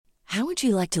How would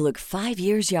you like to look 5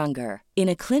 years younger? In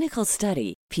a clinical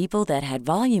study, people that had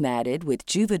volume added with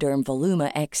Juvederm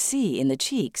Voluma XC in the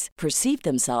cheeks perceived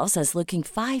themselves as looking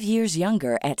 5 years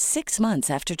younger at 6 months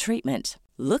after treatment.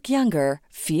 Look younger,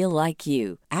 feel like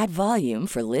you. Add volume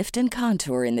for lift and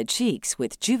contour in the cheeks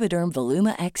with Juvederm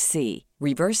Voluma XC.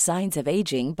 Reverse signs of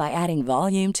aging by adding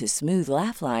volume to smooth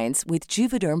laugh lines with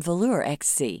Juvederm Volure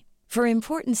XC. For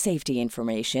important safety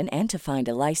information and to find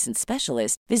a licensed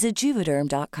specialist, visit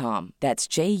Juvederm.com. That's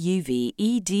JUVEDERM.com.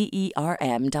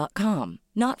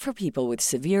 Not for people with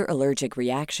severe allergic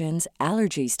reactions,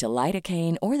 allergies to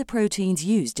lidocaine, or the proteins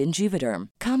used in Juvederm.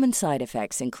 Common side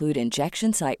effects include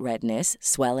injection site redness,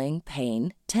 swelling,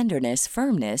 pain, tenderness,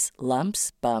 firmness,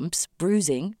 lumps, bumps,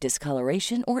 bruising,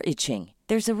 discoloration, or itching.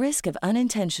 There's a risk of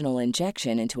unintentional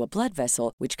injection into a blood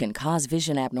vessel, which can cause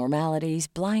vision abnormalities,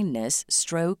 blindness,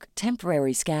 stroke,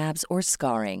 temporary scabs, or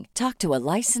scarring. Talk to a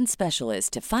licensed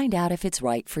specialist to find out if it's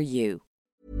right for you.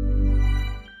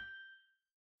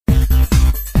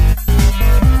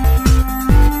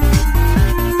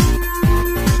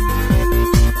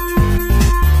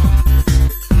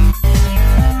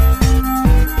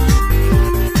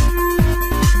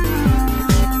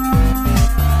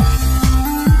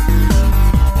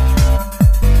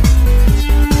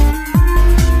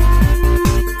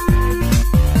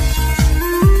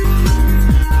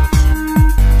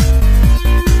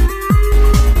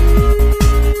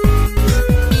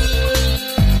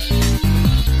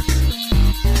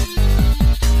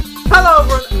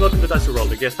 Dice Roll,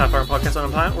 the Guest Half Hour podcast on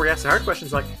a planet where we ask the hard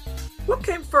questions like, what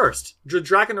came first, the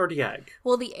dragon or the egg?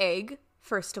 Well, the egg,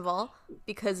 first of all,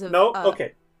 because of... No,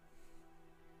 okay.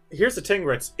 Here's the thing,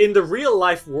 Ritz. In the real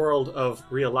life world of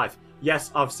real life,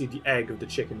 yes, obviously the egg of the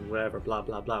chicken, whatever, blah,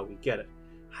 blah, blah, we get it.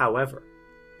 However,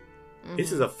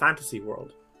 this is a fantasy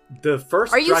world. The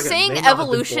first Are you dragon saying may not have been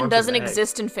evolution born doesn't from an egg.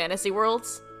 exist in fantasy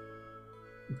worlds?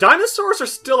 Dinosaurs are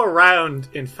still around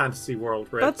in fantasy world,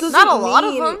 Ritz. That doesn't Not a lot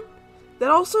of mean- them. That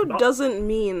also doesn't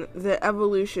mean that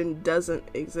evolution doesn't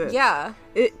exist. Yeah.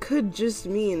 It could just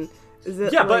mean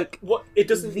that, Yeah, like, but what it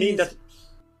doesn't mean these- that...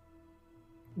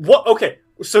 What? Okay,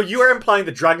 so you are implying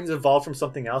that dragons evolved from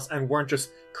something else and weren't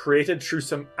just created through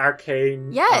some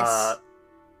arcane... Yes.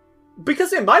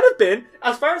 Because they might have been.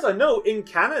 As far as I know, in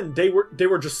canon, they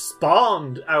were just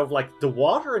spawned out of, like, the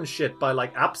water and shit by,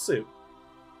 like, Apsu.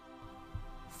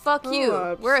 Fuck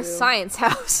you. We're a Apsu. science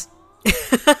house.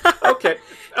 Okay.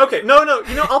 Okay, no,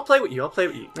 you know, I'll play with you. Okay.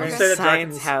 You say that Science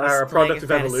dragons house are a playing product of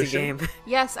fantasy evolution. game.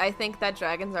 Yes, I think that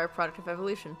dragons are a product of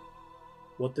evolution.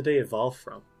 What did they evolve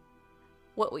from?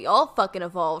 What we all fucking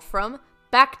evolved from.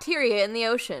 Bacteria in the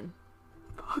ocean.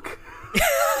 Fuck.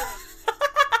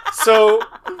 So,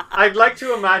 I'd like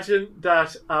to imagine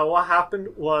that what happened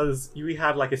was we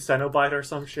had like a Cenobite or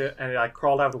some shit, and it like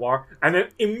crawled out of the water, and then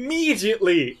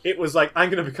immediately it was like, I'm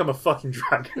gonna become a fucking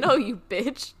dragon. No, you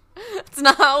bitch. That's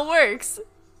not how it works.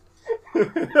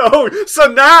 Oh,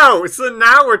 so now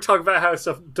we're talking about how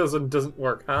stuff doesn't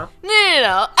work, huh?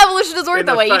 No. Evolution doesn't work In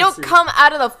that the way. You don't fantasy- come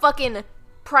out of the fucking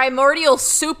primordial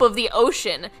soup of the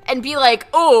ocean and be like,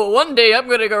 oh, one day I'm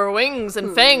gonna grow wings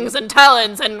and fangs and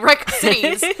talons and wreck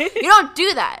cities. You don't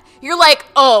do that. You're like,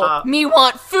 oh, me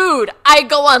want food. I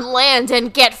go on land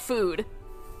and get food.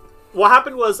 What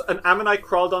happened was an ammonite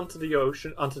crawled onto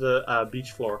the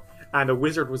beach floor, and a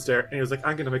wizard was there, and he was like,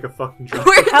 I'm gonna make a fucking dragon.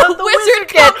 Where did the wizard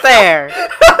Get there!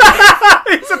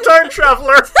 He's a time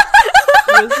traveler!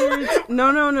 Wizards?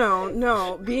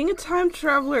 No. Being a time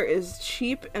traveler is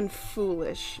cheap and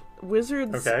foolish.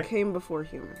 Wizards Okay. came before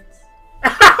humans.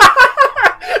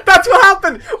 That's what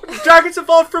happened! Dragons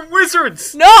evolved from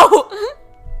wizards! No!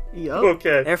 Yup.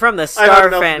 Okay. They're from the I had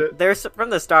enough of it. They're from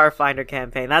the Starfinder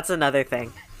campaign. That's another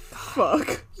thing.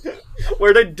 Fuck.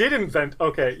 Where they did invent...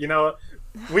 Okay, you know what?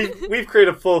 We've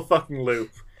created a full fucking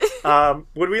loop.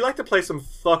 Would we like to play some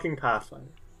fucking Pathfinder?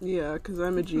 Yeah, because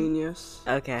I'm a genius.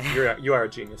 Okay. You are a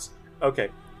genius. Okay.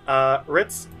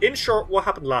 Ritz, in short, what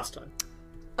happened last time?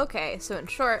 Okay, so in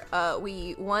short,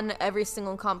 we won every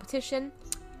single competition,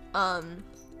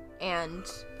 and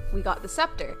we got the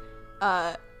scepter,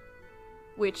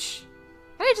 which...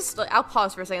 I'll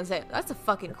pause for a second and say, that's a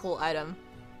fucking cool item.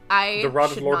 The Rod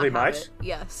of should Lordly not have Might? it.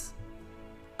 Yes.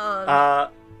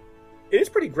 It is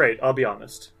pretty great, I'll be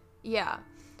honest. Yeah.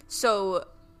 So,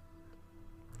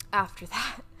 after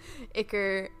that,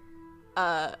 Iker,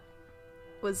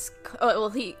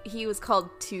 he was called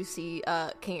to see,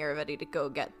 King Irevedi to go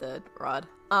get the rod.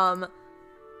 But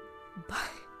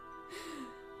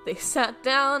they sat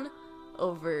down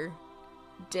over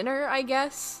dinner, I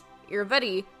guess.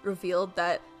 Irevedi revealed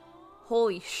that,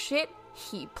 holy shit,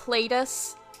 he played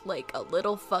us like a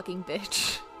little fucking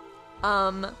bitch.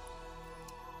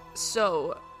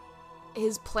 So,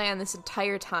 his plan this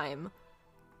entire time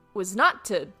was not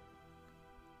to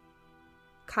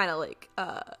kind of like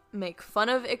make fun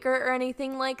of Iker or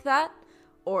anything like that,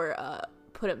 or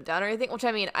put him down or anything. Which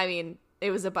I mean,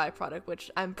 it was a byproduct, which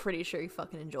I'm pretty sure he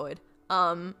fucking enjoyed.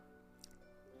 But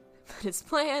his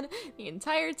plan the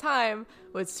entire time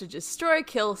was to destroy,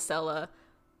 kill Sela,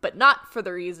 but not for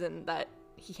the reason that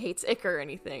he hates Iker or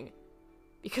anything,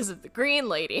 because of the Green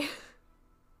Lady.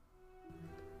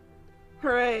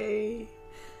 Hooray!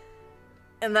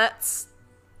 And that's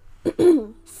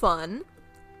fun.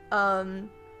 And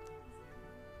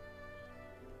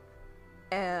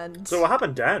So what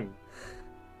happened then?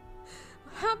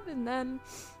 what happened then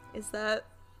is that,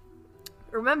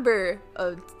 remember,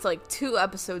 it's like 2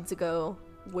 episodes ago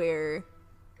where,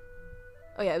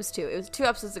 oh yeah, it was 2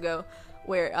 episodes ago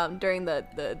where during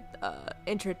the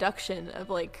introduction of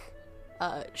like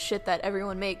shit that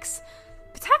everyone makes,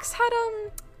 Pitax had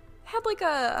like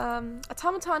a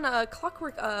automaton,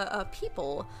 clockwork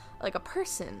people, like a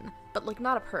person, but like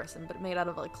not a person, but made out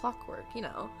of like clockwork, you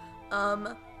know.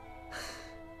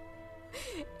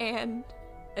 And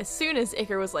as soon as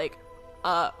Iker was like,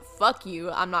 fuck you,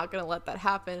 I'm not gonna let that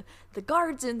happen, the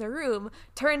guards in the room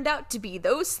turned out to be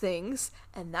those things,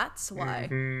 and that's why.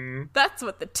 That's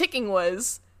what the ticking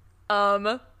was.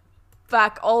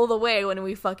 Back all the way when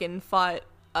we fucking fought,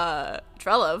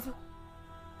 Trelov.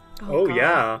 Oh God.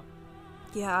 yeah.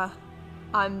 Yeah.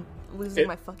 I'm losing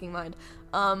my fucking mind.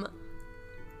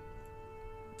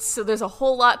 So there's a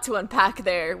whole lot to unpack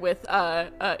there with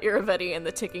Irovetti and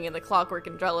the ticking and the clockwork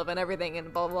and Drelov and everything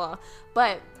and blah blah.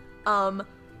 But Iker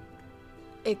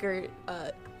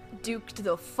duked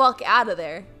the fuck out of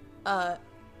there,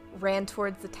 ran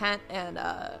towards the tent and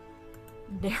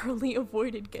narrowly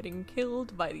avoided getting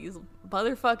killed by these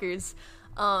motherfuckers.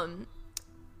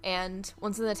 And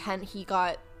once in the tent, he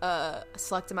got a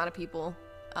select amount of people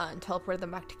and teleported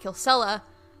them back to kill Sela,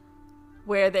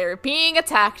 where they're being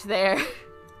attacked there.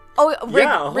 Oh, Rig,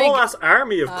 yeah, a whole ass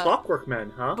army of clockwork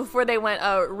men, huh? Before they went,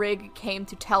 Rig came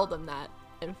to tell them that,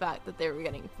 in fact, that they were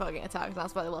getting fucking attacked, and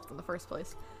that's why they left in the first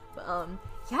place. But,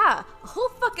 yeah, a whole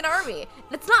fucking army.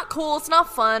 And it's not cool, it's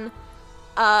not fun.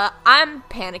 I'm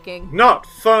panicking. Not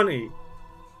funny.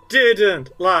 Didn't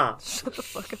laugh. Shut the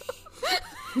fuck up.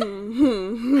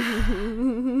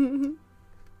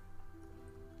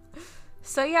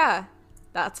 So yeah,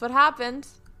 that's what happened.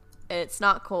 It's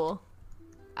not cool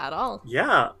at all.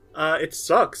 Yeah, it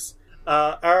sucks.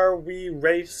 Are we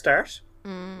ready to start?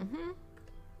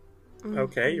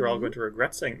 Okay, you're all going to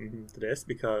regret saying to this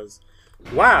because,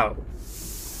 wow,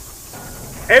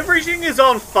 everything is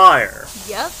on fire.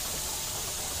 Yep.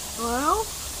 Well,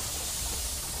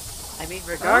 I mean,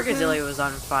 Regargadilly was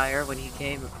on fire when he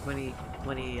came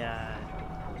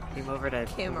over to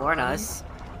Came warn around. us.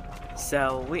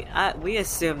 So we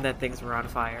assumed that things were on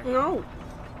fire. no.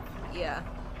 Yeah.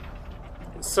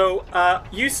 So,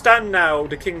 you stand now,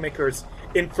 the Kingmakers,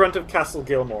 in front of Castle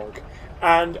Gilmorg,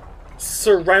 and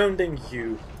surrounding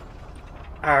you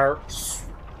are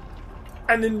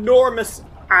an enormous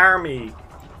army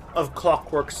of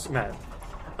Clockwork's men.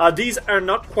 These are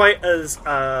not quite as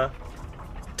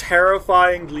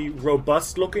terrifyingly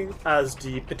robust looking as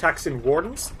the Pitaxian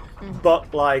Wardens,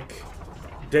 but, like,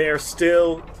 they are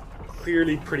still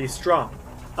clearly pretty strong.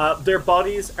 Their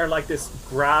bodies are like this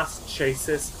brass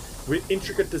chassis with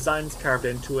intricate designs carved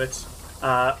into it,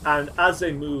 and as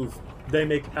they move, they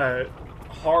make a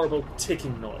horrible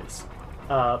ticking noise.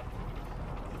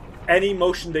 Any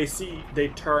motion they see, they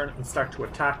turn and start to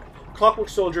attack. Clockwork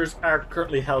soldiers are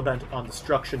currently hellbent on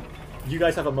destruction. You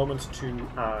guys have a moment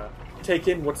to take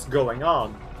in what's going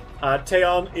on.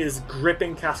 Theon is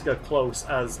gripping Casca close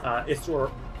as Istor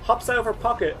hops out of her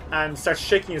pocket and starts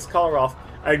shaking his collar off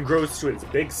and grows to its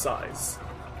big size.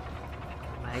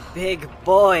 My big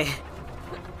boy.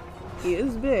 He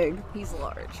is big. He's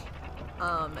large.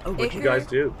 What you guys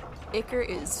do? Iker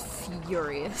is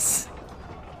furious.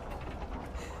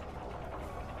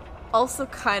 Also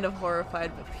kind of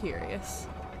horrified but furious.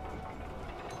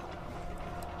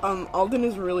 Alden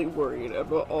is really worried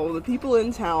about all the people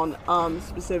in town,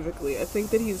 specifically. I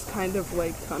think that he's kind of,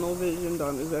 like, tunnel visioned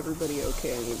on is everybody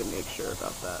okay? I need to make sure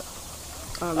about that.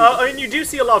 I mean, you do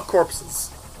see a lot of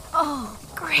corpses. Oh,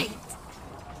 great.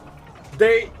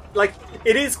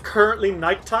 It is currently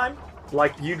nighttime,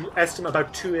 like you'd estimate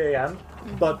about 2 a.m.,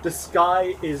 but the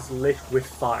sky is lit with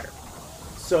fire.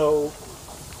 So,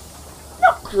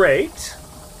 not great.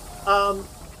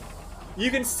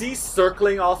 You can see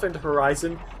circling off in the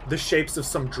horizon the shapes of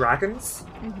some dragons.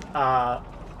 And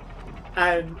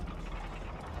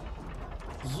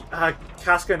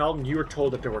Casca and Alden, you were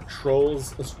told that there were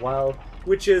trolls as well.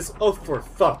 which is, oh, for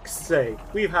fuck's sake,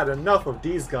 we've had enough of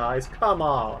these guys, come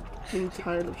on. I'm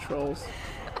tired of trolls.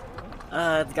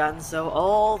 It's gotten so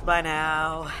old by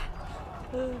now.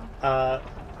 But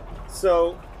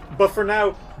for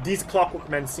now, these Clockwork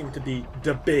Men seem to be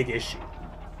the big issue.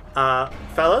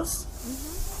 Fellas?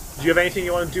 Do you have anything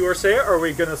you want to do or say, or are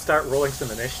we gonna start rolling some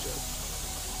initiative?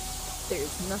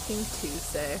 There's nothing to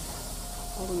say.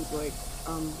 Alden's like,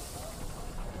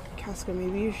 Casca,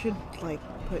 maybe you should, like,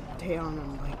 put Taeon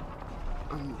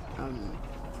on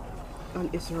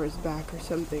Issaro's back or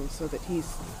something so that he's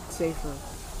safer.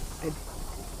 I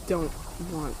don't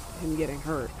want him getting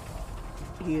hurt.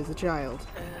 He is a child.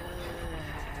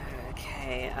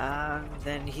 Okay,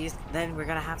 then we're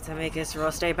gonna have to make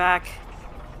Isra stay back.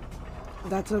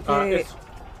 That's okay.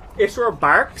 Isra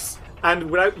barks,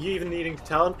 and without you even needing to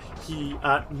tell him, he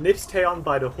nips Taeon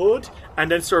by the hood,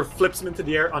 and then sort of flips him into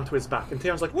the air onto his back. And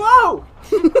Taeon's like, whoa!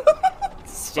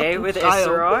 Stay with child.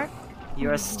 Isra.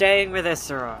 You are staying with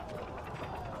Isra.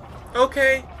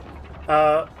 Okay.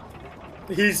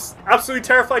 He's absolutely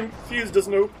terrified and confused,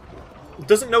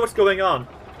 doesn't know what's going on.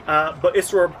 But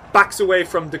Isra backs away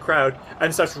from the crowd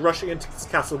and starts rushing into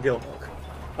Castle Gilmore.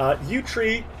 You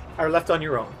three are left on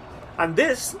your own. And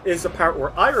this is the part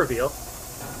where I reveal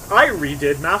I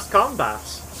redid Mass Combat.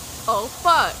 Oh,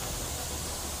 fuck.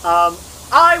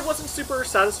 I wasn't super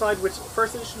satisfied with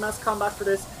first edition Mass Combat for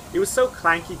this. It was so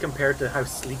clanky compared to how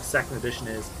sleek second edition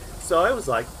is. So I was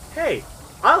like, hey,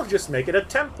 I'll just make it a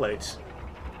template.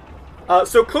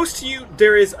 So close to you,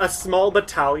 there is a small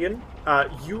battalion.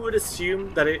 You would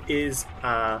assume that it is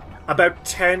about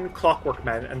 10 Clockwork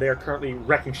Men, and they are currently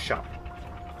wrecking shop.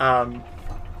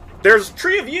 There's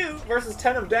 3 of you versus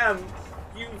 10 of them.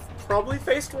 You've probably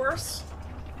faced worse.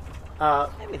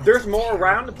 There's more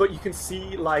around, but you can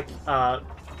see, look,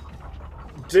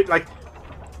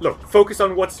 focus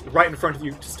on what's right in front of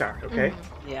you to start, okay?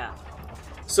 Mm-hmm. Yeah.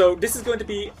 So this is going to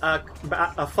be a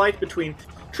fight between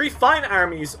 3 fine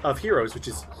armies of heroes, which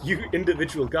is you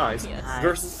individual guys, Yes.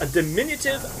 versus a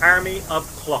diminutive army of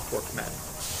Clockwork Men.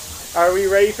 Are we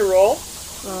ready to roll?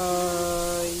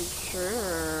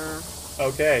 Sure.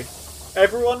 Okay.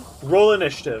 Everyone, roll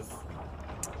initiative.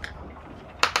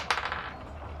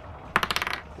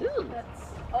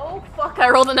 Oh, fuck, I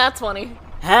rolled a nat 20.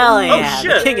 Hell yeah!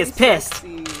 shit. The king is pissed.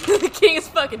 The king is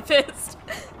fucking pissed.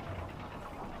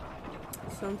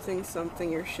 Something,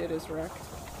 your shit is wrecked.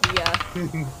 Yeah.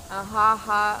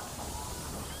 Ha.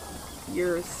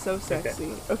 You're so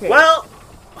sexy. Okay. Well,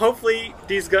 hopefully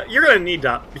these guys... You're going to need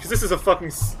that, because this is a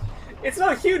fucking... It's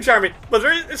not a huge army, but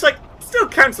it's like... Still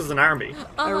counts as an army.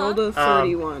 I rolled a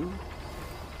 31.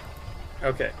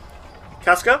 Okay.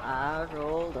 Casca? I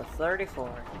rolled a 34.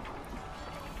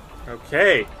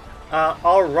 Okay.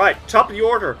 Alright. Top of the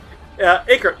order.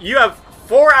 Iker, you have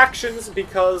 4 actions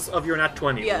because of your nat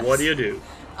 20. Yes. What do you do?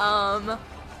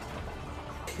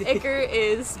 Iker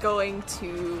is going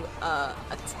to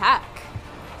attack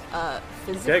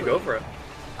physically. Okay, go for it.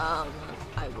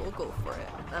 I will go for it.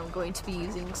 I'm going to be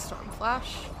using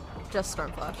Stormflash. Just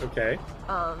Stormflash. Okay.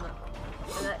 And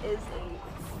that is a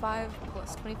 5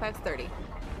 plus 25, 30.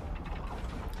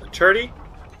 30.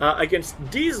 Against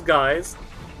these guys...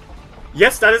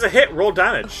 Yes, that is a hit. Roll Oh,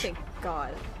 damage. thank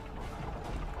God.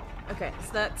 Okay,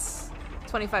 so that's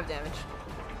 25 damage.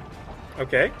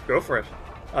 Okay, go for it.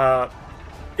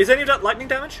 Is any of that lightning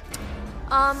damage?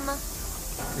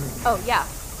 Oh, yeah.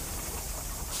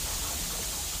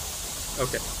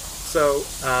 Okay. So,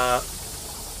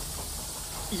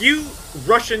 you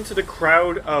rush into the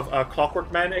crowd of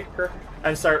Clockwork Men, Iker,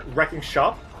 and start wrecking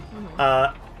shop.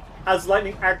 As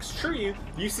lightning arcs through you,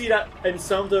 you see that in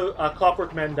some of the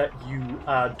Clockwork Men that you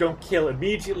don't kill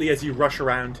immediately as you rush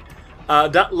around,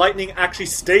 that lightning actually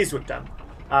stays with them.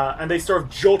 And they sort of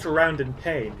jolt around in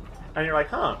pain. And you're like,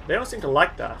 huh, they don't seem to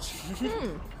like that.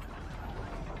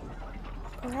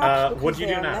 What do you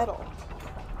do now?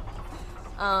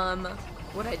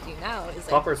 What I do now is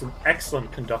Copper is an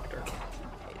excellent conductor.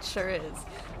 It sure is.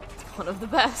 It's one of the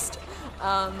best.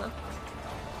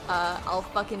 I'll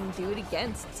fucking do it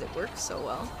again since it works so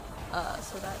well.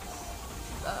 So that's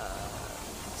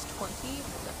 20,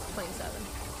 that's 27.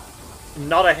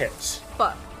 Not a hit.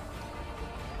 Fuck.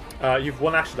 You've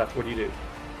 1 action left. What do you do?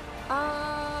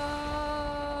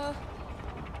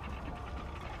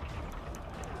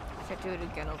 If I do it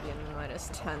again, I'll be in minus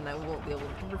 10. I won't be able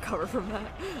to recover from that.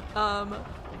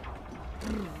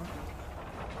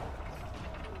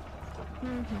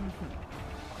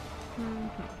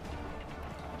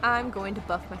 I'm going to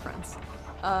buff my friends.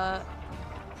 I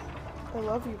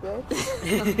love you, bitch.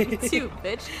 You too,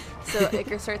 bitch. So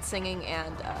Iker starts singing,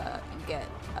 and you get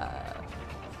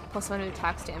 +1 to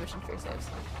attacks, damage, and fear saves.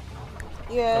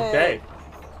 Yay. Okay.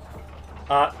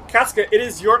 Casca, it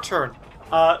is your turn.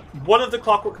 One of the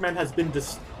Clockwork Men has been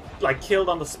killed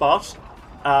on the spot.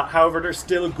 However, there's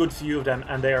still a good few of them,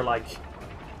 and they are like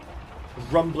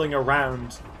rumbling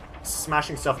around,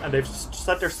 smashing stuff, and they've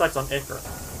set their sights on Iker.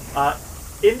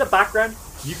 In the background,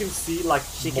 you can see like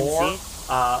more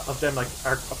of them like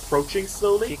are approaching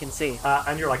slowly. You can see,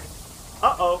 and you're like,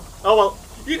 uh-oh. Oh well,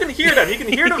 you can hear them. You can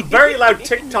hear the very loud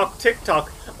tick-tock,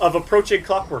 tick-tock of approaching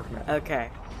Clockwork Men. Okay.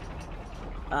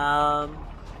 I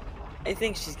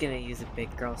think she's gonna use a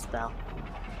big girl spell.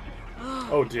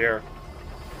 Oh dear.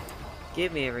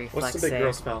 Give me a reflex What's the big save.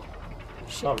 girl spell?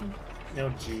 Oh, no,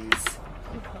 jeez.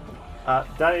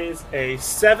 That is a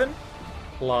 7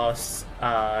 plus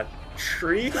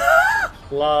 3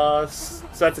 plus...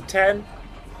 So that's a 10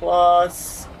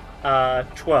 plus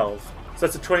 12. So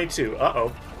that's a 22.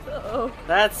 Uh-oh.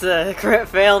 That's a crit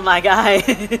fail, my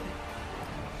guy.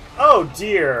 Oh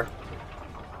dear.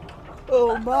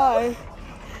 Oh my.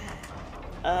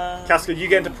 Casca, you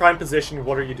get into prime position.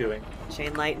 What are you doing?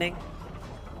 Chain lightning.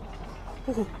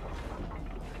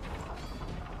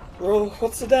 Roll.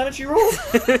 What's the damage you roll?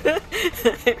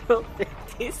 I rolled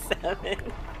 57.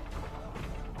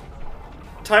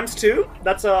 Times 2.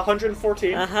 That's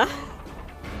 114. Uh-huh.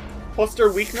 Plus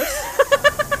their weakness.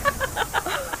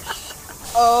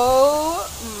 Oh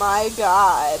my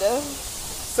god.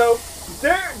 So,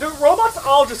 the robots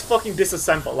all just fucking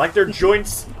disassemble. Like, their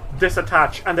joints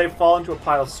disattach, and they fall into a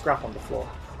pile of scrap on the floor.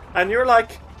 And you're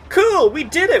like, cool, we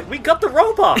did it! We got the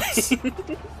robots!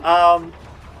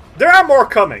 There are more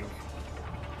coming.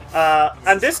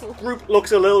 And this group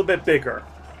looks a little bit bigger.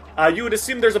 You would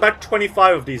assume there's about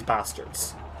 25 of these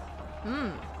bastards.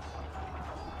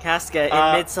 Casca,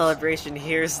 in mid-celebration,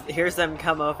 hears them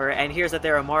come over, and hears that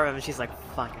there are more of them, and she's like,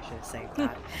 fuck, I should have saved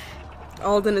that.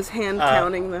 Alden is hand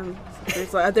counting them.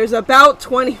 There's about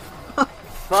 20.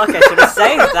 Fuck, I should have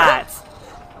saved that!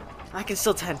 I can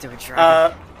still tend to a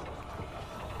dragon.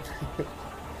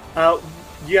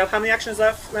 You have how many actions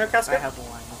left now, Casca? I have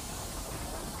one.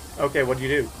 Okay, what do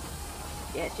you do?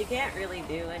 Yeah, she can't really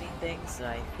do anything, so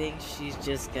I think she's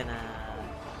just gonna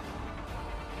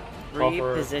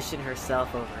reposition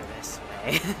herself over this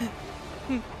way.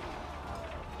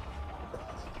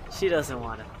 She doesn't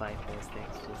want to fight those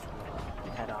things, just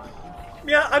head on.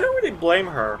 Yeah, I don't really blame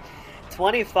her.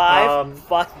 25?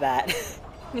 Fuck that.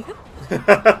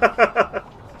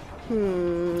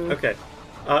 Okay.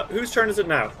 Whose turn is it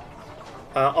now?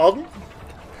 Alden?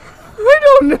 I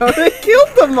don't know. They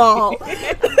killed them all.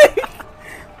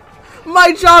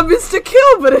 My job is to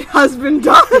kill, but it has been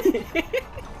done.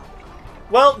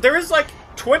 Well, there is like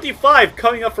 25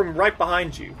 coming up from right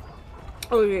behind you.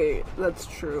 Okay, that's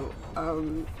true.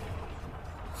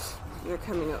 They're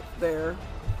coming up there.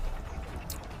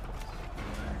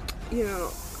 You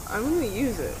know, I'm gonna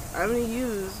use it. I'm gonna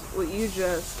use what you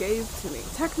just gave to me.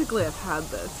 Technically, I've had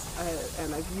this,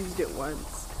 and I've used it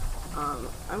once.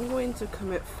 I'm going to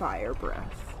commit fire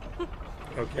breath.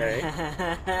 Okay.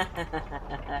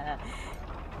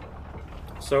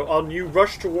 So, on you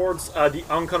rush towards the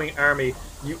oncoming army.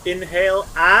 You inhale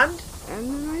and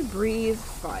then I breathe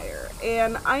fire.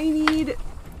 And I need...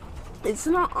 It's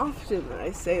not often that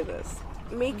I say this.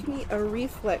 Make me a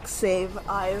reflex save,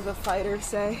 I, the fighter,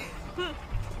 say.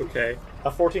 Okay.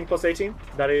 A 14 plus 18?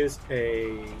 That is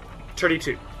a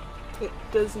 32. It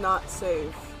does not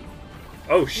save.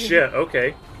 Oh shit,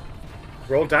 okay.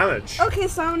 Roll damage. Okay,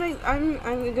 so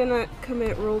I'm gonna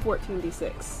commit roll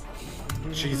 14d6.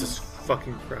 Jesus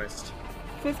fucking Christ.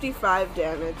 55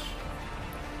 damage.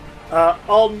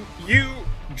 You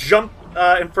jump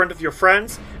in front of your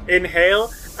friends,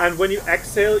 inhale, and when you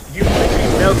exhale, you quickly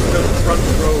melt those front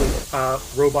row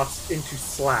robots into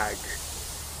slag.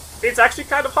 It's actually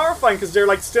kind of horrifying because they're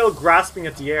like still grasping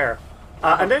at the air.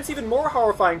 And then it's even more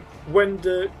horrifying when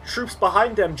the troops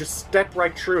behind them just step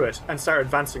right through it and start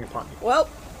advancing upon you. Well,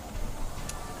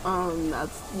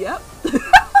 that's... Yep.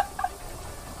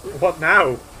 What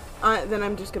now? Then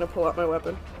I'm just gonna pull out my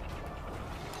weapon.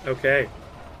 Okay.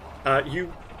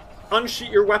 You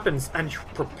unsheath your weapons and you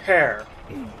prepare.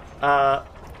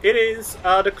 It is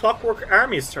the Clockwork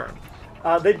Army's turn.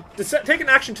 They take an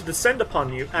action to descend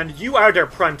upon you, and you are their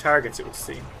prime targets, it would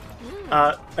seem.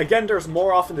 Again, there's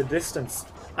more off in the distance,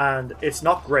 and it's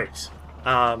not great.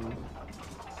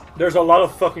 There's a lot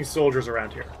of fucking soldiers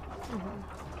around here.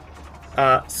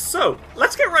 So,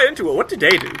 let's get right into it. What did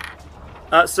they do?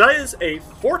 So that is a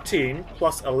 14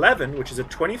 plus 11, which is a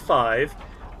 25,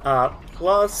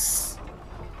 plus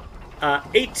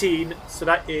 18, so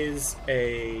that is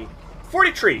a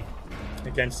 43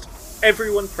 against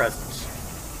everyone present.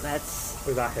 That's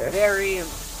With that hit. very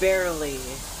barely.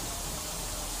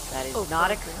 That is Oh,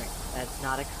 not a fuck. crit. That's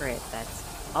not a crit. That's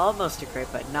almost a crit,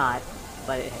 but not.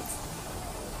 But it hits.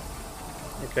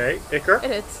 Okay, Iker.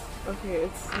 It hits. Okay,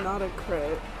 it's not a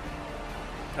crit.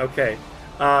 Okay.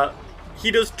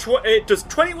 It does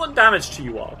 21 damage to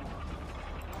you all.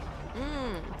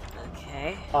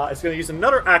 Okay. It's going to use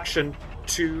another action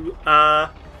to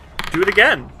do it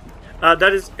again.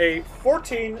 That is a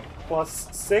 14 plus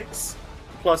 6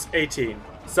 plus 18.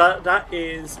 So that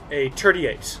is a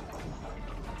 38.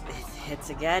 It hits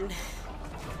again.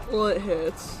 Well, it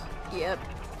hits. Yep.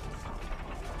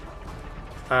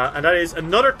 And that is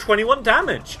another 21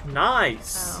 damage.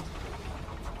 Nice. Oh.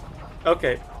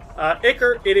 Okay.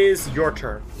 Iker, it is your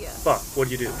turn. Yes. Fuck, what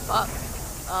do you do? Fuck.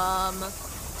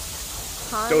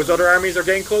 Those other armies are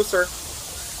getting closer.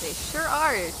 They sure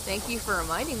are. Thank you for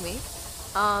reminding me.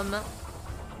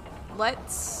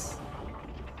 Let's.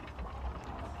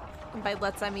 And by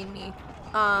let's, I mean me.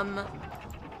 I'm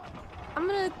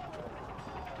gonna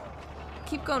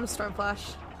keep going with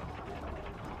Stormflash.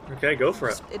 Okay, go for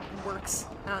it. It works.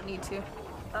 I don't need to.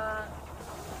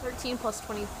 13 plus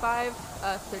 25,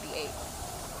 38.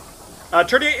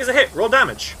 38 is a hit. Roll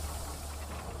damage.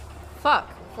 Fuck.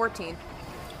 14.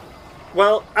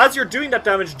 Well, as you're doing that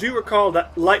damage, do recall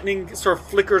that lightning sort of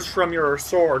flickers from your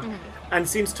sword and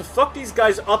seems to fuck these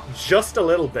guys up just a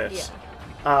little bit.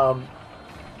 Yeah.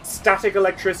 Static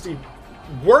electricity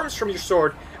worms from your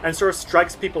sword and sort of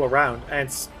strikes people around, and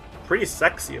it's pretty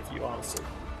sexy of you, honestly.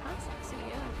 That's sexy,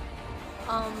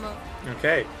 yeah.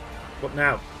 Okay, what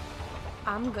now?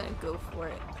 I'm gonna go for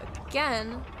it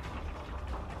again.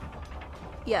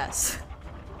 Yes.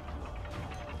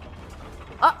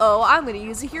 Uh-oh, I'm gonna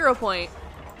use a hero point.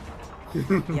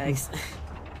 Yikes.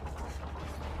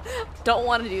 Don't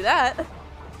want to do that.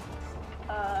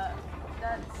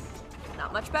 That's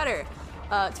not much better.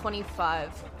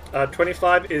 25.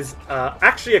 25 is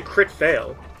actually a crit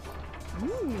fail.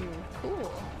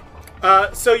 Cool.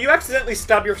 So you accidentally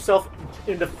stab yourself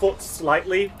in the foot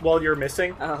slightly while you're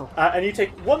missing. Oh. And you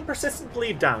take 1 persistent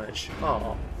bleed damage.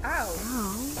 Oh. Ow.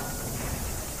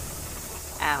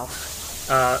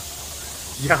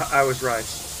 Yeah, I was right.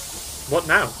 What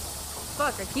now?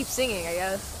 Fuck, I keep singing, I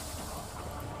guess.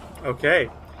 Okay.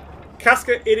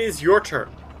 Casca, it is your turn.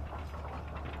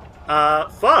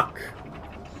 Fuck.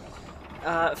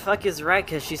 Fuck is right,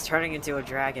 because she's turning into a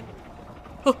dragon.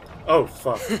 Oh,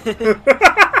 fuck.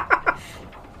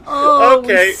 Oh,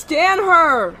 Okay. we stan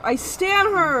her! I stan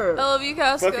her! I love you,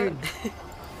 Casca. Fucking...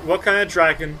 What kind of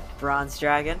dragon? Bronze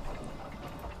dragon.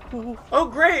 Oh,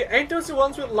 great! Ain't those the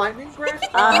ones with lightning breath?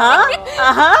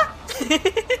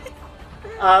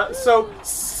 So,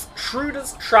 through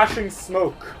this trashing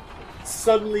smoke,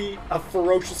 suddenly a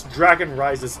ferocious dragon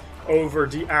rises over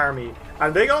the army.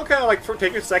 And they all kind of like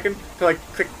take a second to like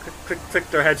click, click, click, click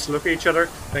their heads to look at each other,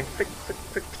 then click, click,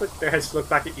 click, click their heads to look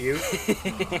back at you.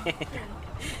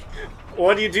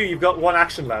 What do? You've got one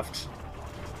action left.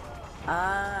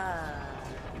 Well,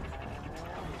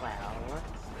 I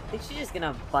think she's just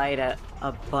gonna bite a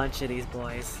bunch of these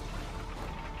boys.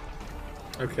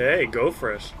 Okay, go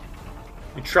for it.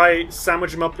 You try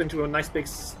sandwich them up into a nice big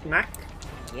snack.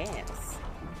 Yes.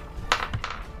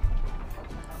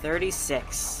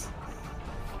 36.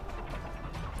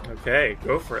 Okay,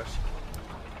 go for it.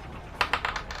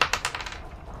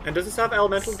 And does this have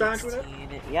elemental damage with it?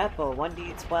 16. Yep, a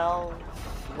 1d12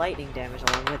 lightning damage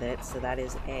along with it, so that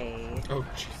is a... Oh,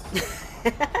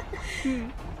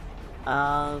 jeez.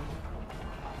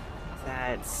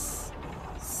 That's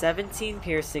 17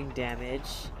 piercing damage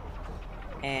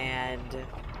and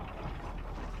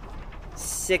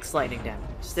 6 lightning damage.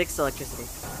 6 electricity.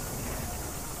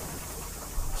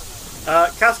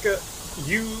 Casca,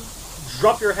 you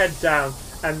drop your head down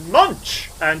and munch!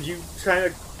 And you kind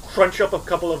of crunch up a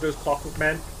couple of those clockwork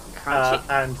men. Crunchy.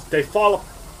 And they fall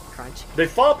Crunch.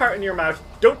 apart in your mouth.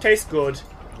 Don't taste good.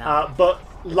 No. But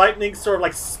lightning sort of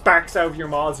like sparks out of your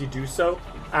maw as you do so.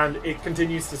 And it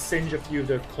continues to singe a few of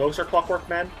the closer clockwork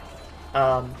men.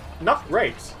 Not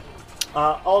great.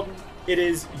 Alden, it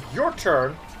is your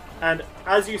turn. And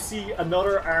as you see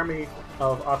another army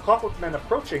of clockwork men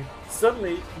approaching,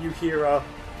 suddenly you hear a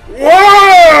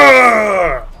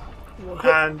 "Wah!"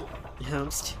 And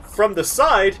Youngst. from the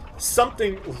side,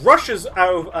 something rushes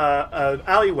out of an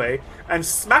alleyway and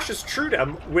smashes through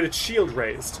them with its shield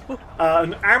raised.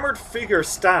 An armored figure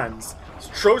stands,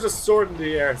 throws a sword in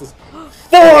the air, and says,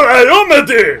 "For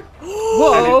Eomedi!"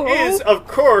 Whoa! And it is, of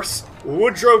course,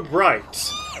 Woodrow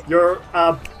Bright, your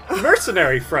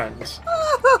mercenary friend.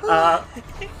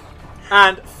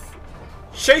 And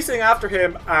chasing after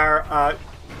him are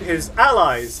his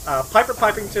allies, Piper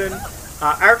Pipington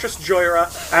Artris Joyra,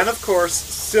 and of course,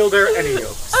 Sildar and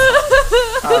Eos.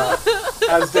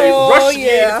 As they rush the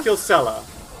gate of Kilsella.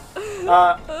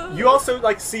 You also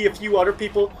see a few other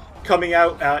people coming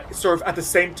out sort of at the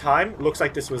same time. Looks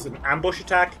like this was an ambush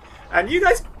attack. And you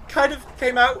guys kind of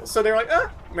came out, so they're like,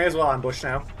 may as well ambush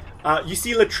now. You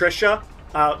see Latricia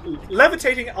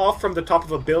levitating off from the top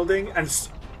of a building and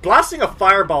blasting a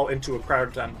fireball into a crowd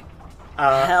of them.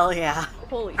 Hell yeah.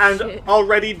 Holy and shit.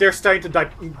 already they're starting to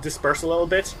disperse a little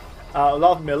bit. A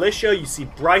lot of militia. You see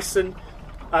Bryson.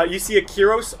 You see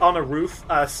Akiros on a roof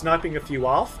sniping a few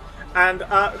off. And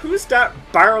who's that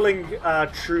barreling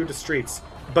through the streets?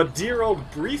 But dear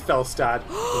old Briefelstad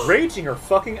raging her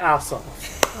fucking ass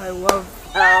off. I love.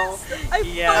 Oh,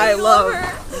 I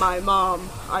love my mom.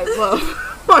 I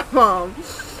love my mom.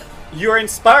 You are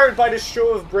inspired by this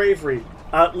show of bravery.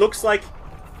 Looks like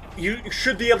you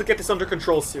should be able to get this under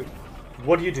control soon.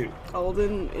 What do you do?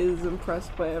 Alden is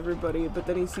impressed by everybody, but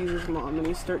then he sees his mom and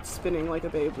he starts spinning like a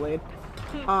Beyblade.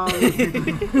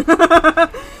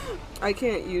 I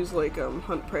can't use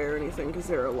hunt prey or anything because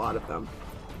there are a lot of them.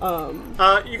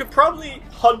 You could probably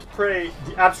hunt prey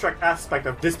the abstract aspect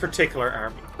of this particular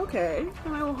army. Okay,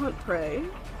 then I will hunt prey,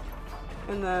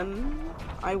 and then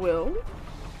I will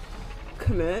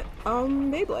commit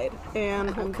Beyblade,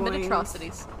 and I'm Commit going.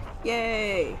 atrocities.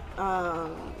 Yay!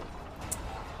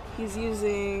 He's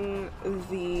using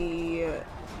the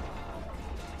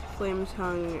Flame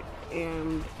Tongue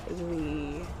and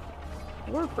the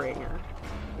Warbringer.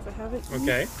 If I haven't.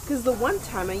 Okay. Because the one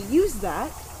time I used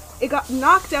that, it got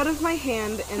knocked out of my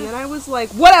hand, and then I was like,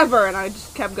 whatever, and I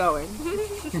just kept going.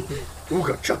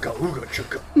 Ooga chugga, ooga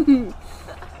chugga.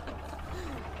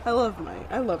 I love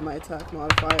my attack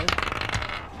modifier.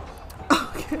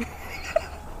 Okay.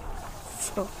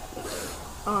 So,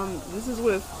 this is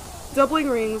with doubling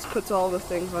rings puts all the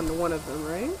things onto one of them,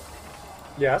 right?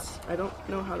 Yes. I don't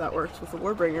know how that works with the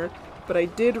Warbringer, but I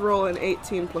did roll an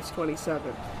 18 plus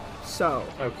 27. So.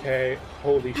 Okay,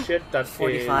 holy shit, that's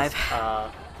 45.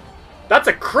 That's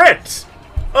a crit!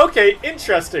 Okay,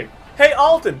 interesting. Hey,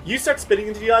 Alden, you start spinning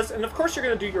into the eyes, and of course you're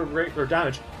going to do your regular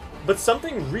damage, but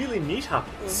something really neat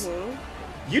happens.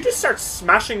 Mm-hmm. You just start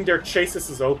smashing their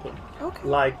chases open.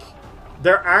 Okay.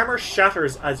 Their armor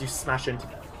shatters as you smash into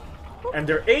them. And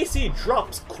their AC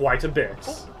drops quite a bit.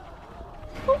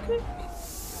 Okay.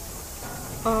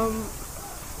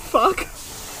 Fuck.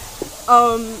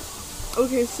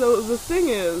 Okay, so the thing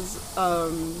is,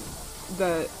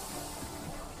 that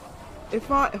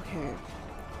okay.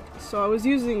 So I was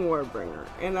using Warbringer,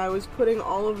 and I was putting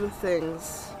all of the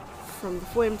things from the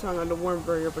Flame Tongue onto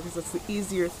Warbringer because that's the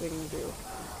easier thing to do.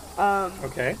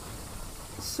 Okay.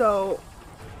 So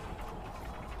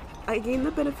I gain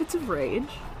the benefits of rage.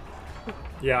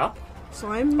 Yeah.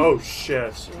 So I'm Oh,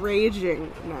 shit.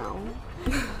 raging now.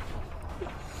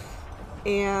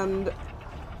 And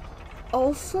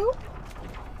also,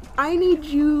 I need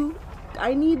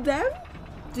them.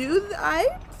 Dude,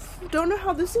 I don't know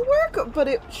how this will work, but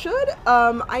it should.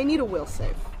 I need a will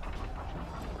save.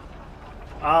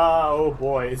 Oh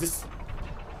boy, is this...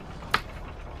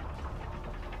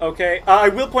 Okay, I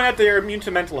will point out they are immune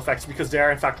to mental effects because they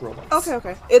are in fact robots.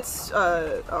 Okay. It's,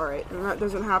 alright. That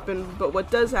doesn't happen, but what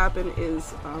does happen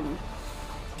is,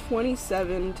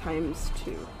 27 times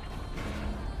 2.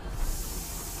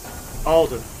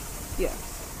 Alden,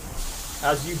 Yes.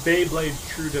 as you Beyblade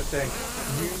through the thing,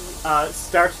 you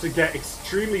start to get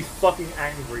extremely fucking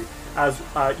angry as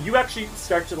you actually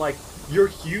start to, your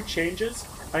hue changes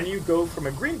and you go from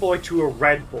a green boy to a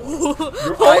red boy.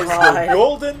 Your eyes go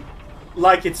golden,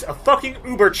 like it's a fucking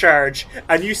Uber charge,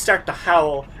 and you start to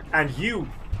howl and you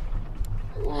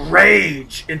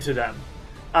rage into them.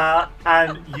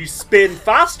 And you spin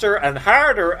faster and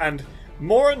harder and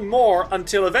more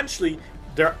until eventually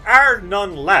there are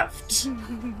none left.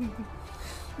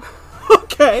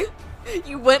 Okay.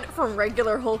 You went from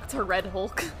regular Hulk to Red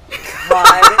Hulk.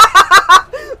 God.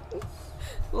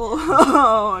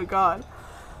 Oh my god.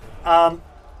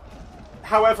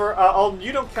 However, Alden,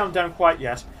 you don't count down quite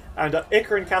yet, and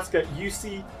Icar and Casca, you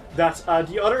see that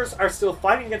the others are still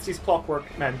fighting against these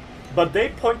clockwork men, but they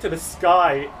point to the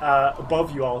sky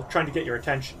above you all, trying to get your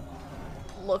attention.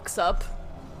 Looks up.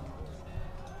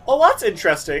 Oh, that's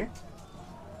interesting.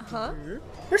 Huh?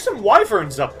 There's some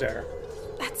wyverns up there.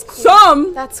 That's cool.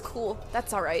 Some! That's cool.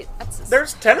 That's alright.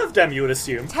 There's 10 of them, you would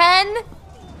assume. 10?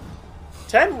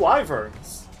 10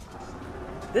 wyverns.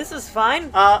 This is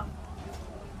fine.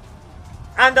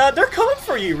 And they're coming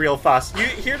for you real fast. You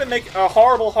hear them make a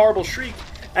horrible shriek,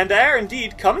 and they are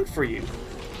indeed coming for you.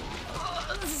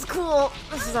 This is cool.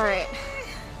 This is alright.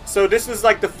 So this is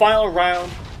the final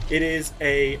round. It is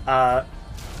a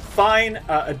define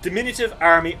a diminutive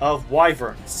army of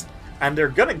wyverns, and they're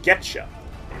gonna get you.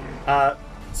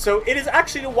 So it is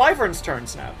actually the wyverns'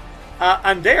 turns now,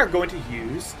 and they are going to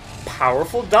use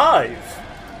Powerful Dive.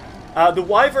 The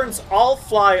wyverns all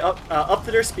fly up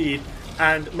to their speed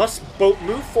and must both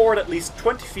move forward at least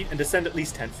 20 feet and descend at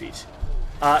least 10 feet.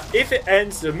 If it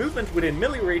ends the movement within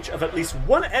melee reach of at least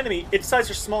one enemy its size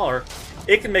or smaller,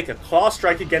 it can make a claw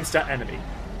strike against that enemy.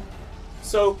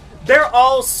 So they're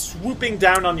all swooping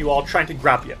down on you all, trying to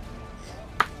grab you.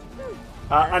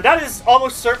 And that is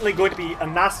almost certainly going to be a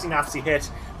nasty, nasty hit,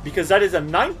 because that is a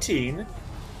 19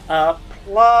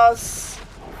 plus...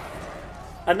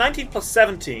 A 19 plus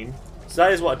 17, so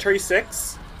that is what, a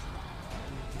 36?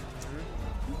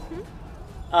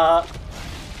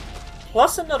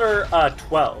 Plus another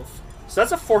 12, so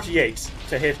that's a 48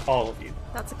 to hit all of you.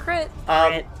 That's a crit.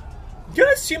 I'm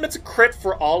gonna assume it's a crit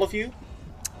for all of you.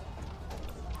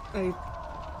 I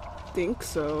think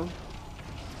so.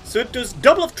 So it does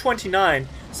double of 29,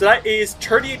 so that is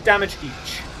 38 damage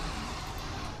each.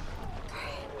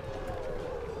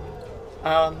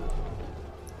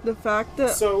 The fact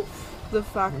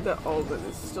that Alden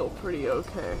is still pretty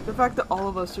okay. The fact that all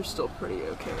of us are still pretty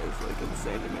okay is like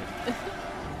insane to me.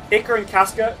 Iker and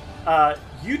Casca,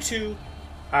 you two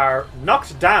are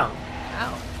knocked down.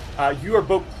 Ow. You are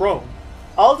both prone.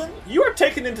 Alden, you are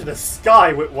taken into the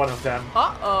sky with one of them.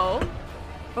 Uh-oh.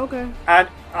 Okay. And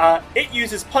it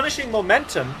uses punishing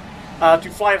momentum to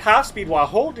fly at half speed while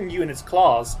holding you in its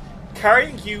claws,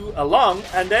 carrying you along,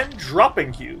 and then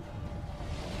dropping you.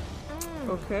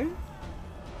 Okay.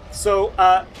 So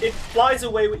it flies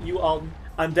away with you, Alden,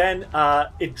 and then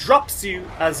it drops you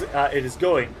as it is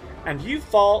going, and you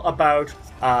fall about...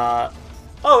 oh,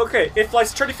 okay, it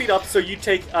flies 30 feet up, so you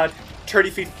take 30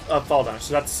 feet of fall damage,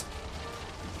 so that's...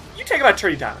 You take about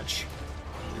 30 damage.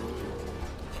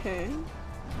 Okay.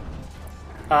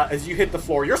 As you hit the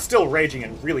floor. You're still raging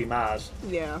and really mad.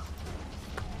 Yeah.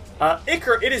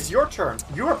 Iker, it is your turn.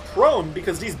 You are prone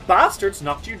because these bastards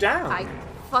knocked you down. I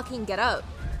fucking get up.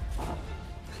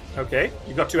 Okay,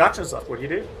 you've got 2 actions left. What do you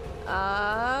do?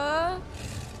 I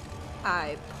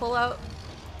pull out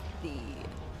the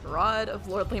Rod of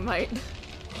Lordly Might.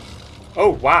 Oh,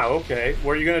 wow, okay.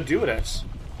 What are you going to do with it?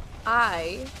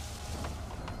 I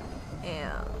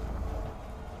am...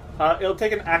 It'll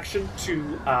take an action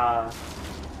to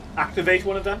activate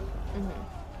one of them.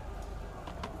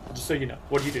 Just so you know.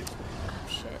 What do you do? Oh,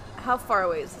 shit. How far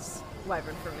away is this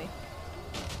wyvern from me?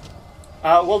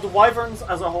 Well, the wyverns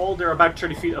as a whole, they're about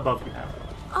 30 feet above you now.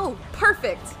 Oh,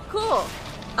 perfect. Cool.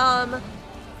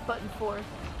 Button 4.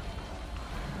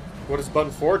 What does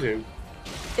button 4 do?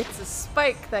 It's a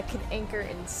spike that can anchor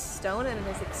in stone and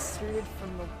it is extruded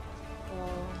from the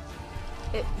wall.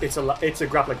 It's a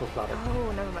grappling hook ladder.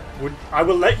 Oh, never mind. I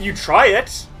will let you try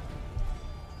it.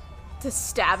 To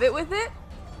stab it with it?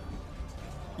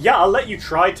 Yeah, I'll let you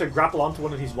try to grapple onto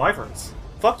one of these wyverns.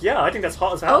 Fuck yeah, I think that's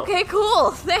hot as hell. Okay,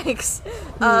 cool. Thanks.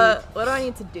 What do I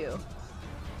need to do?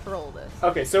 Roll this.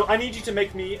 Okay, so I need you to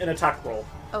make me an attack roll.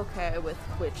 Okay, with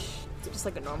which? Just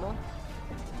like a normal?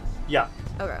 Yeah.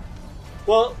 Okay.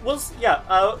 Well,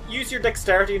 use your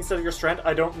dexterity instead of your strength.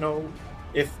 I don't know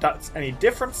if that's any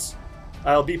difference.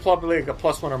 It'll be probably like a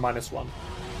 +1 or -1.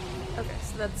 Okay,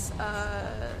 so that's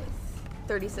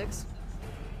 36.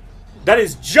 That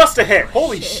is just a hit.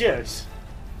 Holy shit.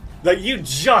 That you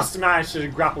just managed to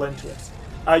grapple into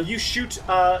it. You shoot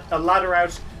a ladder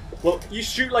out. Well, you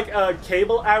shoot like a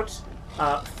cable out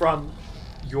from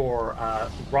your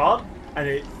rod, and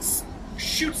it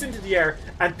shoots into the air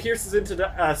and pierces into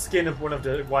the skin of one of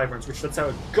the wyverns, which lets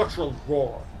out a guttural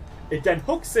roar. It then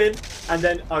hooks in, and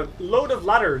then a load of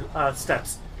ladder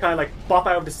steps kind of like bop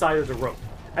out of the side of the rope.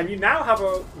 And you now have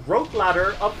a rope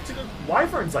ladder up to the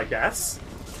wyverns, I guess.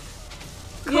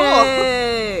 Cool.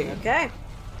 Yay! Okay.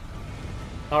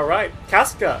 Alright,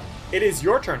 Casca, it is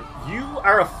your turn. You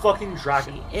are a fucking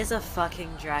dragon. She is a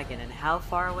fucking dragon, and how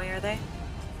far away are they?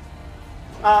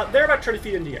 They're about 30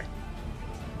 feet in the air.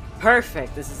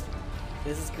 Perfect. This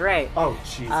is great. Oh,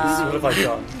 Jesus. What have I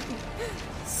done?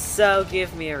 So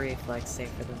give me a reflex save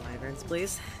for the wyverns,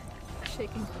 please.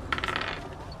 Shaking.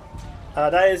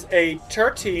 That is a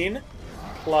 13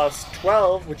 plus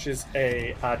 12, which is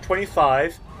a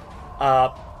 25,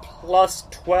 plus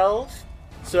 12,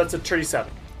 so that's a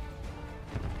 37.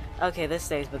 Okay, this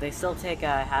stays, but they still take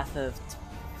half of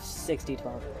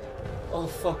 60-12. Oh,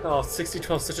 fuck off.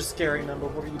 60-12 is such a scary number.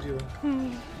 What are you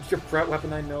doing? Your breath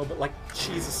weapon, I know, but, like,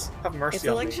 Jesus, have mercy It's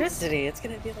on electricity. It's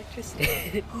gonna be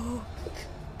electricity.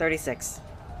 36.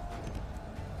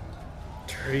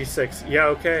 36. Yeah,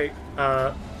 okay.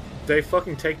 They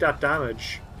fucking take that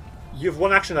damage. You have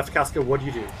one action left, Casca. What do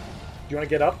you do? you want to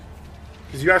get up?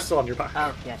 Because you are still on your back.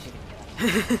 Oh, yeah, she can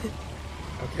get it.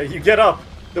 Okay, you get up.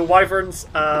 The wyverns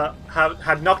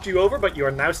had knocked you over, but you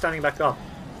are now standing back up.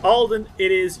 Alden,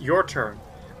 it is your turn.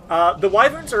 The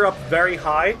wyverns are up very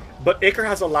high, but Iker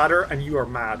has a ladder, and you are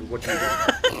mad. What do you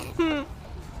do?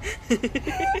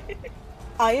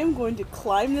 I am going to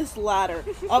climb this ladder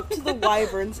up to the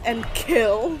wyverns and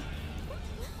kill.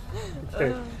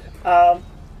 Okay.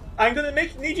 I'm gonna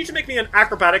need you to make me an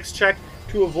acrobatics check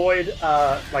to avoid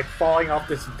falling off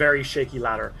this very shaky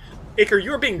ladder. Iker,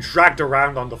 you're being dragged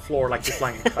around on the floor like you're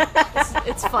flying a kite.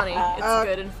 It's funny. It's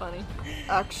good and funny.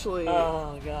 Actually,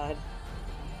 Oh, God.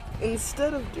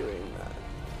 instead of doing that,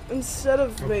 instead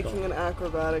of making an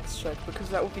acrobatics check, because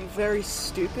that would be very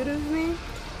stupid of me,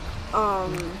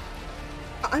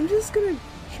 I'm just gonna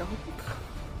jump.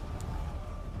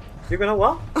 You're gonna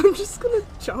what? I'm just gonna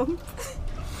jump.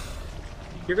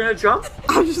 You're gonna jump?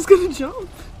 I'm just gonna jump.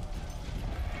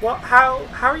 What? How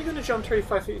are you gonna jump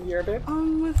 35 feet in the air, babe?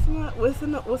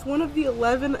 With one of the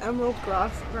 11 emerald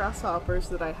grasshoppers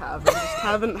that I have, I just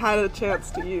haven't had a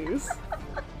chance to use.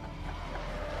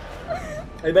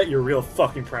 I bet you're real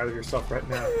fucking proud of yourself right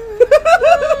now.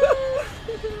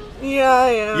 Yeah, I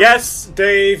am. Yes,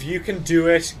 Dave, you can do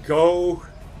it. Go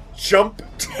jump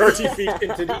 30 feet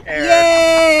into the air.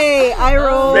 Yay! I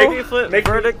roll. Make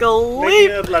vertical Make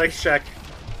leap. an athletics check.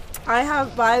 I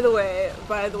have, by the way,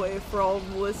 for all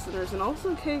the listeners, and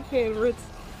also KK and Ritz,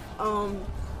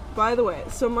 by the way,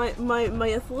 so my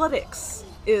athletics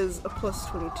is a plus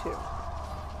 22.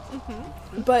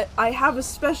 Mm-hmm. But I have a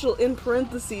special, in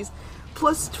parentheses,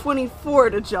 plus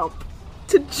 24 to jump.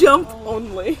 To jump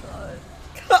only.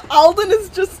 Alden is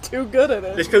just too good at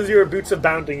it. Just because your boots are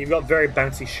bounding, you've got very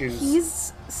bouncy shoes.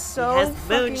 He's so He has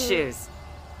moon shoes.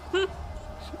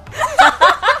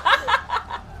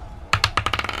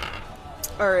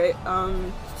 Alright,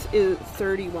 is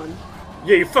 31.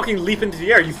 Yeah, you fucking leap into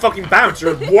the air. You fucking bounce.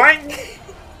 You're whang!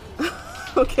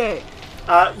 Okay.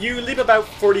 You leap about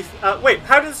 40... wait,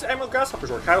 how does Emerald Grasshoppers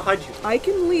work? How high do you... I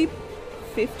can leap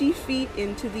 50 feet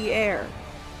into the air.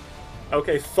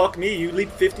 Okay, fuck me. You leap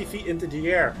 50 feet into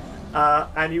the air.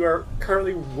 And you are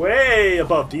currently way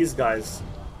above these guys.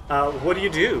 What do you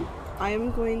do? I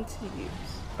am going to use...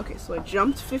 Okay, so I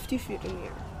jumped 50 feet in the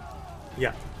air.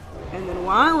 Yeah. And then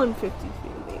while I'm 50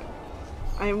 feet in the air,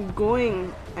 I'm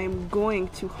going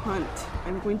to hunt.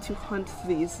 I'm going to hunt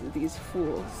these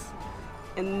fools.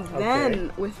 And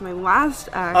then, with my last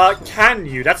action... can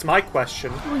you? That's my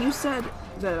question. Well, you said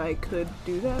that I could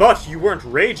do that. But you weren't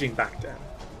raging back then.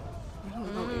 I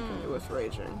don't know what you can do with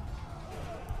raging.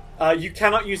 You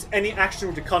cannot use any action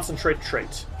with the concentrate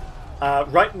trait.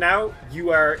 Right now,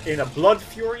 you are in a blood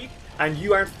fury, and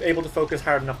you aren't able to focus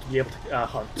hard enough to be able to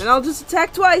hunt. Then I'll just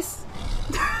attack twice.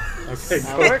 Okay,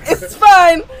 That go. works. It's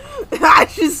fine. I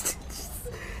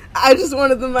just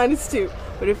wanted the -2.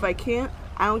 But if I can't,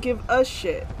 I don't give a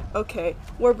shit. Okay,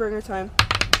 Warbringer time.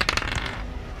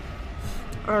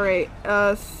 Alright,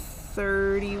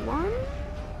 31?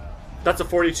 That's a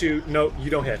 42. No, you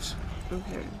don't hit.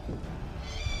 Okay.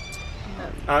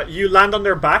 You land on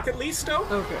their back at least, though.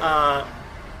 Okay.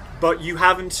 But you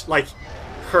haven't,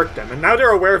 hurt them. And now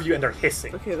they're aware of you and they're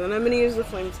hissing. Okay, then I'm gonna use the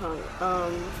flame tongue,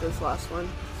 for this last one.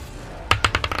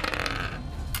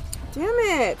 Damn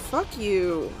it! Fuck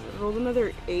you! I rolled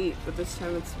another 8, but this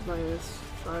time it's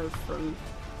 -5 from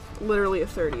literally a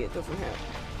 30. It doesn't hit.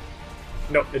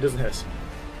 No, it doesn't hit.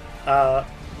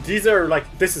 These are,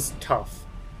 this is tough.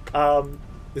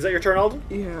 Is that your turn, Alden?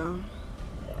 Yeah.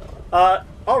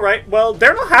 Alright, well,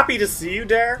 they're not happy to see you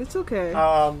there. It's okay.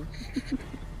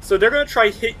 So they're going to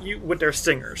try hit you with their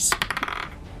stingers.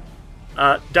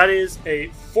 That is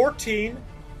a 14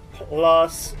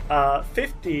 plus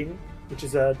 15, which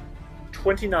is a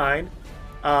 29,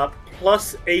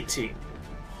 plus 18.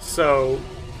 So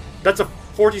that's a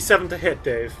 47 to hit,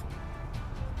 Dave.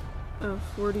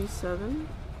 47?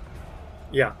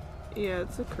 Yeah. Yeah,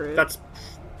 it's a crit.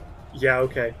 Yeah,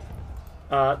 okay.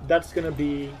 That's going to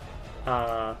be...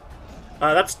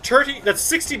 that's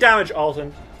 60 damage,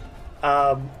 Alton.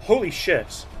 Holy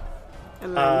shit.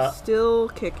 And I'm still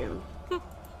kicking.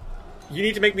 You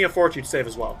need to make me a fortitude save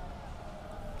as well.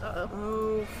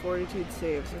 Oh, fortitude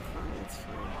saves are fine. It's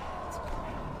fine. It's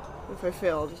fine. If I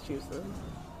fail, I'll just use them.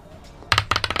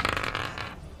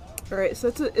 Alright, so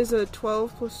is a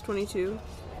 12 plus 22.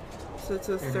 So it's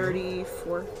a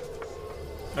 34.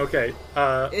 Okay,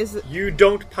 Is it... you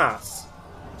don't pass.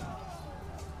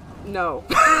 No.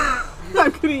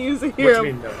 I'm gonna use a hero. What do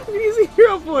you mean, no? I'm gonna use a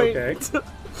hero point. Okay.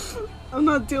 I'm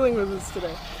not dealing with this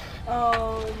today.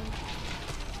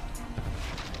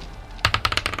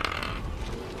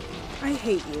 I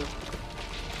hate you.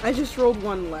 I just rolled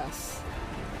one less.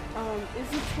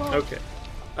 Is it 12? Okay.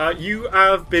 You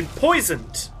have been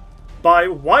poisoned by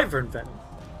wyvern venom.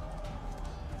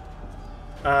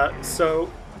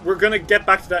 So we're gonna get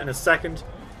back to that in a second,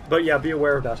 but yeah, be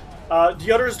aware of that.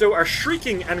 The others, though, are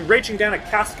shrieking and raging down at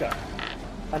Casca,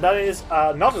 and that is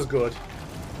not as good.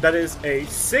 That is a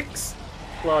 6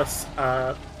 plus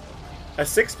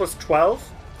 12,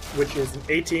 which is an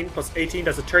 18 plus 18.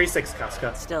 That's a 36,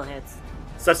 Casca. Still hits.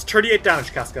 So that's 38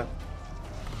 damage, Casca.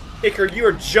 Iker, you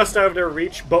are just out of their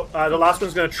reach, but the last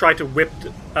one's going to try to whip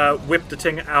the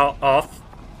thing off,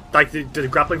 like the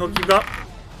grappling hook you got.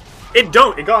 It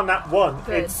got on that one.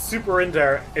 Good. It's super in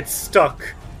there. It's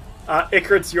stuck.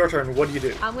 Iker, it's your turn. What do you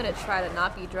do? I'm gonna try to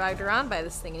not be dragged around by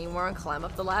this thing anymore and climb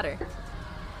up the ladder.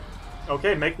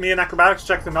 Okay, make me an acrobatics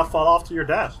check to not fall off to your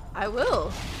death. I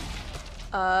will.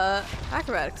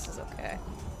 Acrobatics is okay.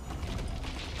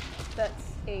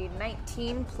 That's a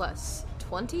 19 plus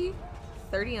 20,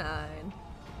 39.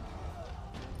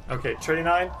 Okay,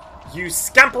 39. You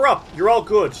scamper up. You're all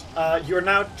good. You're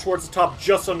now towards the top,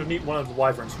 just underneath one of the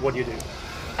wyverns. What do you do?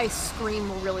 I scream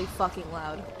really fucking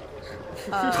loud.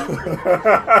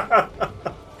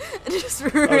 Just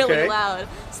really Okay. loud.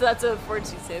 So that's a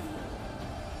fortitude save.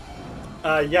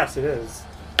 Yes, it is.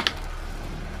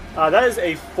 That is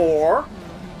a 4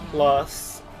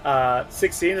 plus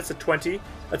 16. That's a 20.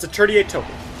 That's a 38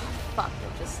 total. Fuck,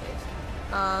 it just saved.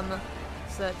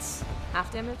 So that's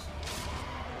half damage.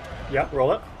 Yeah,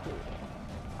 roll it.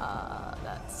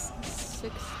 That's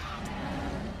 6,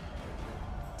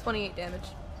 28 damage.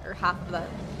 Or half of that.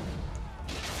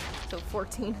 So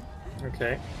 14.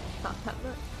 Okay. Not that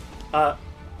much.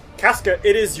 Casca,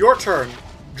 it is your turn.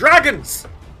 Dragons!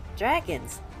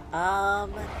 Dragons.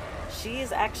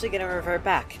 She's actually gonna revert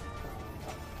back.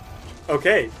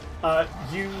 Okay.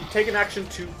 You take an action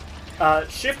to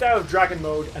shift out of dragon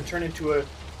mode and turn into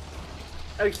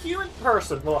a human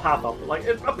person. Well, half of it. Like,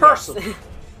 a person. Yes.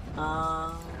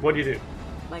 What do you do?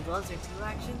 My gloves are 2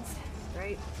 actions,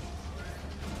 right?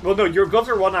 Well, no, your gloves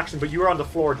are 1 action, but you are on the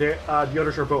floor. The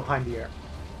others are both behind the air.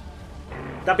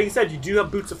 That being said, you do have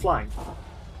boots of flying.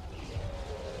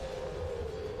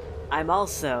 I'm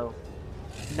also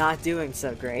not doing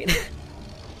so great.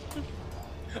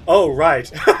 Oh,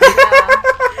 right.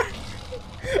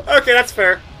 Okay, that's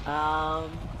fair. Yeah,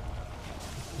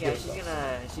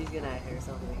 she's gonna hear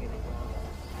something in it.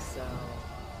 So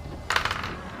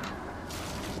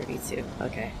 32.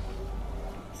 Okay.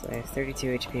 So I have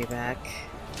 32 HP back.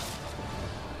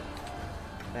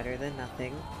 Better than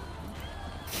nothing.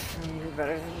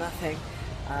 Better than nothing.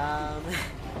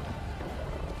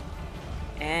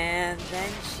 And then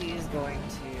she's going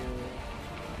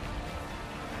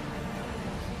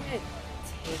to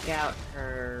take out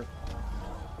her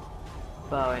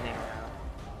bow and arrow.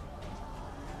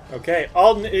 Okay,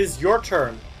 Alden, it is your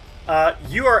turn.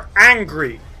 You are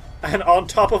angry and on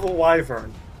top of a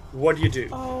wyvern. What do you do?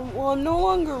 Well, I'm no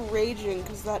longer raging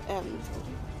because that ends.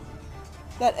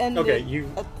 That ended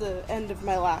at the end of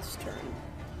my last turn.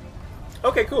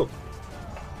 Okay, cool.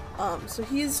 So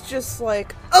he's just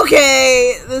like,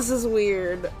 okay, this is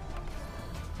weird.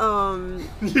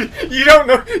 You don't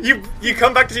know. You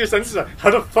come back to your senses. How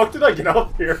the fuck did I get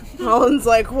up here? Colin's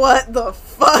like, what the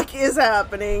fuck is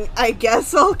happening? I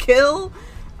guess I'll kill.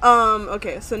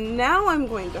 Okay, so now I'm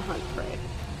going to hunt prey.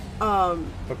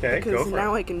 Okay, because go for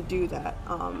now it. I can do that.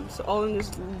 So Alden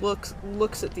just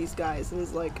looks at these guys and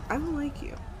is like, I don't like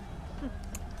you.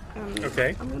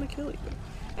 Okay. I'm gonna kill you.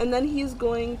 And then he's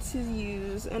going to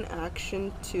use an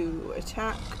action to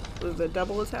attack with a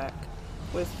double attack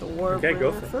with the Warbringer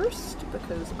go for it. first,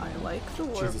 because I like the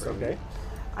Warbringer. Jesus, okay.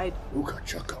 Ooga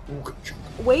chugga.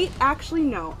 Wait, actually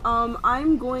no.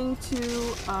 I'm going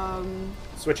to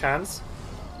Switch hands.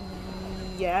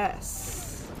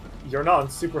 yes. You're not on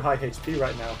super high HP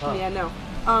right now, huh? Yeah, no.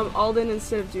 Alden,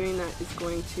 instead of doing that, is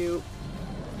going to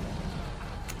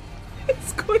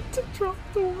it's going to drop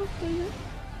the Warbringer.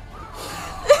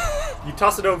 You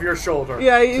toss it over your shoulder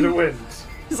Yeah, to the wind.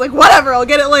 He's like, whatever, I'll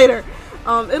get it later.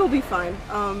 It'll be fine.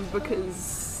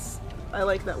 Because I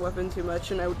like that weapon too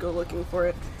much and I would go looking for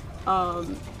it.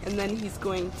 And then he's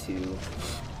going to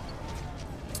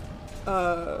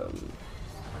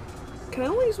can I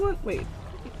only use one? Wait.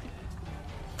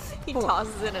 He Hold on.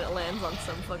 tosses it and it lands on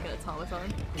some fucking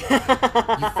automaton.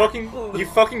 You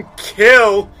fucking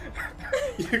kill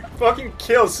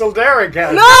Sildar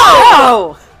again.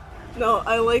 No! No,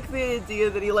 I like the idea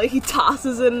that he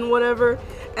tosses it and whatever,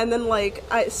 and then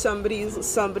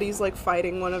somebody's like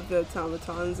fighting one of the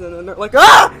automatons, and then they're like,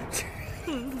 ah!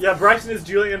 Yeah, Bryson is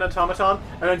dueling an automaton,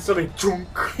 and then suddenly, chunk.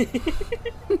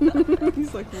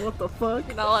 He's like, what the fuck?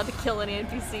 You're not allowed to kill any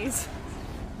NPCs.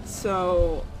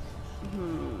 So,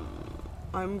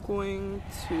 I'm going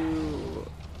to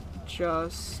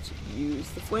just use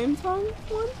the flame tongue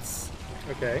once.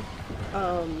 Okay.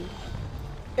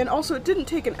 And also, it didn't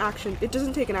take an action. It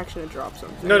doesn't take an action to drop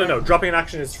something. No. right? Dropping an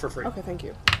action is for free. Okay, thank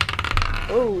you.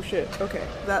 Oh shit. Okay,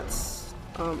 that's.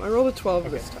 I rolled a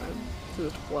 12 this time. So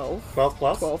it's 12. 12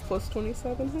 plus? 12 plus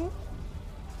 27 hit.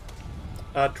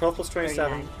 12 plus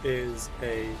 27 is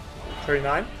a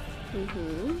 39.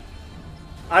 Mm-hmm.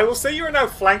 I will say you are now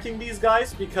flanking these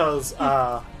guys because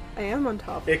I am on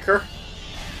top. Iker,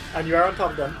 and you are on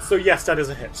top of them. So yes, that is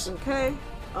a hit. Okay.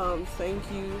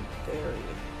 Thank you, Barry.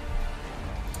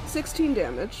 16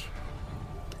 damage.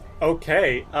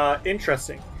 Okay,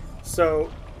 interesting. So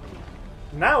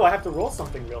now I have to roll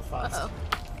something real fast. Uh-oh.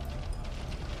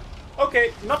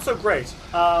 Okay, not so great.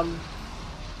 Alden,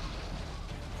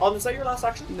 is that your last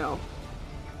action? No.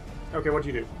 Okay, what do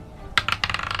you do?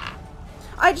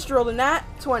 I just rolled a nat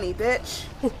 20, bitch.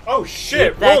 Oh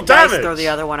shit! That Roll dice, damage. throw the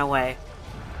other one away.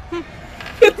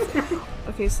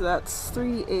 Okay, so that's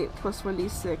 3d8 plus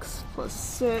 1d6 plus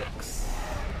 6.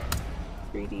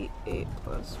 3d8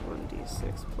 plus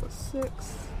 1d6 plus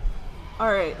 6.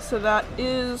 Alright, so that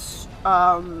is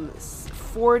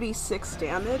 46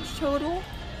 damage total.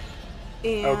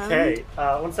 And Okay,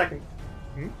 1 second.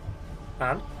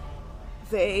 And?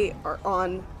 they are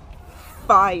on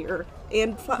fire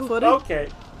and flat-footed. Okay.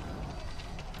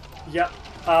 Yeah.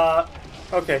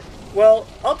 Okay. Well,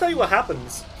 I'll tell you what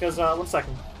happens. Because, 1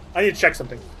 second. I need to check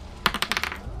something.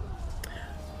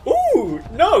 Ooh!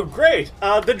 No, great!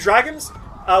 The dragons,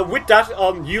 with that,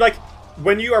 you, like,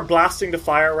 when you are blasting the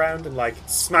fire around and, like,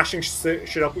 smashing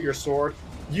shit up with your sword,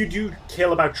 you do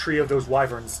kill about 3 of those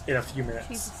wyverns in a few minutes.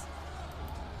 Jesus.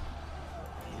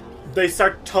 They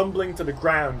start tumbling to the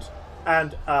ground,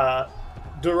 and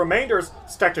the remainders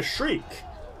start to shriek,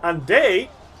 and they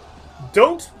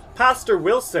don't pass their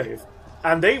will save,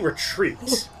 and they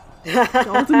retreat.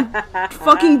 Dalton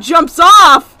fucking jumps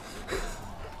off!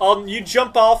 You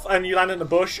jump off and you land in a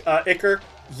bush. Iker,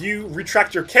 you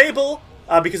retract your cable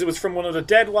because it was from one of the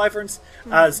dead wyverns,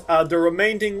 as the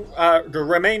remaining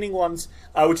ones,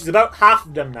 which is about half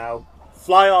of them now,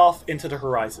 fly off into the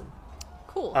horizon.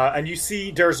 Cool. And you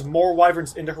see there's more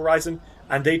wyverns in the horizon,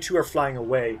 and they too are flying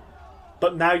away.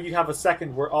 But now you have a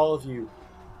second where all of you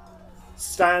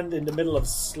stand in the middle of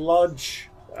sludge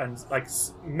and like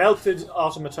melted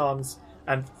automatons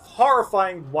and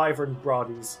horrifying wyvern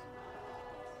bodies.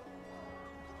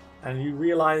 And you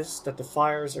realize that the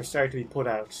fires are starting to be put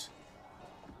out.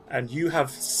 And you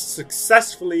have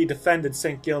successfully defended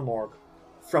St. Gilmore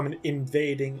from an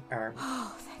invading army.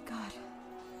 Oh, thank God.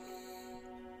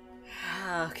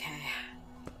 Okay.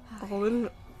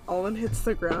 Alden hits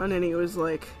the ground and he's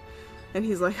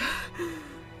like,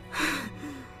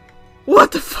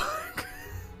 what the fuck?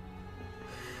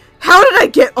 How did I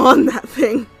get on that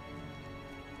thing?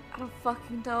 I don't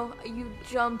fucking know. You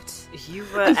jumped. You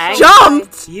were angry.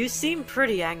 Jumped! You seem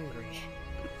pretty angry.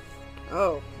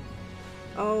 Oh,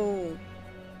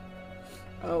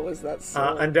 was that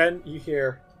so? And then you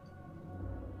hear,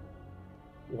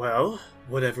 well,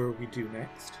 whatever we do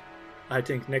next, I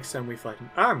think next time we fight an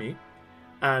army,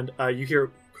 and you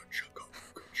hear,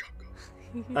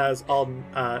 as Alden,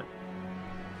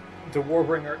 the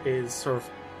Warbringer is sort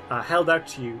of held out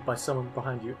to you by someone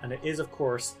behind you, and it is, of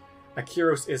course,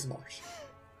 Akiros Ismart.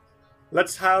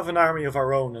 Let's have an army of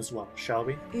our own as well, shall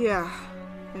we? Yeah,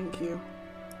 thank you.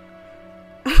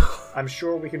 I'm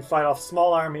sure we can fight off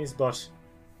small armies, but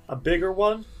a bigger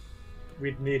one,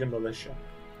 we'd need a militia.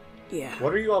 Yeah.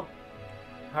 What are you all...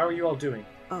 How are you all doing?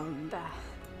 Bah.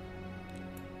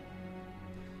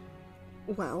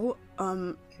 Well,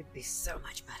 Could be so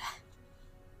much better.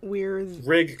 we're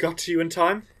Rig got to you in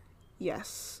time?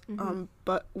 yes.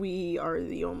 But we are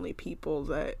the only people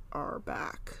that are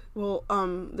back. Well,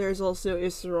 there's also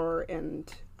Isror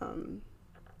and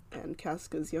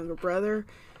Casca's younger brother,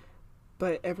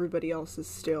 but everybody else is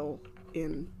still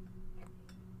in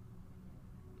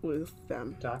with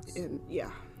them. Dax?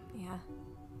 Yeah. Yeah.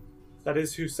 That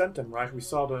is who sent them, right? We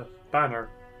saw the banner.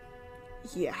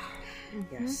 Yeah.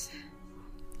 Yes.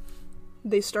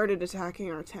 They started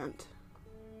attacking our tent.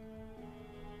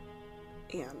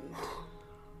 And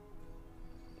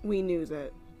we knew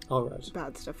that Alright.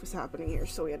 bad stuff was happening here,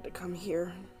 so we had to come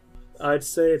here. I'd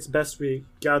say it's best we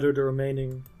gather the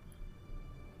remaining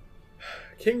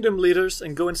kingdom leaders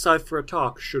and go inside for a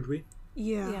talk, should we?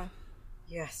 Yeah.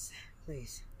 Yes,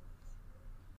 please.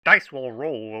 Dice will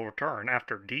roll return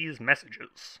after these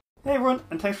messages. Hey everyone,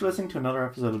 and thanks for listening to another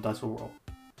episode of Dice Will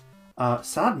Roll.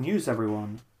 Sad news,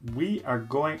 everyone. We are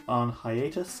going on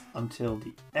hiatus until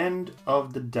the end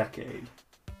of the decade.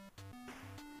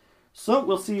 So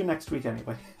we'll see you next week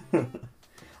anyway.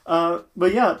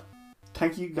 But yeah,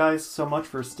 thank you guys so much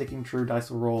for sticking through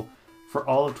Dice Will Roll for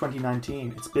all of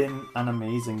 2019. It's been an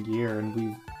amazing year,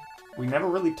 and we never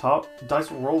really thought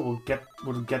Dice Will Roll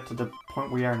would get to the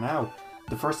point we are now.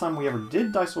 The first time we ever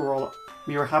did Dice Will Roll,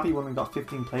 we were happy when we got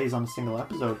 15 plays on a single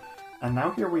episode, and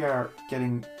now here we are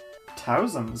getting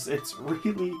thousands. It's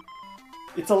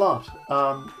a lot.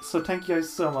 So thank you guys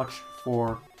so much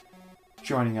for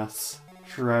joining us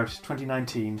throughout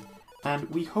 2019, and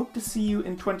we hope to see you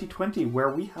in 2020, where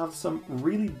we have some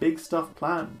really big stuff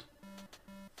planned.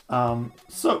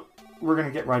 So we're going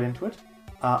to get right into it.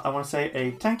 I want to say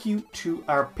a thank you to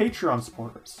our Patreon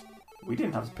supporters. We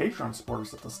didn't have Patreon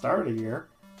supporters at the start of the year.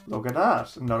 Look at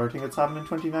that. Another thing that's happened in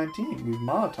 2019. We've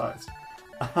monetized.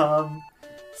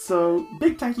 So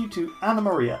big thank you to Anna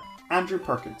Maria, Andrew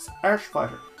Perkins,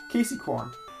 Archfighter, Casey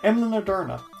Korn, Emily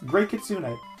Naderna, Grey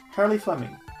Kitsune, Harley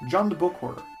Fleming, John the Book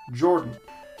Hoarder, Jordan,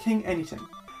 King Anything,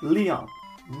 Leon,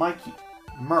 Mikey,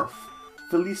 Murph,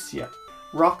 Felicia,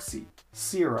 Roxy,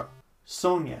 Sierra,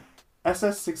 Sonia,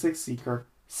 SS66 Seeker,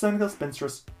 Cynical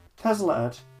Spinstress, Tesla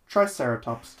Ed,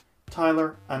 Triceratops,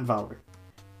 Tyler, and Valerie.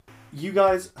 You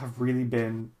guys have really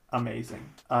been amazing.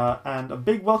 And a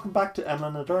big welcome back to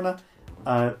Emma Naderna.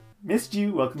 Missed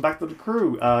you. Welcome back to the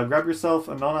crew. Grab yourself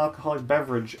a non-alcoholic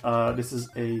beverage. This is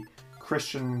a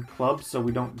Christian club, so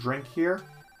we don't drink here.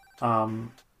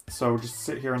 So just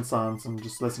sit here in silence and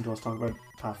just listen to us talk about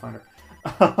Pathfinder.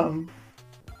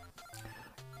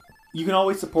 You can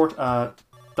always support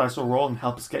Dice Will Roll and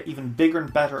help us get even bigger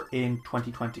and better in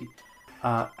 2020.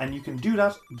 And you can do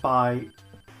that by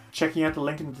checking out the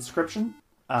link in the description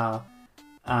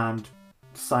and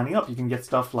signing up. You can get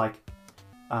stuff like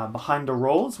Behind the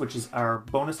Rolls, which is our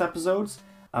bonus episodes.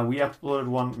 We uploaded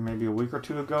one maybe a week or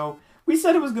two ago. We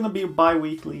said it was going to be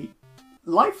bi-weekly.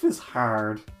 Life is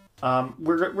hard.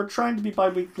 We're trying to be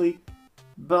bi-weekly,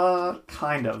 but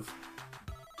kind of.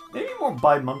 Maybe more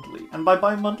bi-monthly. And by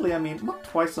bi-monthly, I mean not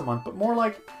twice a month, but more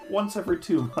like once every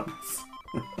 2 months.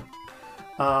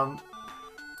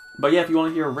 But yeah, if you want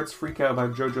to hear Ritz freak out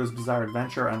about JoJo's Bizarre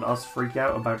Adventure and us freak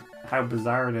out about how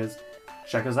bizarre it is,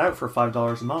 check us out for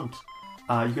 $5 a month.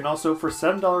 You can also, for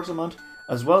 $7 a month,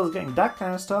 as well as getting that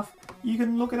kind of stuff, you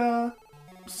can look at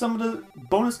some of the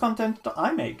bonus content that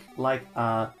I make. Like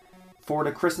for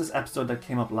the Christmas episode that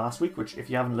came up last week, which if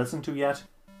you haven't listened to yet,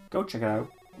 go check it out.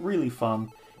 Really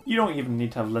fun. You don't even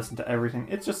need to have listened to everything.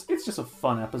 It's just a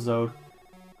fun episode.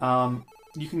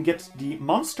 You can get the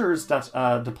monsters that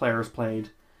the players played,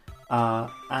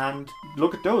 and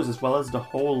look at those, as well as the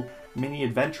whole mini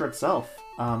adventure itself.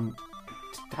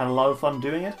 Had a lot of fun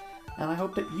doing it, and I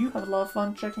hope that you have a lot of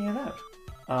fun checking it out.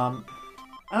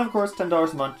 And of course,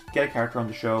 $10 a month, get a character on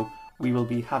the show. We will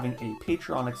be having a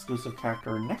Patreon exclusive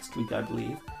character next week, I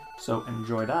believe, so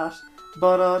enjoy that.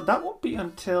 But that won't be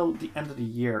until the end of the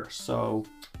year, so,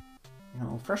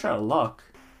 fresh out of luck.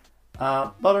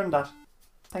 But other than that,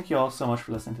 thank you all so much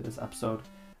for listening to this episode.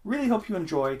 Really hope you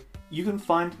enjoy. You can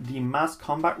find the mass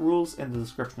combat rules in the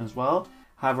description as well.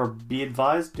 However, be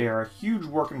advised, they are a huge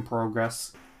work in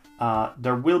progress.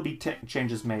 There will be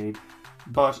changes made,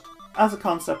 but as a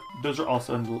concept, those are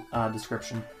also in the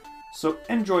description. So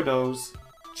enjoy those.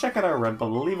 Check out our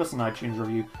Redbubble, leave us an iTunes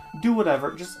review, do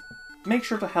whatever. Just make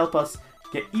sure to help us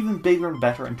get even bigger and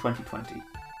better in 2020.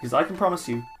 Because I can promise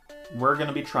you, we're going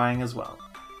to be trying as well.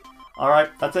 Alright,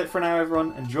 that's it for now,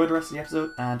 everyone. Enjoy the rest of the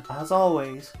episode, and as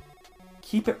always,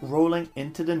 keep it rolling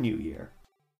into the new year.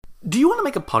 Do you want to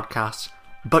make a podcast,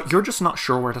 but you're just not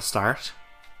sure where to start?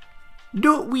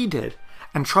 Do what we did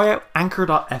and try out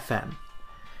Anchor.fm.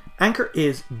 Anchor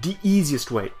is the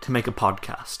easiest way to make a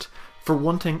podcast. For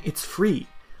one thing, it's free.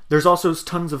 There's also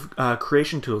tons of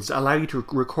creation tools that allow you to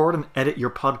record and edit your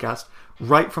podcast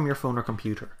right from your phone or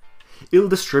computer. It'll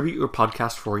distribute your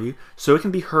podcast for you so it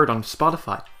can be heard on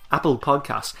Spotify, Apple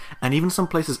Podcasts, and even some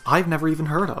places I've never even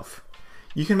heard of.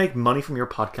 You can make money from your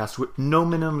podcast with no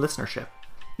minimum listenership.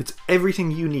 It's everything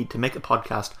you need to make a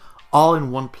podcast all in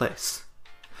one place.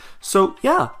 So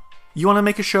yeah, you want to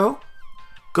make a show?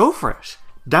 Go for it.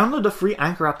 Download the free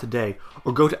Anchor app today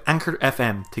or go to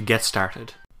Anchor.fm to get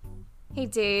started. Hey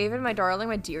David, my darling,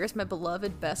 my dearest, my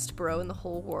beloved best bro in the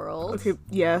whole world. Okay,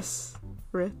 yes.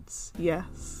 Ritz,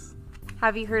 yes.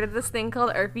 Have you heard of this thing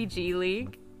called RPG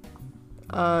League?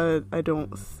 I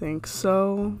don't think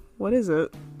so. What is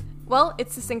it? Well,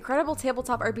 it's this incredible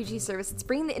tabletop RPG service that's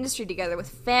bringing the industry together with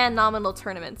phenomenal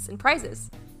tournaments and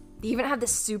prizes. They even have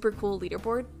this super cool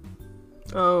leaderboard.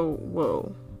 Oh,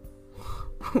 whoa.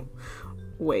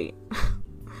 Wait.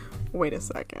 Wait a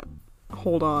second.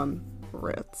 Hold on,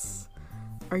 Ritz.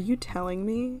 Are you telling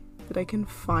me that I can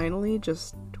finally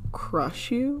just crush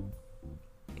you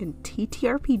in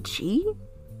TTRPG?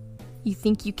 You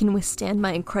think you can withstand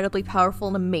my incredibly powerful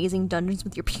and amazing dungeons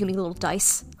with your puny little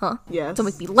dice? Huh? Yes. Don't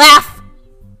make me laugh!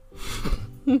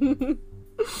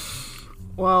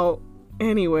 Well,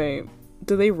 anyway,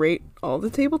 do they rate all the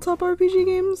tabletop RPG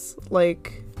games?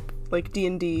 Like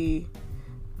D&D,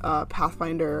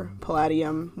 Pathfinder,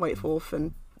 Palladium, White Wolf,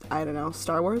 and, I don't know,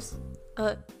 Star Wars?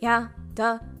 Yeah,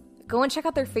 duh. Go and check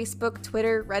out their Facebook,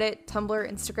 Twitter, Reddit,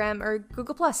 Tumblr, Instagram, or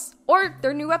Google+, or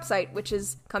their new website, which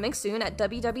is coming soon at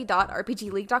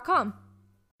www.rpgleague.com.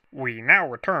 We now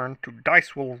return to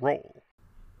Dice Will Roll.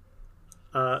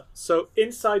 So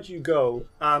inside you go.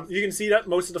 You can see that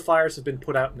most of the fires have been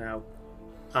put out now,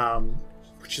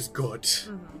 which is good.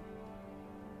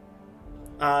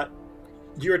 Mm-hmm.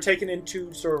 You are taken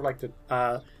into sort of like the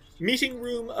meeting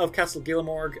room of Castle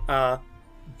Gillamorg.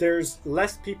 There's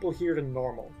less people here than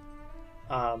normal.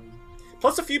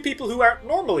 Plus a few people who aren't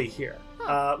normally here,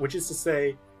 which is to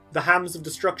say the Hams of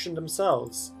Destruction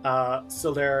themselves,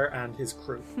 Sildare and his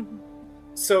crew.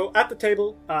 So at the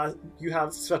table, you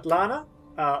have Svetlana,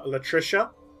 Latricia,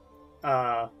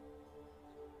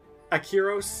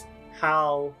 Akiros,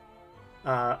 Hal,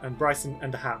 and Bryson,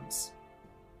 and the Hams.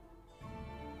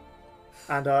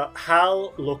 And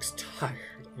Hal looks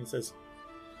tired. He says,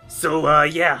 "So,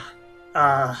 yeah.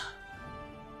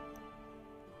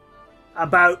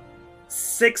 About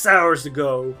 6 hours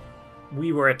ago,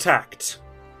 we were attacked.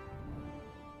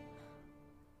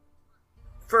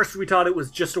 First, we thought it was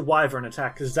just a wyvern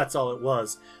attack, because that's all it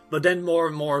was. But then more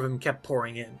and more of them kept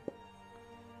pouring in.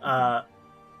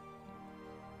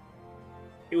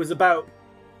 It was about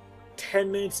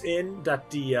 10 minutes in that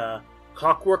the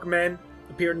Clockwork Men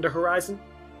appeared in the horizon.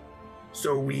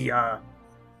 So we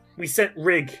sent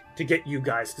Rig to get you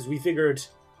guys, because we figured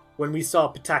when we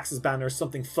saw Patax's banner,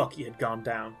 something fucky had gone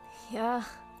down. Yeah.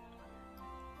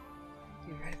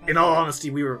 In all honesty,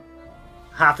 we were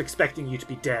half expecting you to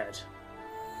be dead.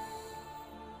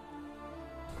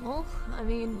 Well, I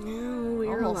mean, We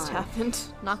are almost alive. happened.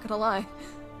 Not gonna lie.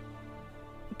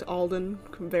 Alden,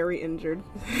 very injured.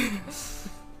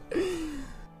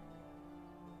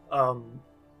 And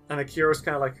Akiros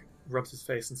kind of like rubs his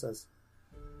face and says,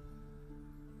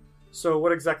 "So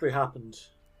what exactly happened?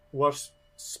 What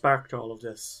sparked all of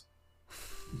this?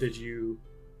 Did you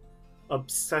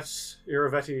upset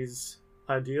Iravetti's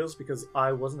ideals? Because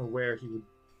I wasn't aware he would...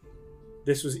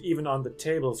 This was even on the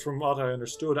tables. From what I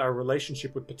understood, our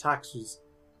relationship with Patax was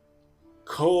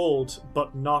cold,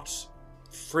 but not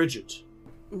frigid."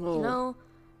 You know,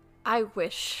 I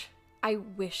wish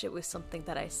it was something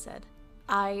that I said.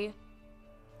 I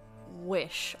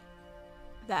wish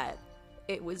that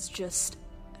it was just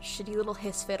a shitty little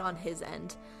hiss fit on his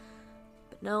end.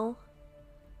 But no.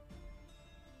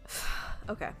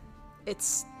 Okay.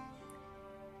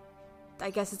 I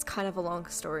guess it's kind of a long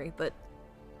story, but...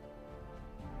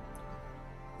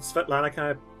 Svetlana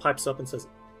kind of pipes up and says,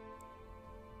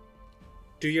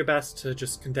 "Do your best to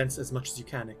just condense as much as you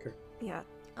can, Iker." Yeah,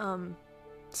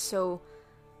 so...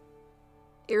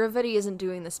 Iravetti isn't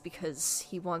doing this because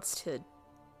he wants to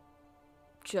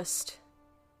just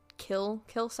kill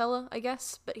Sella, I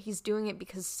guess, but he's doing it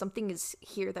because something is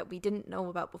here that we didn't know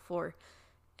about before,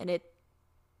 and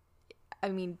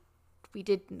we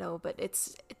did know, but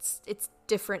it's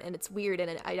different and it's weird,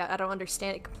 and I don't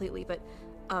understand it completely, but,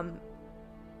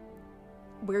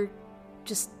 we're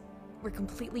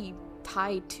completely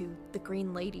tied to the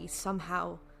Green Lady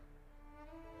somehow.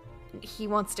 He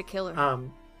wants to kill her.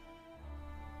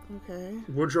 Okay.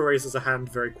 Woodrow raises a hand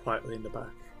very quietly in the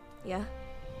back. Yeah?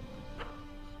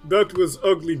 "That was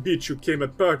ugly bitch who came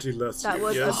at party last That week,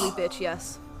 was yes?" ugly bitch,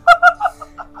 yes.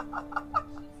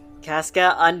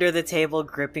 Casca under the table,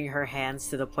 gripping her hands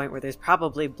to the point where there's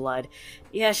probably blood.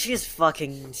 Yeah, she's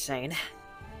fucking insane.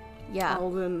 Yeah.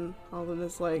 Alden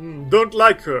is like, "Don't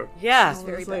like her." Yeah, It's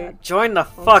very Alden's like, bad. join the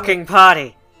fucking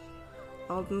party.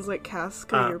 Alden's like,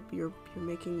 Casca, you're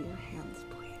making your hands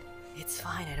bleed. It's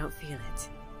fine, I don't feel it.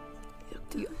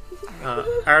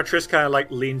 Aratris kind of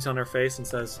like leans on her face and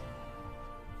says,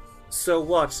 "So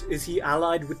what? Is he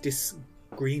allied with this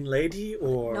Green Lady,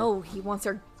 or...?" No, he wants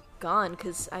her gone,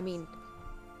 because,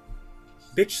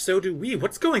 "Bitch, so do we.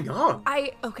 What's going on?"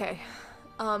 okay.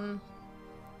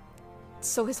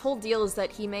 So his whole deal is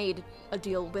that he made a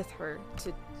deal with her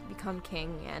to become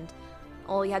king, and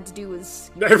all he had to do was...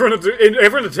 Everyone at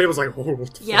the table's like, "Oh,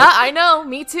 what the Yeah, I know,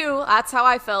 me too. That's how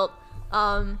I felt.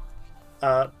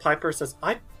 Piper says,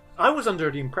 I was under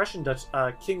the impression that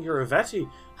King Uravetti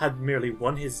had merely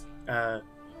won his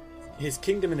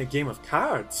kingdom in a game of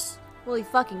cards." Well, he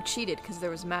fucking cheated because there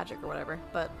was magic or whatever,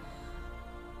 but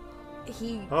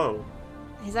Oh.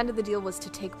 his end of the deal was to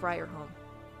take Briar home.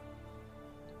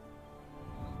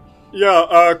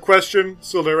 Yeah, question.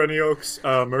 Sildare Any Oaks,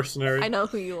 mercenary. I know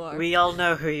who you are. We all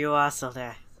know who you are,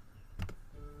 Sildare.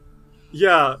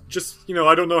 Yeah, just,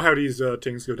 I don't know how these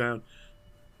things go down.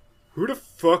 Who the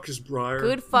fuck is Briar?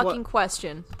 Good fucking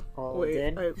question.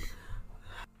 Alden.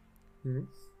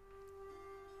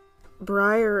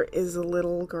 Briar is a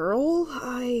little girl.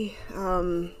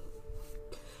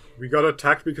 We got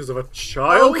attacked because of a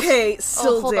child? Okay,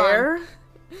 hold Sildare.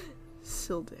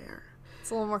 Sildare.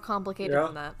 It's a little more complicated Yeah.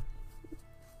 than that.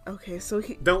 Okay, so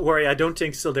he... Don't worry, I don't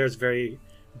think Sildare's very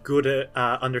good at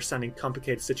understanding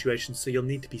complicated situations, so you'll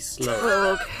need to be slow.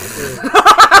 Oh,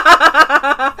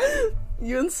 okay.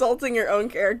 You insulting your own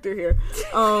character here.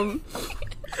 I'm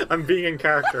being in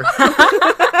character.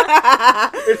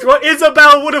 It's what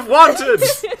Isabel would have wanted!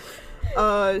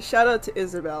 Shout out to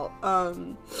Isabel.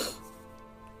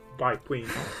 Bye, queen.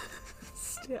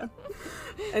 Yeah.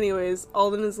 Anyways,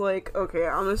 Alden is like, okay,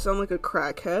 I'm gonna sound like a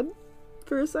crackhead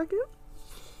for a second.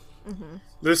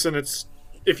 Listen,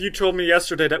 if you told me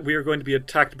yesterday that we were going to be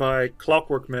attacked by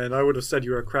clockwork men, I would have said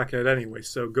you were a crackhead anyway,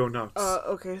 so go nuts.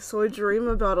 Okay, so I dream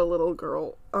about a little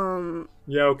girl.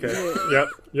 Yeah, okay.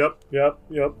 Yep.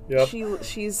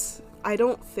 She's I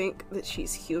don't think that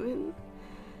she's human.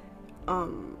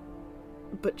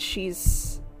 But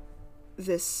she's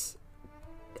this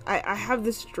I have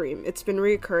this dream. It's been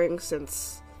reoccurring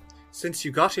since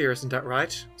you got here, isn't that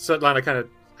right? Svetlana kind of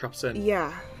drops in.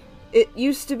 Yeah. It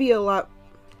used to be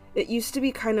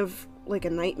kind of like a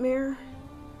nightmare,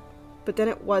 but then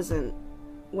it wasn't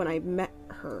when I met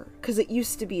her. Because it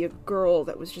used to be a girl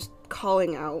that was just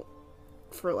calling out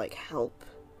for, like, help.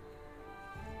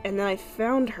 And then I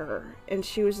found her, and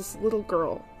she was this little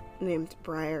girl named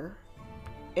Briar.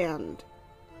 And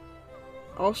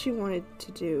all she wanted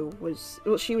to do was...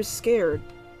 Well, she was scared.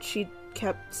 She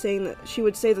kept saying that... She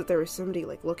would say that there was somebody,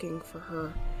 like, looking for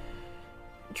her,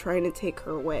 trying to take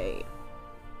her away.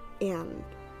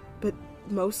 But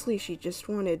mostly she just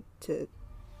wanted to,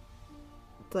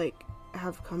 like,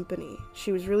 have company.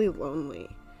 She was really lonely.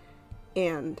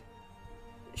 And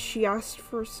she asked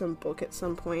for some book at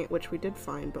some point, which we did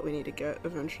find, but we need to get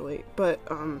eventually. But,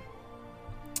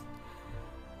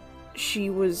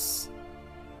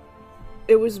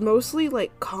 it was mostly,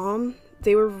 like, calm.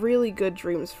 They were really good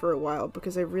dreams for a while,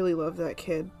 because I really loved that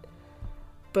kid.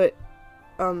 But,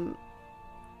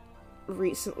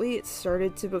 recently it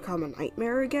started to become a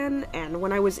nightmare again, and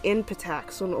when I was in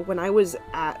Pitax, when I was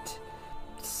at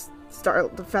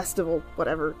the festival,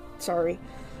 whatever, sorry,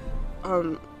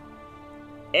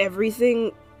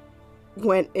 everything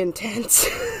went intense.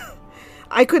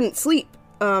 I couldn't sleep.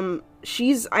 I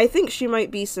think she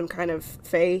might be some kind of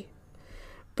fae,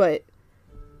 but,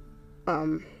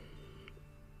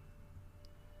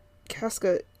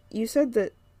 Casca, you said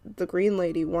that the Green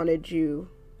Lady wanted you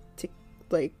to,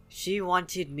 like... She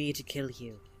wanted me to kill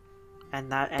you.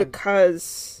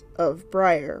 Because of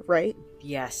Briar, right?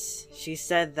 Yes. She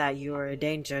said that you were a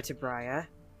danger to Briar,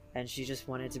 and she just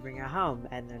wanted to bring her home,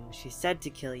 and then when she said to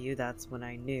kill you, that's when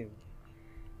I knew.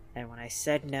 And when I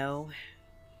said no,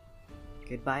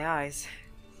 goodbye eyes.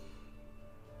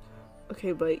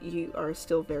 Okay, but you are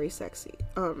still very sexy.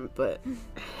 But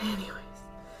anyways.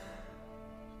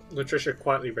 Latricia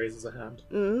quietly raises a hand.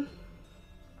 Mm-hmm.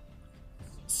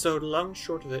 So the long and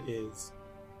short of it is,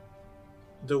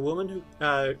 the woman who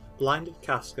blinded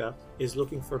Casca is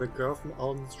looking for the girl from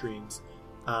Alden's dreams,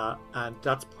 and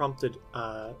that's prompted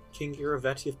King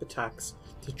Iravetti of Pitax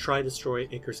to try destroy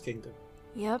Icar's kingdom.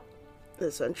 Yep.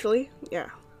 Essentially,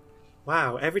 yeah.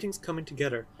 Wow, everything's coming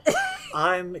together.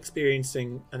 I'm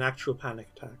experiencing an actual panic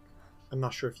attack. I'm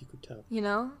not sure if you could tell. You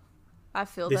know, I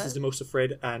feel This that. is the most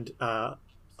afraid and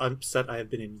upset I have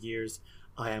been in years.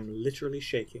 I am literally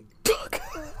shaking.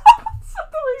 That's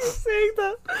not the way you're saying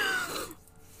that.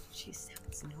 She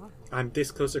sounds normal. I'm this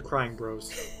close to crying,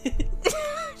 bros.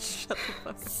 Shut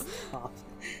the fuck up.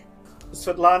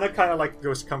 Svetlana kind of like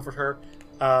goes to comfort her.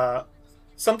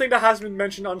 Something that has been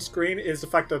mentioned on screen is the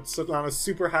fact that Svetlana's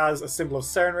super has a symbol of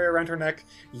Serenray around her neck.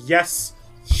 Yes,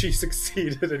 she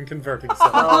succeeded in converting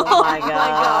someone. Oh my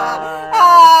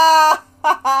god.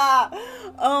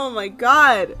 Oh my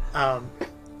god. Her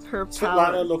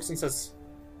Svetlana power. looks and says,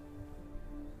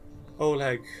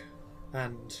 Oleg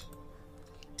and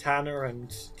Tanner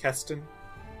and Keston.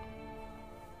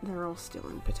 They're all still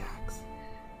in Pitax.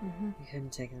 We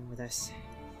couldn't take them with us.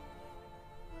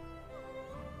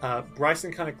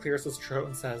 Bryson kind of clears his throat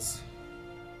and says,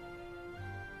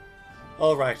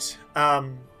 Alright,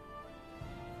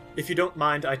 if you don't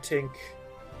mind, I think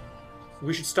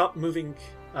we should stop moving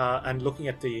and looking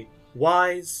at the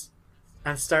whys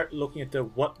and start looking at the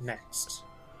what next.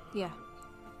 Yeah.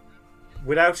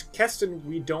 Without Keston,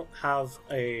 we don't have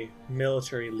a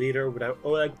military leader. Without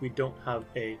Oleg, we don't have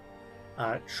a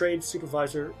trade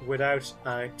supervisor. Without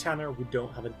Tanner, we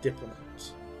don't have a diplomat.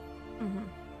 Mm-hmm.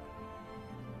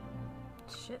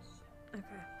 Shit. Okay.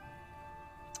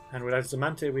 And without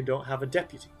Zamante, we don't have a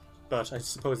deputy. But I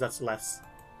suppose that's less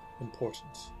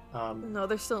important. No,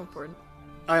 they're still important.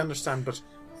 I understand, but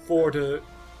for the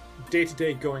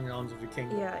day-to-day going-ons of the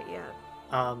kingdom,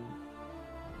 Yeah.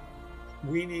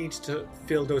 we need to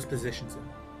fill those positions in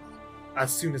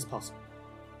as soon as possible.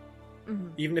 Mm-hmm.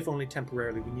 Even if only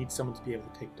temporarily, we need someone to be able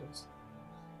to take those.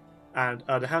 And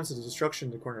the Hounds of the Destruction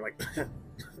in the corner, like,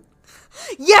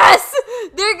 Yes!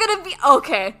 They're gonna be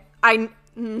okay.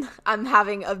 I'm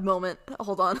having a moment.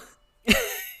 Hold on.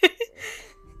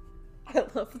 I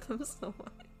love them so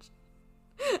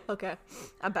much. Okay,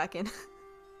 I'm back in.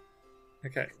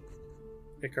 okay,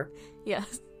 Iker,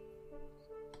 Yes.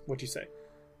 what do you say?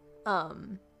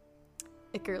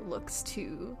 Iker looks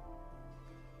to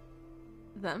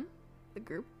them, the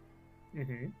group,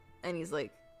 Mm-hmm. and he's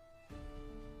like,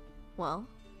 well,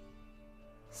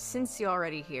 since you're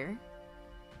already here,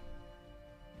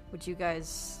 would you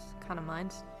guys kind of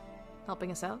mind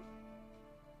helping us out?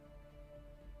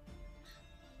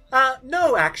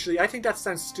 No, actually, I think that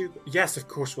sounds stupid. Yes, of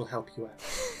course we'll help you out.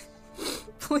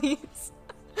 Please.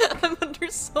 I'm under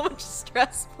so much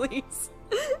stress, please.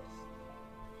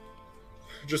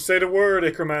 Just say the word,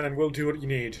 Ikerman, and we'll do what you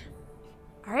need.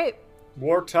 Alright.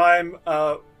 Wartime,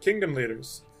 kingdom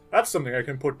leaders. That's something I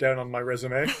can put down on my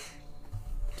resume.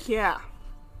 Yeah.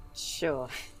 Sure.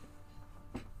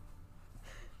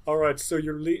 Alright, so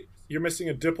you're missing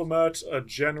a diplomat, a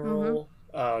general,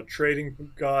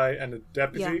 trading guy, and a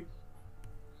deputy? Yeah.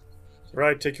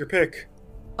 Right, take your pick.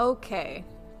 Okay.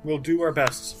 We'll do our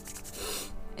best.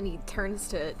 And he turns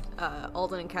to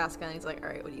Alden and Casca and he's like,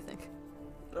 alright, what do you think?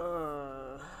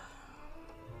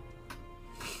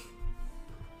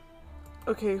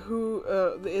 Okay, who?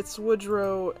 It's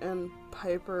Woodrow and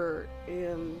Piper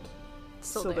and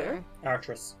Sildair.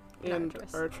 Artress. and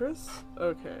Artress.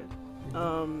 Okay.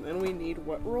 And we need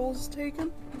what roles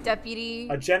taken? Deputy,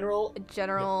 A general.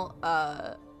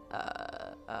 a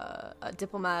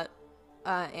diplomat,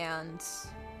 and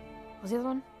what's the other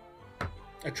one?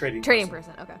 A trading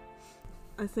Person. Okay.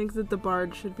 I think that the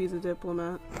bard should be the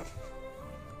diplomat.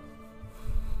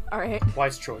 All right.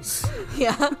 Wise choice.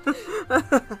 Yeah.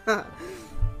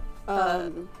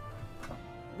 Um,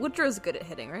 Woodrow's good at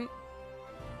hitting, right?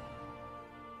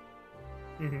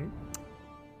 Mm-hmm.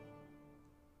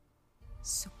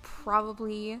 So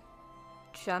probably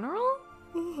general.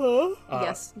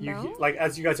 Yes. No. Like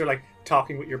as you guys are like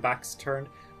talking with your backs turned,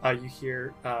 you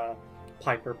hear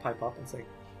Piper pipe up and say,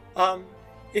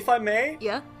 "If I may,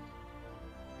 Yeah.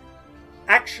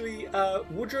 actually,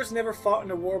 Woodrow's never fought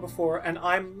in a war before, and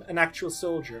I'm an actual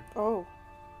soldier. oh.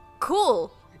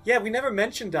 Cool. Yeah, we never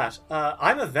mentioned that.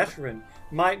 I'm a veteran.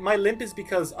 My limp is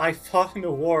because I fought in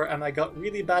a war and I got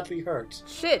really badly hurt.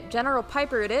 Shit, General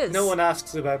Piper it is. No one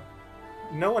asks about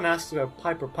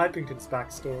Piper Pipington's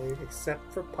backstory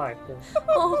except for Piper.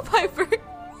 Oh, Piper.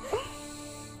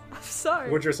 I'm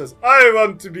sorry. Woodrow says, "I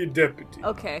want to be deputy.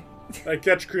 Okay. I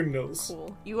catch criminals."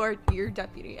 Cool. You're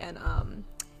deputy, and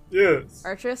Yes.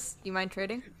 Artress, you mind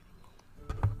trading?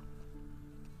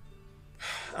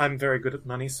 I'm very good at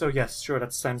money, so yes, sure,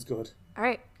 that sounds good. All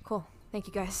right. Cool. Thank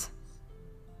you, guys.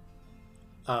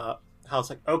 Hal's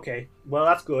like, "Okay, well,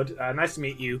 that's good. Nice to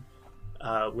meet you.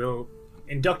 We'll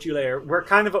induct you later. We're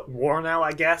kind of at war now,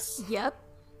 I guess." Yep.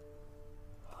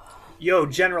 Yo,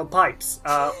 General Pipes,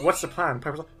 what's the plan?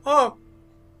 Piper's like, Oh,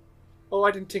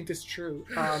 I didn't think this through.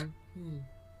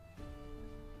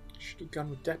 Should have gone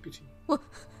with deputy.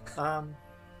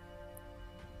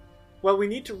 Well, we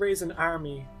need to raise an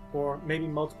army, or maybe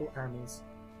multiple armies.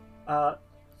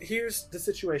 Here's the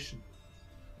situation.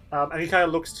 And he kind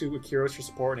of looks to Akiros for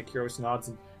support, and Akiros nods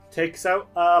and takes out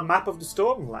a map of the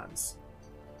Stormlands.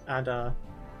 And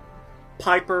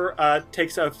Piper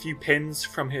takes out a few pins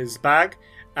from his bag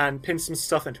and pins some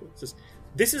stuff into it. Says,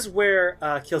 "This is where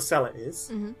Kilsella is."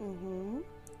 Mm-hmm.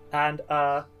 And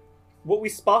what we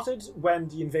spotted when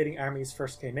the invading armies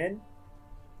first came in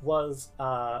was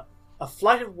a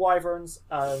flight of wyverns,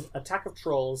 an attack of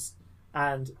trolls,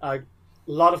 and a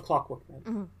lot of clockwork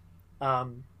men.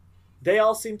 Mm-hmm. They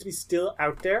all seem to be still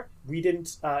out there. We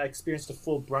didn't experience the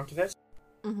full brunt of it.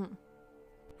 Mm-hmm.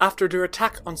 After their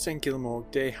attack on St. Gilmore,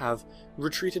 they have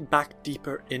retreated back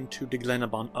deeper into the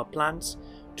Glenabon uplands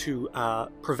to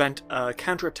prevent a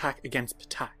counterattack against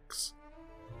Pitax.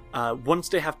 Once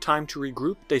they have time to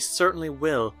regroup, they certainly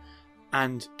will,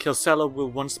 and Kilsella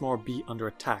will once more be under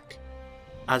attack.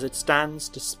 As it stands,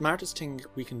 the smartest thing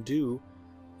we can do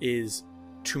is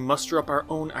to muster up our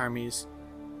own armies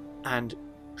and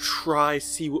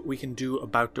see what we can do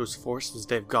about those forces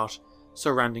they've got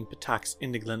surrounding Pitax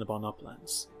in the Glenabon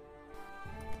Uplands.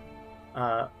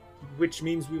 Which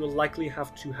means we will likely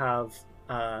have to have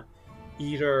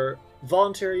either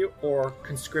voluntary or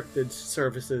conscripted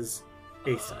services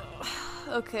ASAP.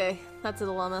 Okay, that's a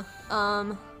dilemma.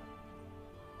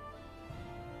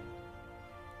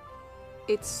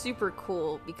 It's super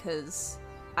cool because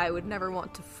I would never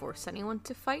want to force anyone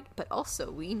to fight, but also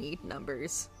we need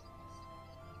numbers.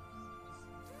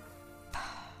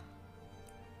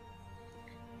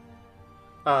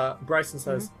 Bryson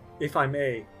says, if I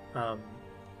may,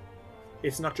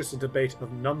 it's not just a debate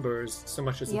of numbers so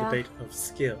much as a debate of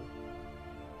skill.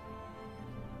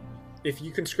 If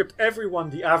you conscript everyone,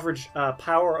 the average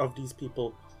power of these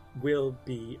people will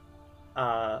be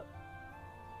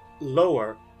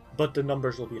lower, but the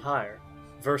numbers will be higher.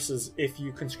 Versus if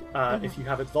you if you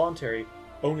have it voluntary,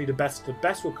 only the best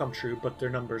will come true, but their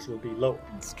numbers will be lower.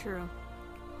 That's true.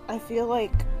 I feel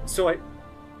like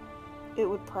it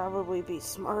would probably be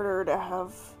smarter to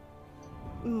have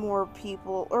more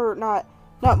people, or not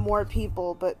more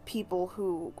people, but people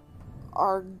who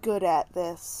are good at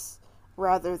this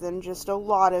rather than just a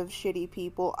lot of shitty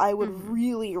people. I would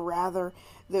really rather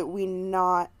that we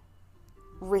not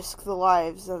risk the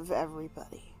lives of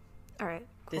everybody. All right.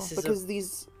 Cool.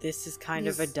 This is kind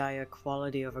of a dire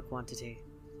quality over quantity.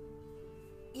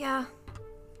 Yeah.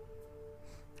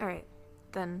 All right.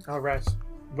 Then. All right.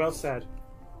 Well said.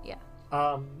 Yeah.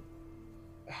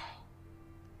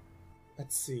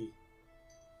 Let's see.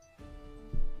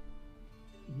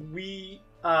 We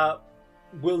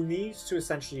will need to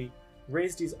essentially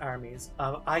raise these armies.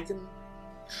 I can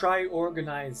try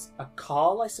organize a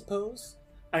call, I suppose.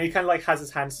 And he kind of like has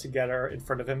his hands together in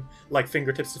front of him, like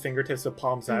fingertips to fingertips with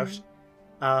palms out.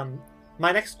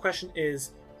 My next question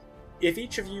is, if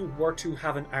each of you were to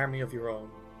have an army of your own,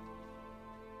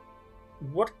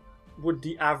 what would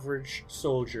the average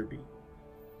soldier be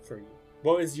for you?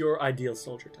 What is your ideal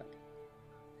soldier type?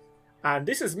 And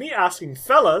this is me asking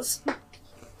fellas,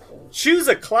 choose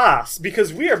a class,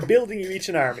 because we are building you each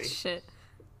an army. Shit.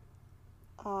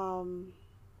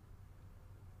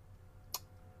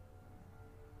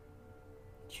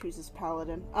 Chooses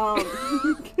paladin.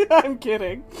 I'm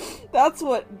kidding. That's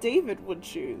what David would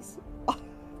choose.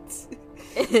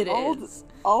 It is.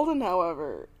 Alden,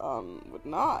 however, would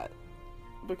not,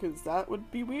 because that would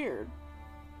be weird.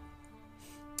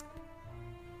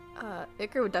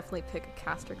 Iker would definitely pick a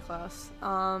caster class.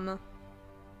 Army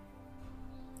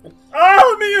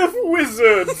of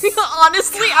wizards!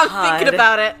 Honestly, I'm thinking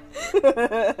about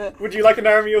it. Would you like an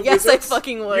army of wizards? Yes, I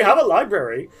fucking would. You have a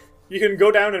library. You can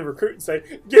go down and recruit and say,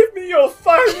 "Give me your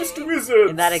finest wizards!"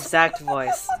 In that exact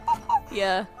voice.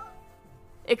 Yeah.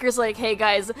 Iker's like, "Hey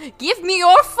guys, give me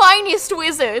your finest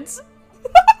wizards!"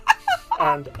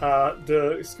 And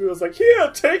the school's like, "Here,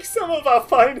 take some of our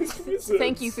finest wizards!"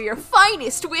 Thank you for your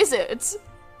finest wizards!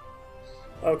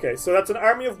 Okay, so that's an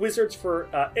army of wizards for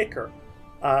Iker.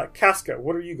 Casca,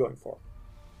 what are you going for?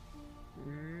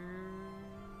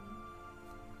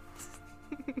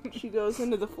 She goes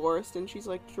into the forest and she's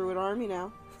like, Druid army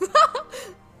now.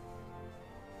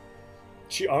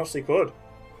 She honestly could.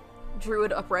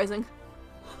 Druid uprising.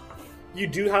 You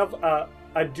do have,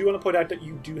 I do want to point out that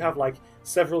you do have, like,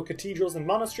 several cathedrals and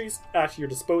monasteries at your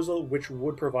disposal, which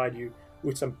would provide you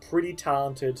with some pretty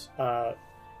talented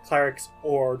clerics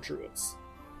or druids.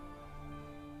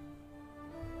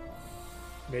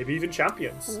 Maybe even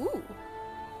champions. Ooh.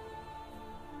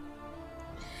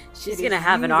 She's gonna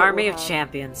have an army of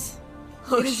champions.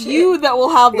 Oh, It's you that will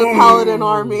have the paladin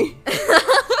army.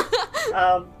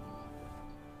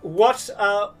 What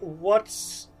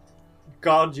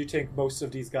god do you think most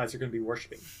of these guys are going to be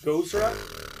worshipping? Gozra?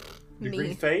 The Me.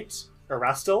 Green Fate?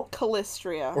 Erastil?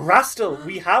 Calistria. Erastil!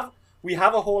 We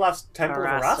have a whole ass temple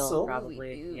of Erastil.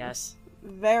 Probably, yes.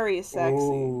 Very sexy.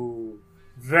 Ooh,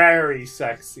 very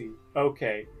sexy.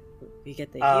 Okay. We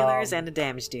get the healers and the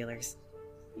damage dealers.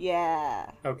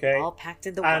 Yeah. Okay. All packed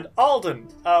into And one. Alden,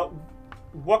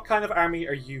 what kind of army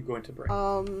are you going to bring?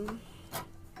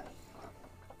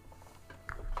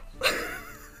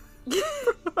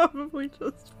 Probably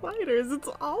just fighters. It's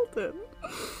Alden.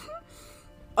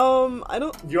 I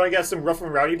don't. You want to get some rough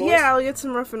and rowdy boys? Yeah, I'll get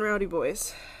some rough and rowdy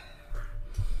boys.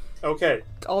 Okay.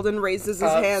 Alden raises his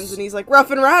hands and he's like,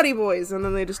 rough and rowdy boys, and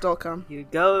then they just all come. You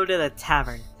go to the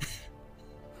tavern.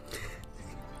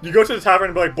 You go to the tavern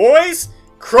and be like, boys,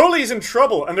 Crowley's in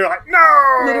trouble, and they're like, no.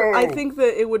 I think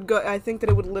that it would go. I think that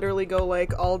it would literally go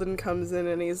like Alden comes in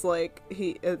and he's like,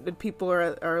 people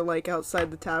are like outside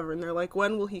the tavern. They're like,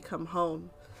 when will he come home?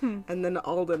 And then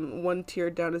Alden, one tear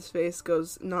down his face,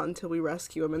 goes, "Not until we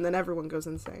rescue him," and then everyone goes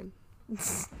insane.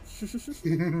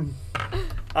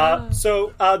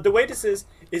 So the way this is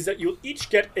that you'll each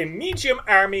get a medium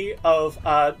army of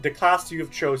the class you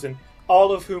have chosen,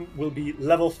 all of whom will be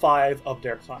level 5 of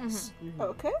their class.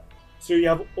 Okay. So you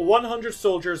have 100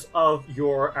 soldiers of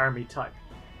your army type.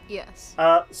 Yes.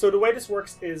 So the way this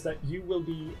works is that you will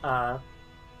be...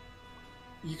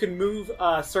 you can move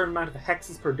a certain amount of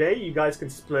hexes per day. You guys can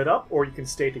split up, or you can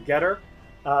stay together,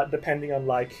 depending on,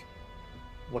 like,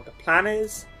 what the plan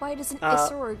is. Why doesn't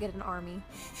Isseror get an army?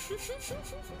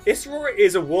 Isseror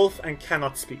is a wolf and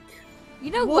cannot speak.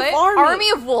 You know Wolf what? army. Army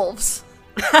of wolves.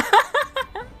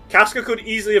 Casca could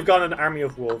easily have gone an army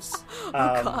of wolves. Oh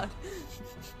god.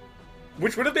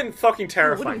 Which would have been fucking That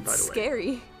terrifying, would have by been the way.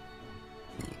 scary.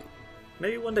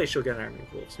 Maybe one day she'll get an army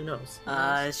of wolves. Who knows?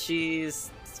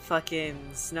 She's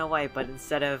fucking Snow White, but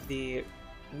instead of the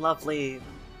lovely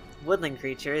woodland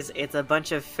creatures, it's a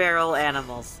bunch of feral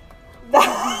animals.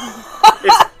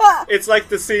 It's like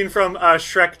the scene from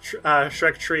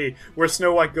Shrek 3, where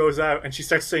Snow White goes out and she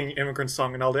starts singing Immigrant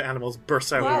Song and all the animals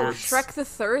burst out Wow, with Shrek the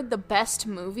Third, the best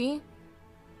movie.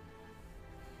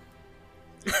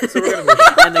 So we're gonna move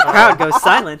on. And the crowd goes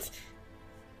silent.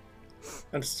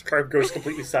 And the crowd goes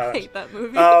completely I silent. hate that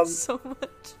movie so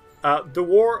much. The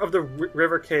War of the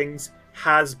River Kings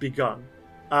has begun.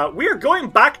 We are going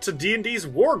back to D&D's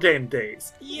Wargame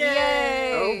days.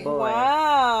 Yay! Oh boy.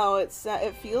 Wow, it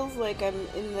feels like I'm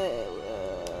in the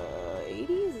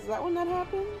 80s. Is that when that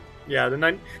happened? Yeah, the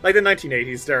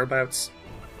 1980s, thereabouts.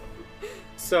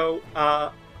 So,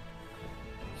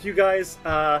 you guys,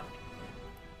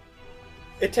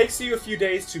 it takes you a few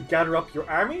days to gather up your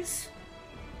armies,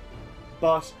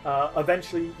 but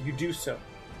eventually you do so.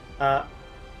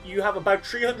 You have about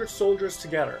 300 soldiers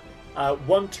together.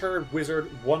 1/3 wizard,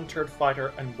 1/3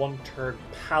 fighter, and 1/3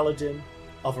 paladin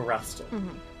of Erastil.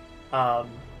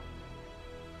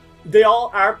 They all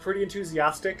are pretty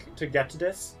enthusiastic to get to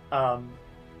this.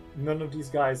 None of these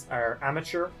guys are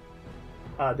amateur.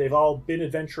 They've all been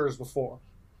adventurers before,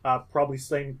 probably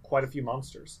slain quite a few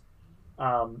monsters.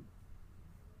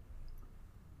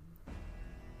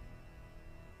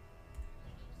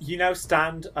 You now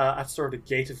stand at sort of the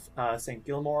gate of St.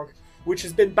 Gilmorg, which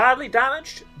has been badly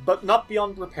damaged, but not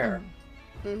beyond repair.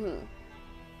 And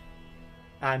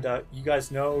you guys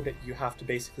know that you have to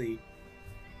basically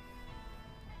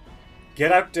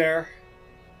get out there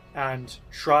and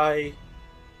try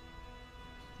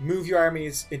move your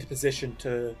armies into position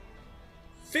to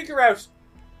figure out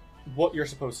what you're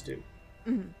supposed to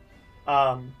do.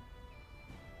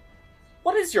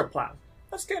 What is your plan?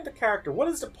 Let's get into character. What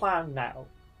is the plan now?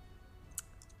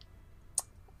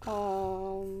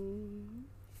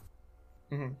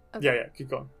 Okay. Yeah, keep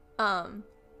going.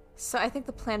 So I think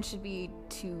the plan should be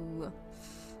to...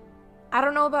 I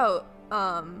don't know about,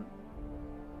 I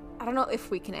don't know if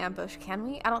we can ambush. Can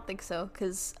we? I don't think so,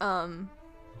 because, I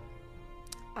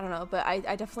don't know, but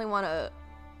I definitely want to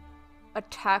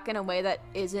attack in a way that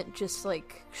isn't just,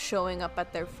 like, showing up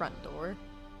at their front door.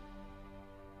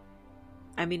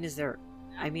 I mean, if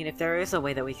there is a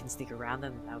way that we can sneak around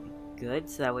them, that would be good,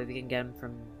 so that way we can get them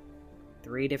from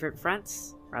 3 different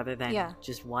fronts, rather than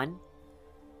just one.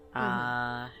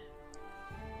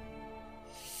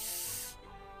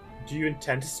 Do you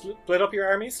intend to split up your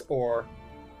armies, or...?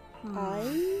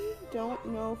 I don't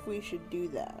know if we should do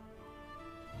that.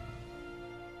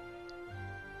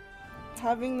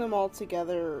 Having them all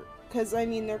together, because, I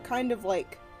mean, they're kind of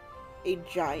like a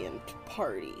giant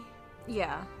party.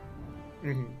 Yeah.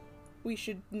 We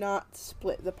should not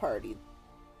split the party.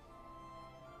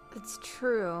 It's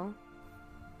true.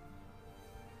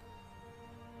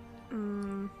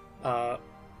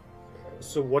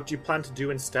 So what do you plan to do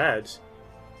instead?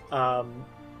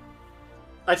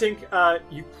 I think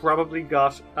you probably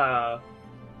got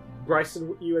Bryson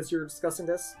with you as you're discussing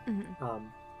this.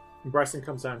 Bryson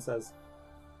comes down and says,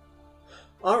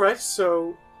 "Alright,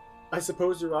 so I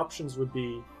suppose your options would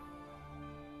be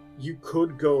you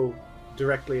could go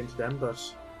directly into them, but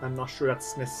I'm not sure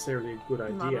that's necessarily a good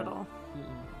idea. Not at all.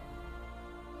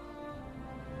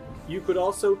 You could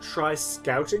also try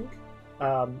scouting,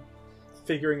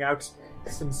 figuring out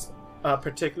some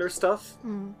particular stuff.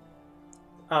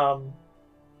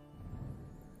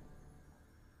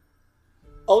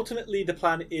 Ultimately, the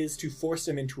plan is to force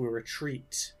them into a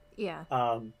retreat. Yeah.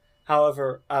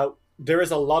 However, there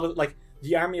is a lot of, like,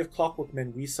 the army of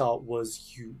clockworkmen we saw was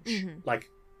huge. Like,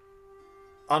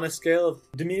 on a scale of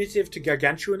diminutive to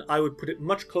gargantuan, I would put it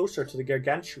much closer to the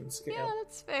gargantuan scale. Yeah,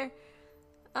 that's fair.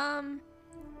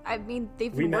 I mean,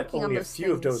 they've We been met working on only a those few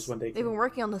things. of those when they They've been came.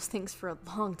 working on those things for a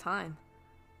long time.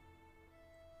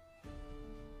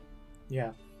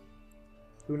 Yeah.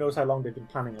 Who knows how long they've been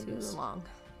planning on Too this. long.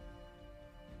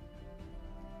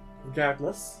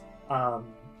 Regardless,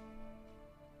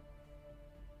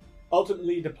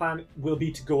 ultimately the plan will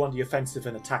be to go on the offensive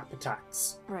and attack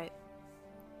Pitax. Right.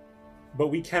 But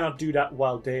we cannot do that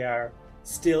while they are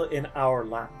still in our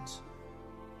land.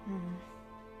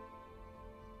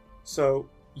 So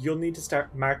you'll need to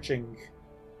start marching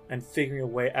and figuring a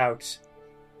way out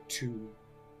to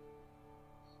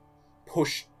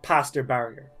push past their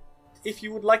barrier. If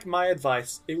you would like my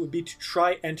advice, it would be to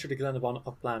try enter the Glenabon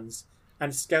uplands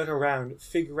and scout around,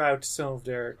 figure out some of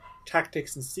their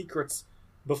tactics and secrets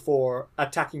before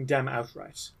attacking them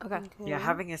outright. Okay. Yeah,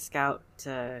 having a scout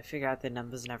to figure out the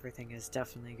numbers and everything is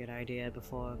definitely a good idea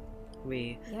before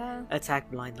we Yeah.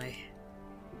 attack blindly.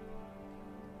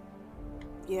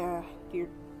 Yeah, you're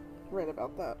right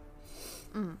about that.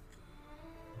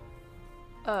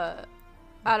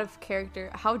 Out of character,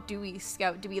 how do we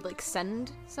scout? Do we like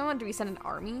send someone? Do we send an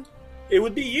army? It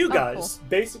would be you Oh, guys. cool.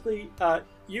 Basically,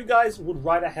 you guys would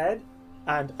ride ahead,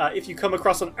 and if you come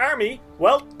across an army,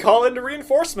 well, call in the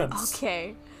reinforcements.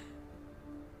 Okay.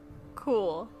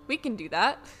 Cool. We can do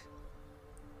that.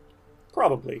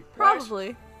 Probably.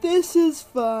 Probably. This is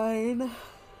fine.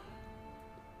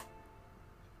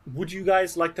 Would you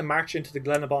guys like to march into the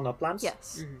Glenabon uplands?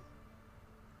 Yes.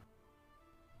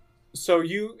 So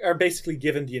you are basically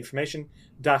given the information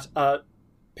that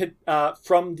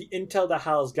from the intel that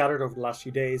Hal's gathered over the last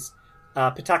few days,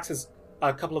 Pitax has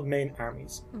a couple of main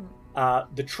armies.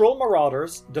 The Troll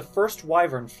Marauders, the 1st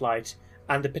Wyvern Flight,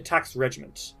 and the Pitax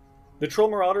Regiment. The Troll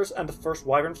Marauders and the 1st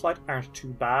Wyvern Flight aren't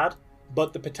too bad,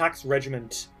 but the Pitax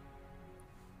Regiment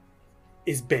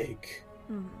is big.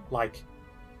 Like,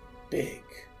 big.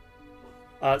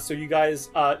 So you guys,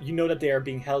 you know that they are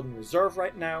being held in reserve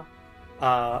right now.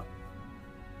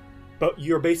 But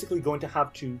you're basically going to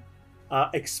have to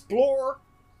explore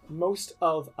most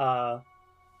of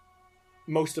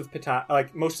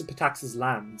Pitax's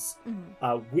lands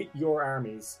with your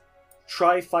armies.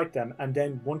 Try fight them, and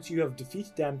then once you have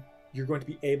defeated them, you're going to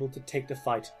be able to take the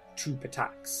fight to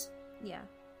Pitax. Yeah.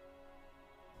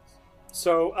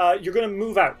 So you're going to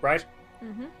move out, right?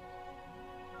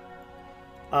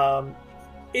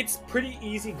 It's pretty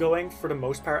easy going for the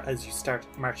most part as you start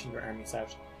marching your armies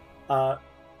out.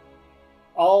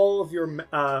 All of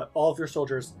your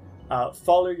soldiers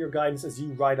follow your guidance as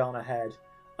you ride on ahead.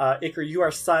 Iker, you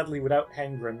are sadly without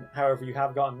Hengrin. However, you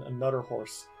have gotten another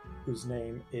horse whose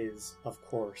name is, of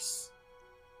course,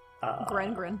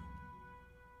 Grengrin.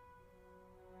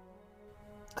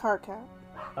 Karkat.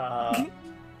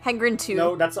 Hengrin 2.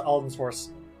 No, that's Alden's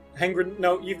horse. Hengrin.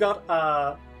 No, you've got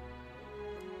a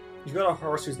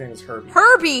horse whose name is Herbie.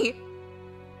 Herbie!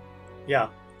 Yeah,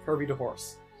 Herbie the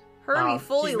horse. Herbie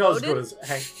fully he's not loaded? as good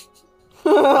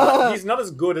as he's not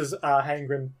as good as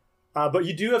Hengrin, but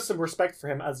you do have some respect for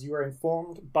him, as you are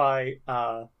informed by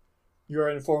Svetlana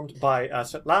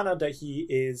that he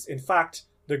is in fact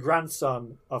the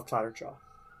grandson of Clatterjaw.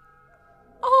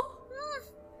 Oh!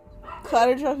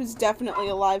 Clatterjaw, who's definitely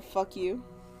alive, fuck you.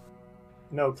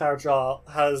 No, Clatterjaw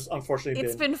has unfortunately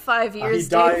It's been 5 years, he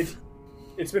died. Dave.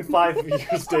 It's been 5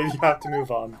 years, Dave. You have to move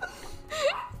on.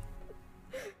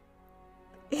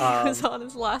 He was on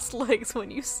his last legs when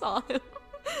you saw him.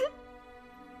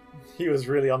 He was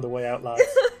really on the way out, lads.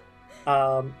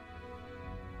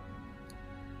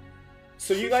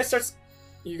 So you guys start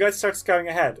scouting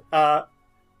ahead.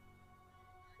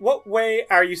 What way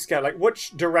are you scouting? Like,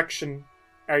 which direction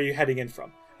are you heading in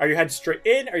from? Are you heading straight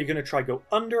in? Are you going to try go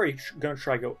under? Are you going to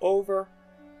try go over?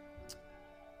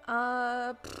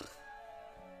 Hum.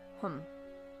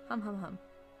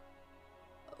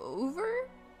 Over?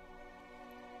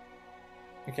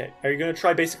 Okay. Are you going to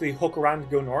try basically hook around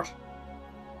and go north?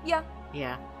 Yeah.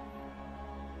 Yeah.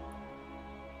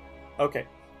 Okay.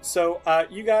 So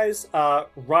you guys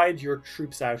ride your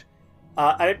troops out.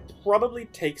 And it probably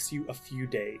takes you a few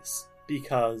days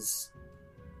because,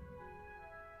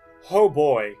 oh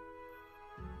boy,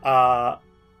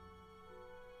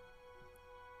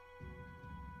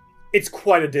 it's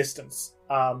quite a distance.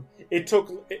 It took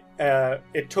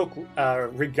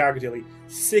Rigargadilly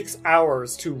 6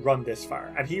 hours to run this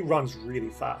far, and he runs really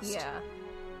fast. Yeah.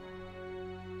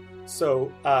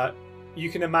 So you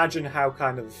can imagine how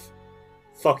kind of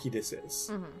fucky this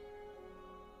is.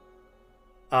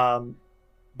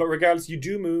 But regardless, you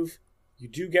do move, you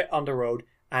do get on the road,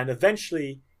 and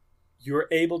eventually you're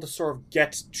able to sort of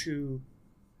get to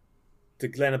the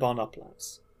Glenabon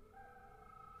uplands.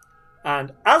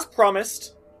 And as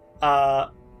promised,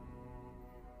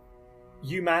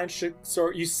 you manage to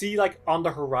you see like on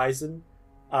the horizon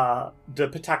the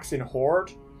Pitaxian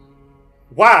horde.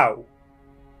 Wow!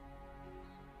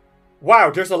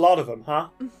 Wow, there's a lot of them, huh?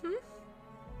 Mm-hmm.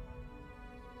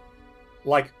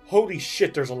 Like, holy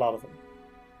shit, there's a lot of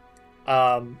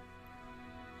them.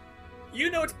 You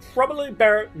know it's probably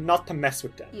better not to mess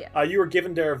with them. Yeah. You were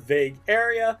given their vague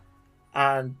area,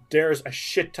 and there's a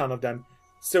shit ton of them.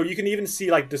 So you can even see,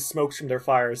 like, the smokes from their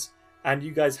fires, and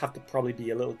you guys have to probably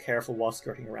be a little careful while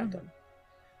skirting around them.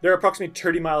 They're approximately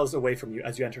 30 miles away from you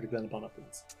as you enter the Glenabon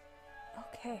Uplands.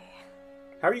 Okay.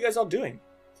 How are you guys all doing?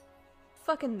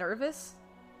 Fucking nervous.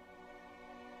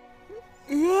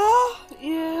 Yeah.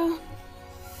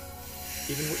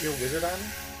 Even with your wizard army?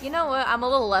 You know what? I'm a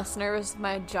little less nervous with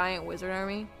my giant wizard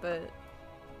army, but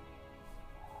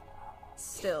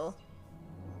still.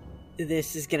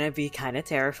 This is gonna be kind of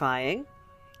terrifying.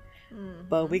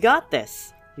 But we got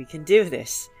this. We can do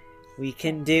this. We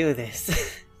can do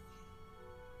this.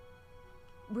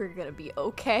 We're gonna be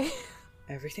okay.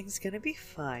 Everything's gonna be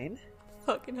fine.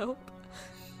 Fucking hope.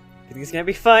 Everything's gonna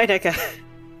be fine, Eka.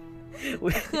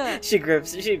 She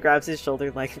grabs his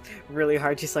shoulder like really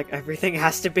hard. She's like, everything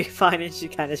has to be fine, and she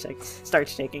kind of like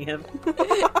starts shaking him.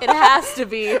 It has to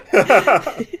be.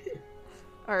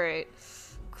 Alright.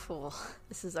 Cool.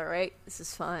 This is alright. This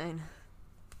is fine.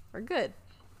 We're good.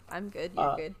 I'm good.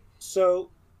 You're good. So,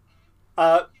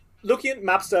 looking at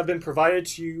maps that have been provided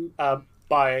to you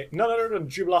by none other than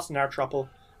Jubilos and Artropple,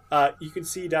 you can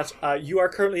see that you are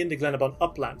currently in the Glenabon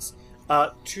Uplands.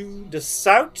 To the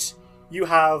south, you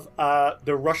have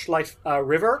the Rushlight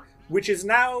River, which is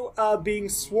now being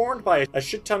swarmed by a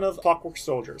shit ton of clockwork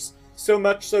soldiers. So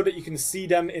much so that you can see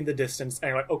them in the distance, and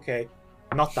you're like, okay,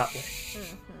 not that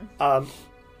way.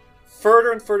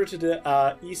 Further and further to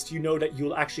the east, you know that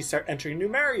you'll actually start entering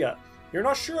Numeria. You're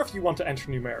not sure if you want to enter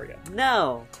Numeria.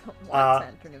 No. Don't want to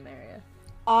enter Numeria.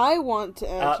 I want to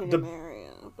enter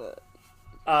Numeria, but...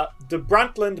 The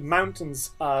Brantland Mountains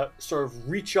sort of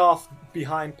reach off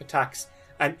behind Patax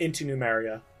and into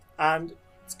Numeria. And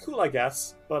it's cool, I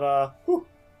guess, but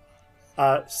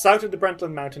south of the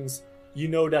Brantland Mountains, you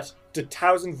know that the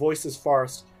Thousand Voices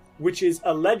Forest, which is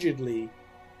allegedly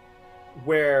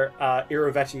where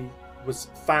Iravetti was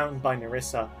found by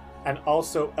Nerissa, and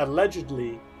also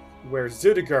allegedly where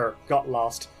Zudiger got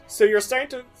lost. So you're starting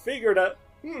to figure that,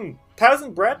 the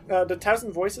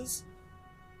Thousand Voices,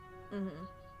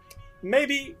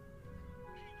 maybe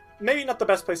not the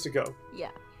best place to go. Yeah.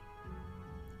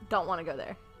 Don't want to go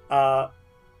there.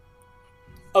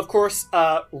 Of course,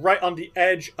 right on the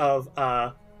edge of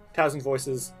Thousand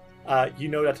Voices, you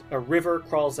know that a river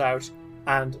crawls out,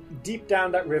 and deep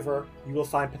down that river, you will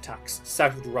find Patax,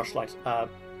 south of the Rushlight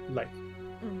Lake.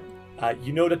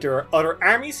 You know that there are other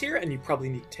armies here, and you probably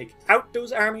need to take out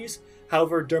those armies.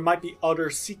 However, there might be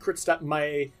other secrets that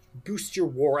may boost your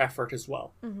war effort as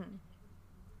well.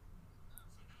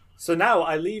 So now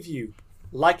I leave you,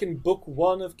 like in Book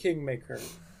 1 of Kingmaker.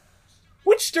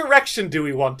 Which direction do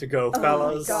we want to go,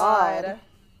 fellas? Oh my god.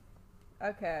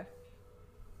 Okay.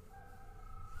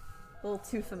 A little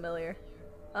too familiar.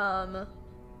 But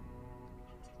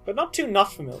not too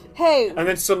not familiar. Hey! And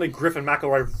then suddenly Griffin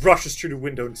McElroy rushes through the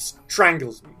window and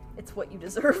strangles me. It's what you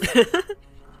deserve.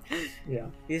 Yeah.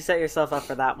 You set yourself up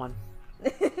for that one.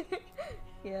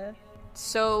 Yeah.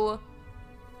 So...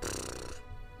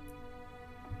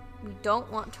 we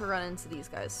don't want to run into these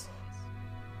guys.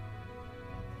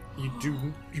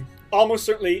 You almost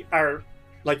certainly are,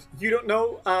 like, you don't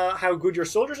know how good your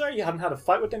soldiers are, you haven't had a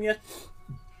fight with them yet.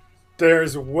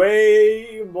 There's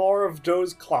way more of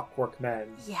those clockwork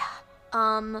men. Yeah.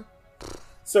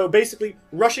 So basically,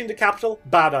 rushing the capital,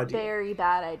 bad idea. Very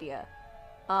bad idea.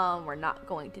 We're not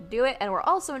going to do it, and we're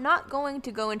also not going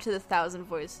to go into the Thousand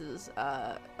Voices,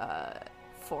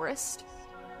 forest.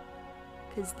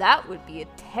 Because that would be a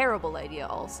terrible idea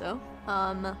also.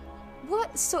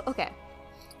 What? So, okay.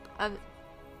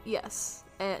 Yes.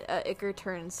 And Iker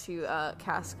turns to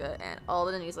Casca and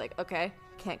Alden, and he's like, okay,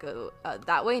 can't go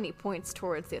that way, and he points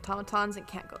towards the automatons, and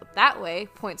can't go that way,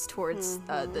 points towards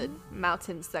the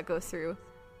mountains that go through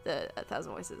the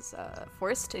Thousand Voices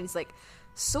forest, and he's like,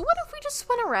 so what if we just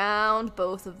went around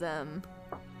both of them?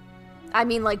 I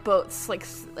mean, like, boats, like,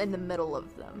 in the middle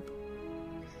of them.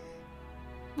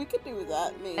 We could do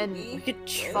that, maybe. And We could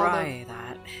try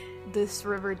that. This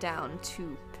river down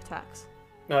to Patax.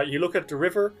 You look at the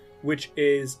river, which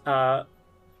is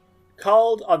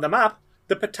called on the map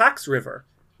the Patax River,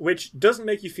 which doesn't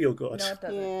make you feel good. No, it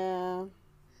doesn't. Yeah.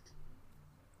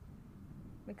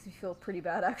 Makes me feel pretty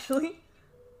bad, actually.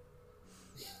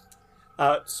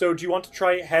 So do you want to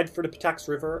try head for the Patax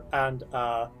River and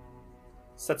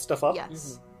set stuff up?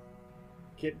 Yes.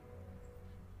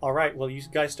 All right, well, you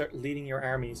guys start leading your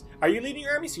armies. Are you leading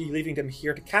your armies? Are you leaving them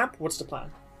here to camp? What's the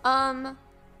plan?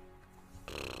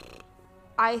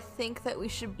 I think that we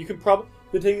should... You can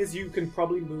the thing is, you can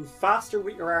probably move faster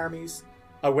with your armies,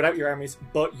 without your armies,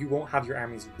 but you won't have your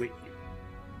armies with you.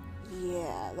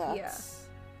 Yeah, that's...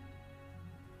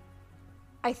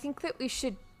 I think that we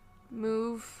should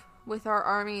move with our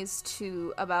armies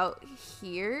to about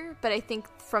here, but I think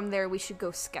from there we should go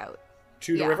scout.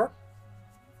 To the river?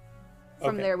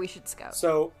 From Okay. there we should scout.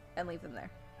 So, and leave them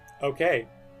there. okay.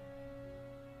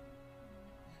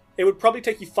 It would probably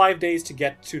take you 5 days to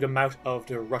get to the mouth of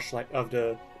the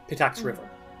Pitax River.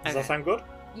 Does that sound good?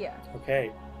 Yeah.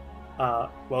 Okay.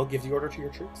 Well, give the order to your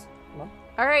troops. Come on.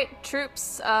 Alright,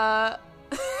 troops, Oh.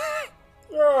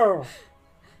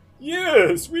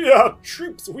 Yes, we are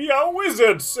troops. We are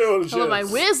wizard soldiers. hello, my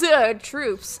wizard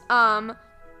troops.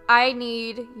 I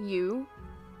need you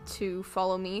to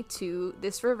follow me to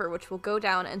this river, which will go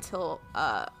down until,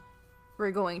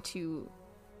 we're going to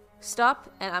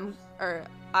stop, and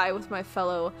I, with my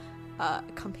fellow,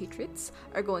 compatriots,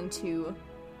 are going to,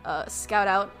 scout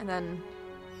out, and then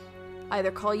either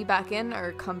call you back in,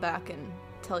 or come back and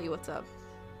tell you what's up.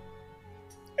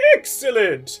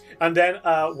 Excellent! And then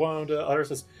one of the others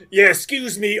says, yeah,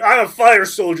 excuse me, I'm a fire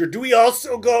soldier. Do we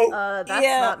also go? That's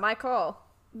Yeah. not my call.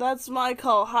 That's my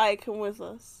call. Hi, come with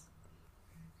us.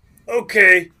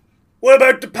 Okay. What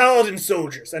about the paladin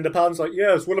soldiers? And the paladin's like,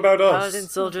 yes, what about us? Paladin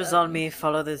soldiers on me.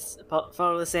 Follow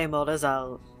the same orders.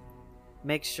 I'll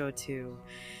make sure to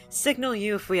signal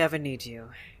you if we ever need you.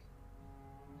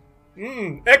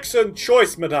 Excellent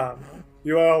choice, madame.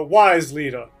 You are a wise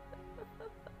leader.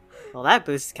 Well, that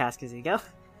boosts Casca's ego.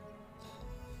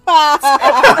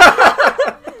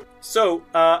 So,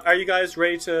 are you guys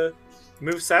ready to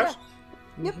move south?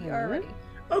 Yep, you are ready.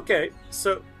 Okay,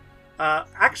 so,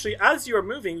 actually, as you are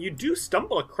moving, you do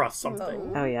stumble across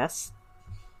something. Oh, yes.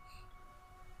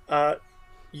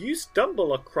 You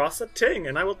stumble across a ting,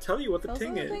 and I will tell you what the Tell us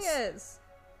ting what the is. thing is.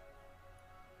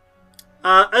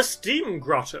 A steam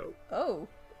grotto. Oh.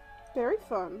 Very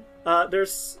fun.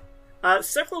 There's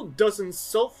several dozen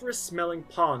sulphurous-smelling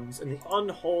ponds in the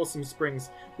unwholesome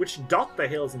springs which dot the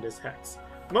hills in this hex,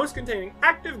 most containing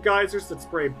active geysers that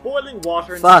spray boiling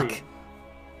water and Fuck. steam.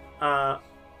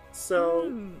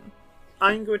 So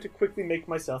I'm going to quickly make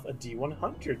myself a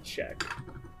D100 check.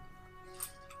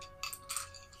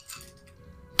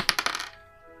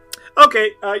 Okay,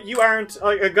 you aren't...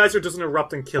 a geyser doesn't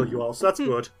erupt and kill you all, so that's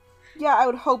good. Yeah, I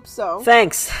would hope so.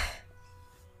 Thanks.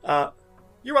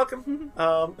 You're welcome.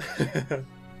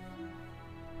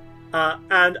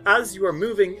 And as you are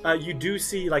moving, you do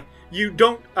see, like, you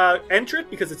don't enter it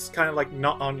because it's kind of like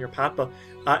not on your path, but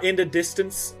in the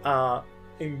distance,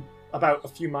 in about a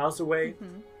few miles away,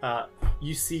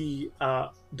 you see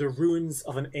the ruins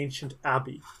of an ancient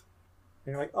abbey.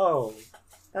 And you're like, oh,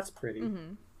 that's pretty.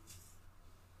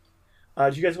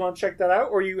 Do you guys want to check that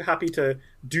out, or are you happy to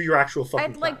do your actual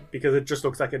fucking plan? Because it just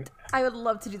looks like an... I would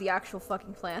love to do the actual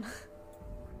fucking plan.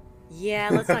 Yeah,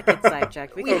 let's not get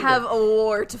sidetracked. We have a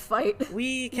war to fight.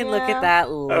 We can look at that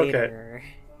later.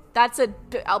 That's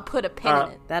I'll put a pin in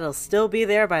it. That'll still be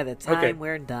there by the time Okay.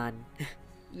 we're done.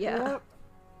 Yeah.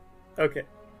 Okay.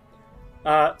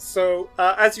 So,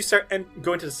 as you start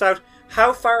going to the south,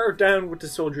 how far down with the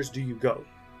soldiers do you go?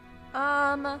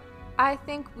 I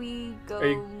think we go... Are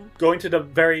you going to the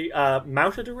very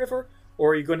mouth of the river,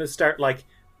 or are you going to start, like,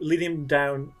 leading them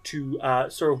down to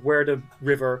sort of where the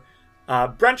river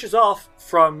branches off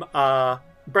from the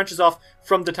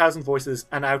Thousand Voices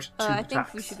and out to I the think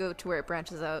Tax? we should go to where it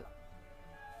branches out.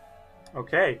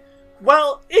 Okay.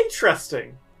 Well,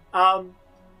 interesting.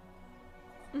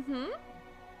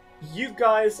 You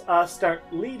guys start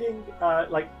leading,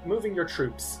 moving your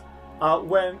troops,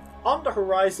 when on the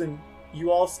horizon you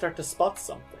all start to spot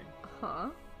something.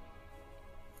 Huh?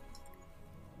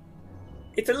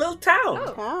 It's a little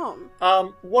town. Town.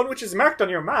 One which is marked on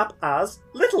your map as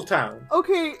Little Town.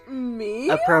 Okay, me?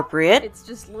 Appropriate. It's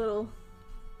just little...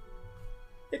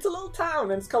 It's a little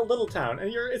town, and it's called Little Town, and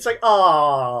it's like,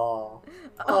 aww.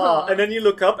 And then you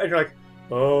look up, and you're like,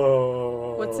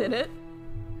 oh. What's in it?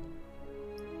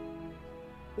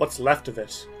 What's left of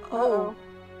it? Oh.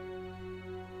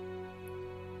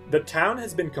 The town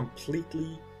has been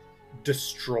completely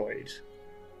destroyed.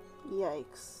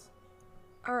 Yikes.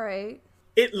 Alright.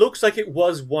 It looks like it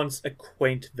was once a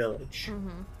quaint village.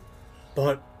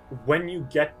 But when you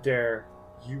get there,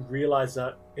 you realize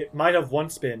that it might have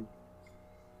once been,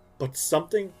 but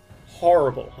something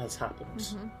horrible has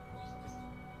happened.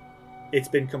 It's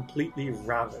been completely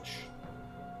ravaged.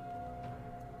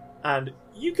 And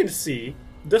you can see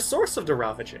the source of the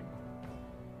ravaging.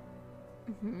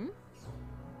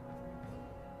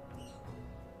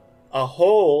 A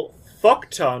whole fuck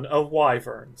ton of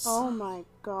wyverns. Oh my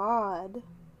god.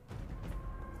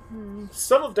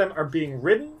 Some of them are being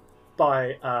ridden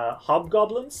by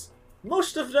hobgoblins.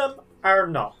 Most of them are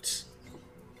not.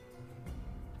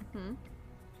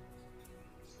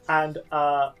 And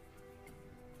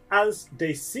as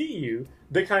they see you,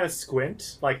 they kind of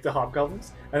squint, like the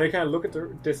hobgoblins, and they kind of look at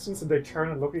the distance, and they turn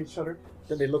and look at each other,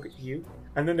 then they look at you,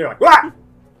 and then they're like, "Wah!"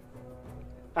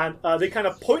 And they kind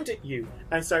of point at you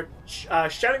and start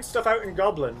shouting stuff out in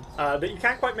Goblin that you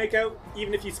can't quite make out,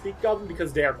 even if you speak Goblin,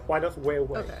 because they are quite a way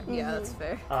away. Okay, yeah, that's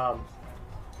fair.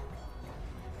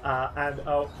 And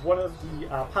one of the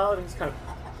paladins kind of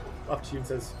up to you and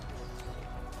says,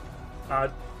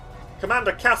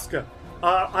 Commander Casca,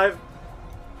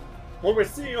 what we're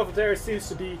seeing over there seems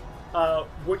to be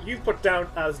what you've put down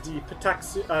as the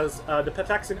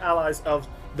Petaxian allies of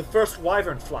the first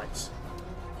Wyvern flight.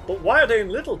 But why are they in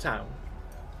Littletown?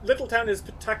 Littletown is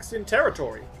Petaxian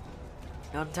territory.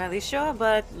 Not entirely sure,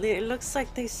 but it looks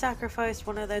like they sacrificed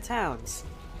one of their towns.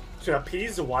 To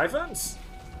appease the Wyverns?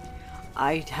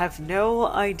 I have no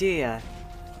idea.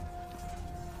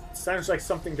 Sounds like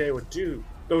something they would do.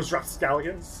 Those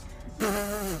rapscallions.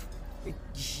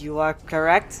 You are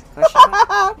correct? Question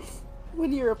mark?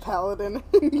 When you're a paladin,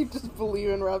 you just believe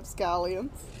in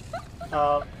rapscallions.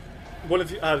 One of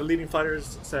the leading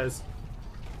fighters says,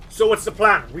 "So what's the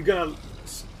plan? We're gonna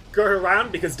skirt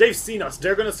around? Because they've seen us.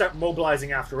 They're gonna start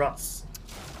mobilizing after us."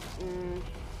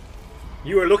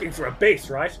 You were looking for a base,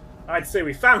 right? I'd say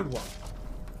we found one.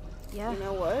 Yeah. You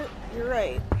know what? You're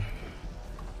right.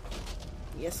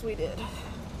 Yes, we did.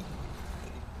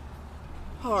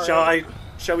 All right.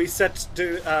 Shall we set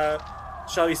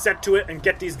to it and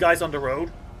get these guys on the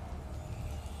road?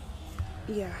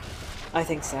 Yeah. I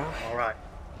think so. All right.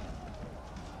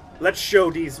 Let's show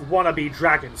these wannabe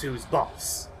dragons who's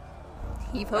boss.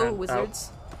 Heave-ho, And,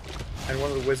 wizards. And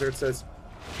one of the wizards says,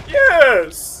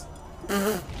 "Yes!"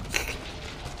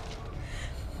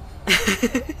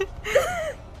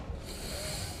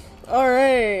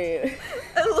 Alright.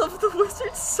 I love the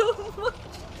wizards so much.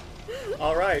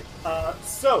 All right.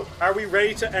 So, are we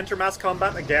ready to enter mass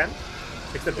combat again?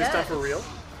 Except this time for Yes. real.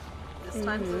 This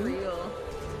time for real.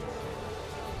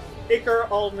 Iker,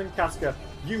 Alden, and Casca,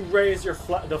 you raise your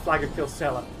the flag of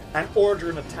Kilsella and order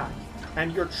an attack,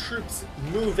 and your troops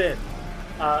move in.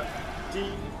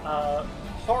 The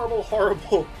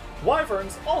horrible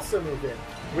wyverns also move in,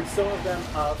 with some of them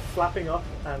flapping up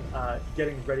and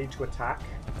getting ready to attack,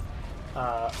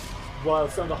 while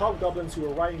some of the hobgoblins who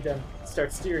are riding them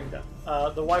start steering them.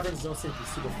 The wyverns don't seem to be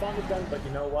super fond of them, but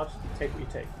you know what? Take what you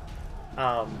take.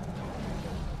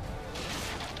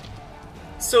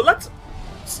 So let's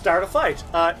start a fight.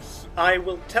 I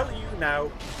will tell you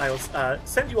now, I will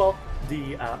send you all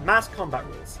the mass combat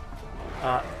rules.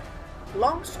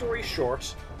 Long story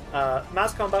short,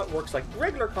 mass combat works like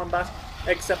regular combat,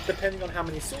 except depending on how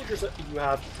many soldiers that you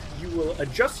have, you will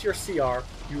adjust your CR,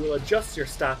 you will adjust your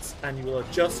stats, and you will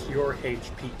adjust your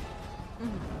HP.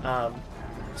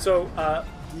 So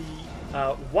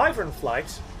the Wyvern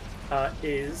Flight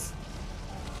is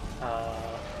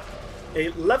a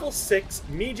level 6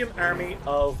 medium army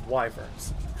of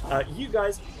wyverns. You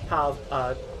guys have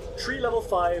 3 level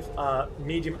 5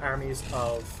 medium armies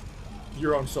of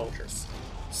your own soldiers.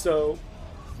 So,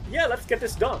 yeah, let's get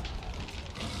this done.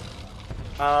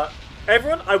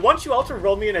 Everyone, I want you all to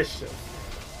roll me initiative.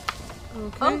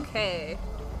 Okay.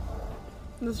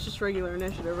 This is just regular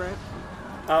initiative, right?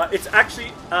 It's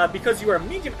actually, because you are a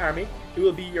medium army, it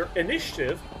will be your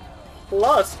initiative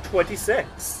plus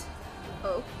 26.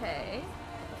 Okay.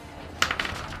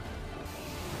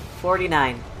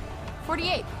 49.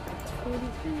 48.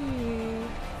 43.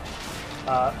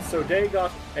 So they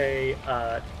got a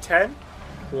 10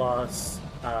 plus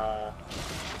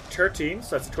 13,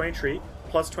 so that's 23,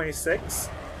 plus 26.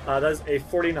 That is a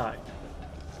 49.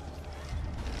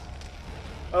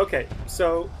 Okay,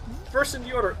 so first in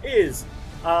the order is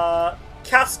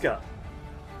Casca.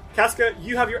 Casca,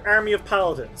 you have your army of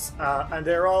paladins, and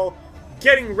they're all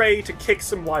getting ready to kick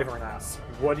some wyvern ass.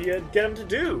 What do you get them to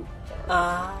do?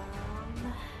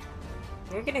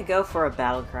 We're gonna go for a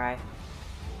battle cry.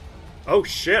 Oh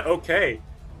shit, okay.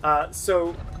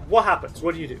 So what happens?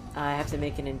 What do you do? I have to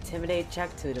make an intimidate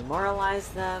check to demoralize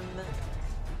them.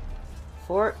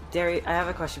 I have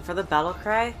a question. For the battle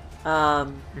cry,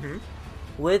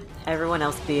 would everyone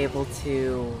else be able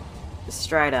to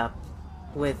stride up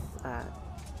with...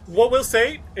 What we'll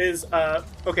say is,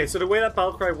 okay, so the way that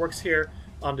battle cry works here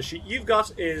on the sheet you've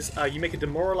got is you make a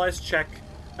demoralized check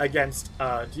against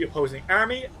the opposing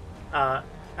army,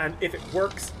 and if it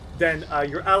works, then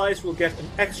your allies will get an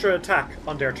extra attack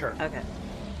on their turn. Okay.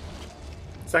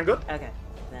 Sound good? Okay.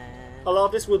 Then... A lot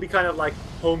of this will be kind of like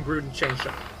homebrewed and chain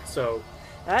shot. So,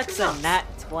 That's a nat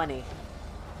 20.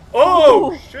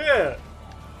 Oh, shit!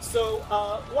 So,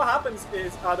 what happens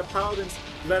is the paladins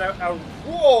let out a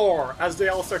roar as they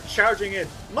all start charging in.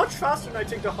 Much faster than I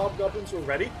think the hobgoblins were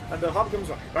ready. And the hobgoblins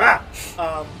were like,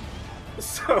 ah!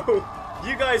 So,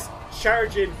 you guys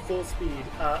charge in full speed.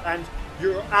 And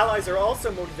your allies are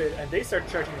also motivated and they start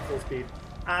charging in full speed.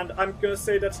 And I'm going to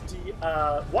say that the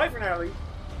Wyvern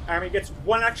army gets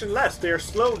one action less. They are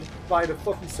slowed by the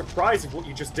fucking surprise of what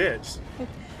you just did.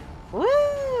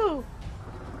 Woo!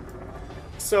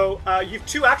 So, you've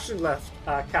 2 action left,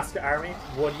 Casca army.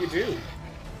 What do you do?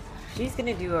 She's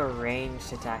gonna do a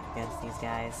ranged attack against these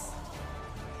guys.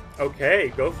 Okay,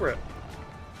 go for it.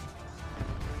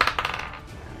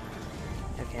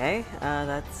 Okay,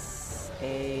 that's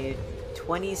a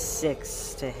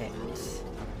 26 to hit.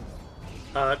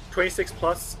 26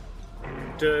 plus,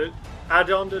 to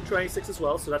add on to 26 as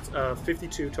well, so that's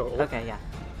 52 total. Okay, yeah.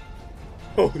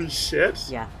 Holy shit.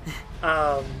 Yeah.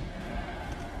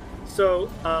 So,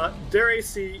 their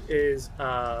AC is,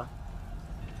 yeah,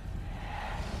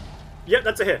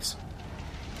 that's a hit.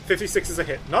 56 is a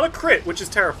hit. Not a crit, which is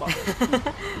terrifying.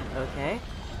 Okay.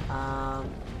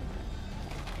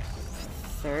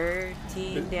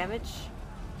 13 damage?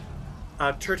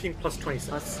 13 plus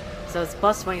 26. So it's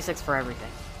plus 26 for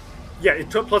everything. Yeah, it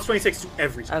took plus 26 to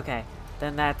everything. Okay,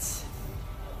 then that's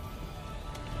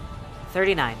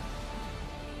 39.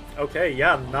 Okay,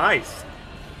 yeah, nice.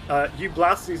 You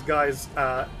blast these guys,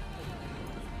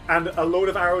 and a load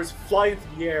of arrows fly into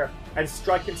the air and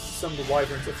strike into some of the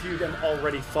wyverns, a few of them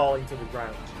already falling to the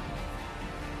ground.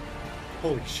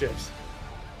 Holy shit.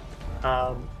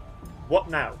 What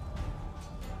now?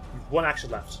 You've 1 action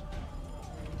left.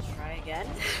 Try again.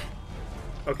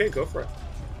 Okay, go for it.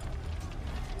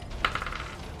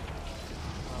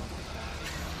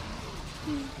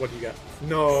 What do you got?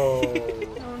 No.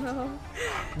 Oh no.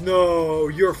 No,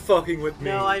 you're fucking with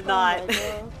me. No, I'm not.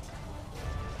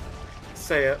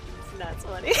 Say it. It's not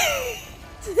 20.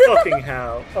 Fucking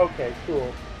hell. Okay,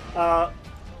 cool.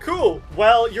 Cool.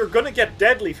 Well, you're gonna get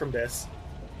deadly from this.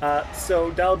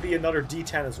 So that'll be another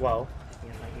D10 as well.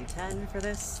 If I do 10 for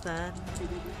this, then.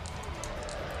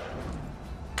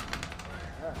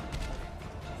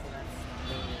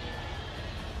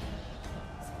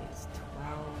 It's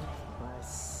 12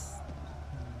 plus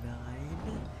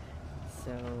 9.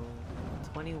 So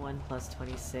 21 plus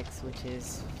 26, which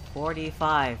is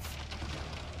 45.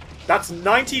 That's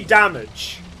 90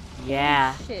 damage.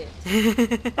 Yeah. Shit.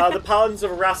 The Paladins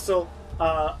of Erastil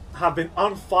have been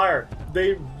on fire.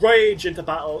 They rage into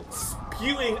battle,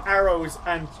 spewing arrows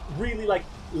and really like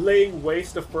laying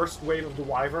waste the first wave of the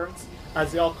wyverns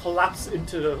as they all collapse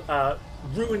into the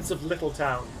ruins of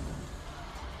Littletown.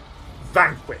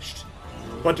 Vanquished.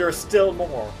 But there are still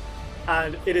more.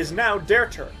 And it is now their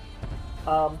turn.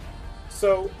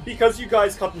 So, because you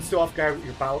guys caught them so off guard with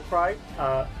your battle cry,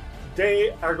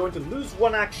 they are going to lose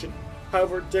 1 action.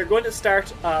 However, they're going to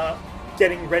start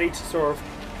getting ready to sort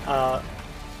of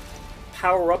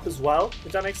power up as well,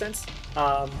 if that makes sense.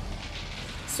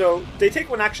 So they take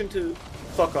 1 action to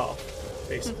fuck off,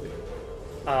 basically.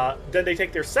 Then they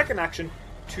take their second action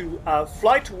to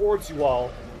fly towards you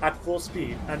all at full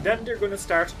speed. And then they're going to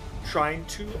start trying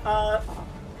to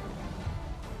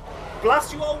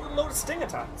blast you all with a load of sting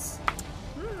attacks.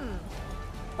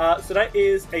 So that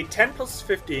is a 10 plus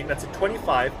 15, that's a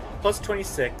 25, plus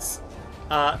 26.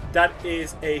 That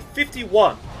is a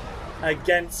 51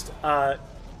 against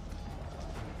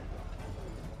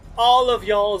all of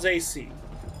y'all's AC.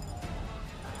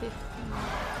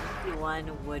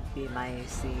 51 would be my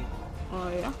AC. Oh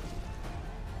yeah.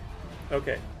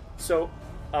 Okay, so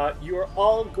you are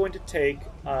all going to take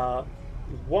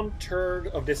 1/3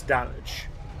 of this damage.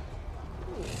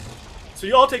 So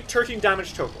you all take 13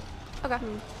 damage total. Okay.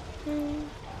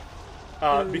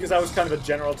 Because that was kind of a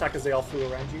general attack as they all flew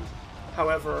around you.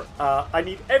 However, I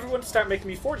need everyone to start making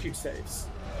me fortitude saves.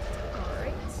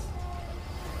 Alright.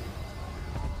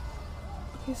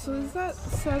 Okay, so is that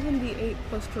 78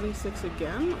 plus 26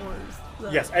 again, or is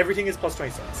that... Yes, everything is plus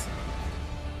 26.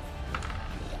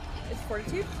 It's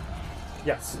 42?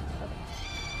 Yes.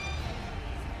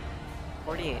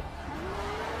 48.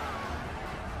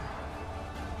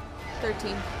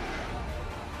 13.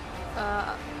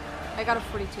 I got a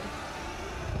 42.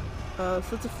 So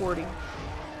it's a 40.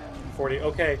 40.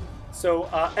 Okay. So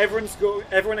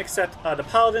everyone except the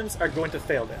paladins are going to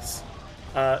fail this.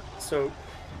 So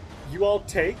you all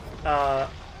take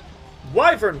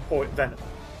wyvern point venom.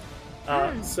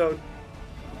 So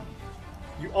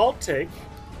you all take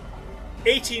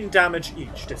 18 damage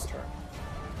each this turn.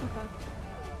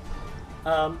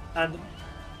 Okay. And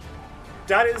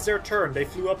that is their turn. They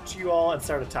flew up to you all and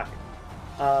started attacking.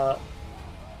 Alright,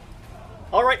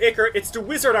 Iker, it's the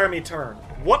wizard army turn.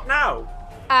 What now?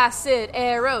 Acid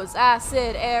arrows,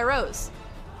 acid arrows.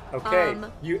 Okay,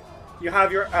 you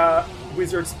have your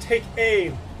wizards take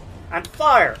aim and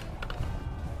fire.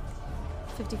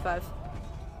 55.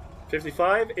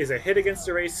 55 is a hit against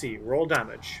their AC. Roll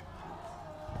damage.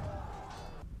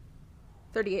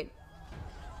 38.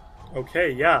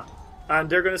 Okay, yeah. And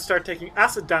they're going to start taking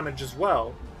acid damage as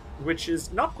well, which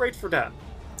is not great for them.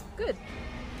 Good.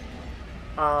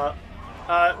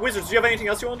 Wizards, do you have anything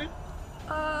else you want to do?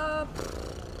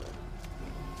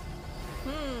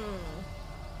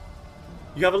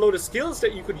 You have a load of skills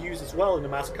that you could use as well in the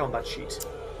mass combat sheet.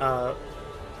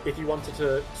 If you wanted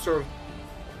to sort of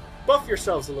buff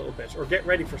yourselves a little bit or get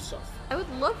ready for stuff. I would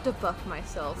love to buff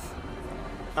myself.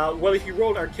 Well, if you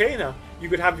rolled Arcana, you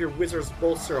could have your wizards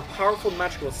bolster a powerful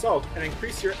magical assault and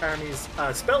increase your army's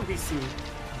spell DC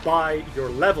by your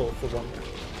level for 1 round.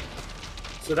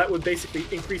 So that would basically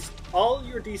increase all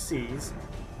your DCs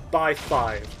by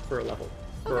 5 for a level,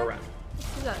 for a round.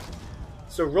 Let's do that.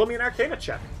 So roll me an Arcana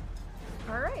check.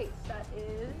 Alright, that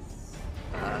is...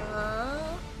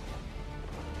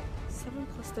 7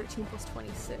 plus 13 plus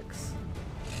 26.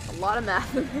 A lot of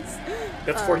math in this.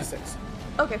 That's 46.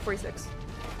 Okay, 46.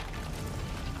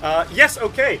 Yes,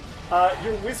 okay.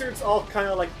 Your wizards all kind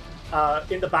of like,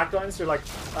 in the backlines, they're like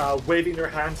waving their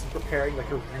hands and preparing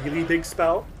like a really big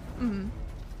spell. Mm-hmm.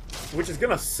 Which is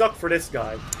gonna suck for this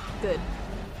guy. Good.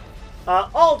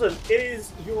 Alden, it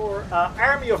is your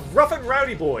army of rough and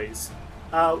rowdy boys.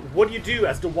 What do you do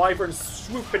as the wyverns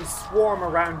swoop and swarm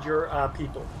around your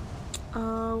people?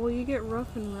 Well, you get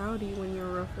rough and rowdy when you're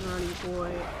a rough and rowdy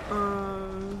boy.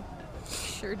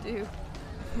 Sure do.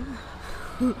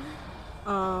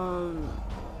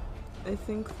 I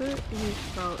think that he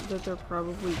felt that they're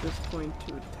probably just going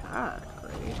to attack,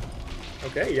 right?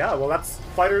 Okay, yeah, well that's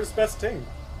fighter's best thing.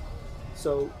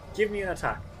 So, give me an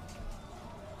attack.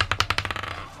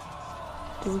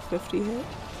 Does a 50 hit?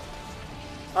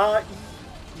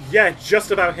 Yeah,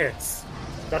 just about hits.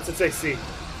 That's its AC.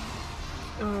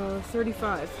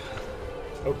 35.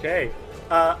 Okay.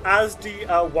 As the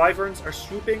wyverns are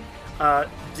swooping,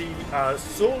 the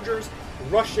soldiers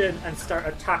rush in and start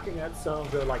attacking at some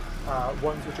of the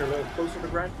ones which are a little closer to the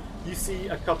ground. You see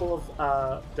a couple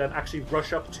of them actually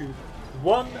rush up to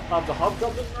one of the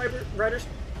hobgoblin riders,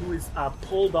 who is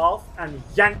pulled off and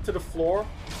yanked to the floor,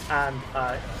 and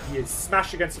he is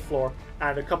smashed against the floor,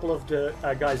 and a couple of the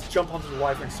guys jump onto the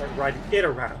wyvern and start riding it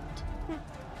around.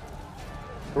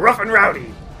 Rough and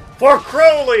rowdy! For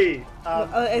Crowley!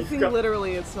 I think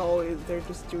literally it's always, they're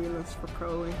just doing this for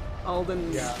Crowley.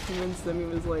 Alden convinced them, he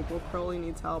was like, well, Crowley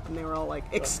needs help, and they were all like,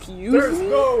 excuse There's me?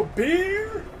 no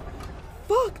beer?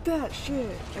 Fuck that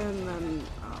shit! And then,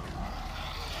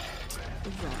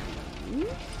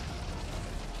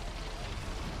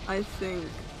 I think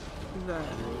that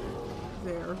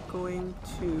they're going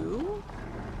to...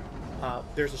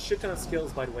 There's a shit ton of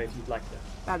skills, by the way, if you'd like them.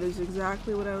 That is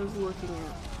exactly what I was looking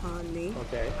at, honey.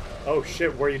 Okay. Oh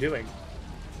shit, what are you doing?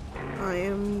 I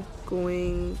am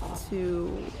going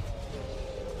to...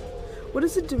 What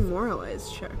does a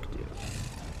demoralized check do?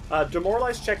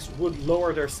 Demoralized checks would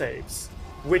lower their saves,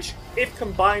 which, if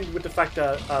combined with the fact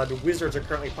that the wizards are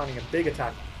currently planning a big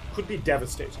attack, could be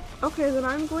devastating. Okay, then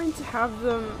I'm going to have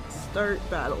them start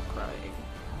battle crying.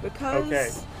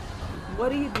 Because what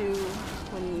do you do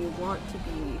when you want to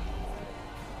be...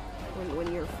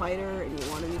 When you're a fighter and you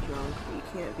want to be drunk, but you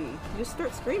can't be? You just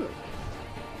start screaming.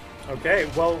 Okay,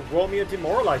 well, roll me a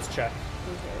demoralized check.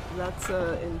 Okay, that's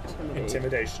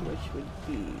intimidation. Which would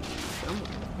be somewhere.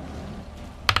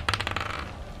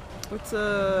 What's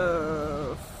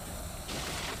a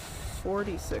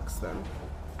 46 then?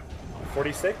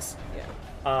 46?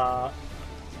 Yeah.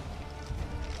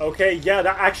 Okay, yeah,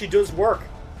 that actually does work.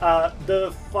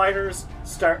 The fighters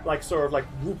start sort of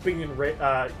whooping and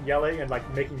yelling and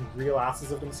making real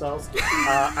asses of themselves,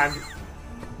 and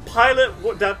pilot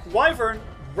that wyvern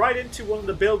right into one of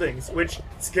the buildings, which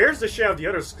scares the shit out of the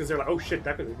others because they're like, "Oh shit,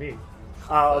 that could be me."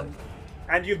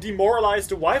 And you've demoralized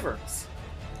the wyverns.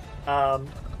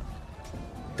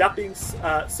 That being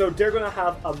so, they're going to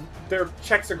have their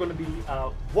checks are going to be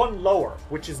one lower,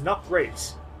 which is not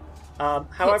great.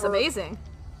 However, it's amazing.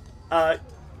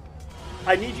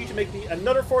 I need you to make me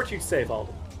another fortitude save,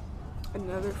 Alden.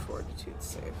 Another fortitude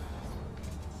save.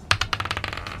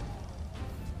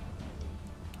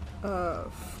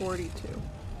 42.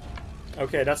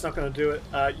 Okay, that's not going to do it.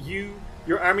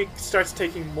 Your army starts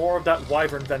taking more of that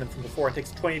wyvern venom from before. It takes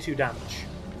 22 damage.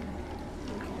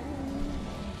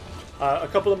 A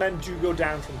couple of men do go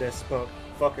down from this, but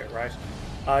fuck it, right?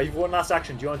 You've one last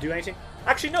action. Do you want to do anything?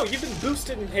 Actually, no. You've been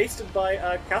boosted and hasted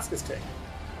by Casca's Ting.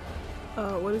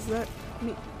 What is that?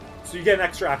 So you get an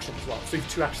extra action as well. So you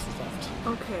have 2 actions left.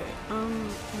 Okay,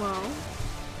 well...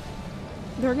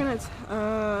 They're gonna,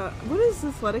 what does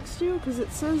Athletics do? Because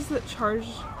it says that charge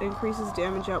increases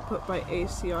damage output by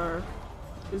ACR.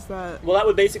 Is that... Well, that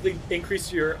would basically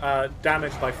increase your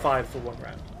damage by 5 for 1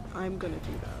 round. I'm gonna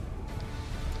do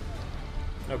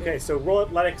that. Okay, so roll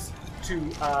Athletics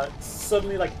to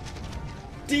suddenly, like,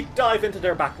 deep dive into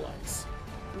their backlines.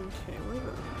 Okay, where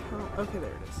the hell... Okay,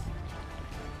 there it is.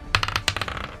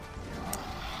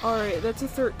 Alright, that's a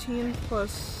 13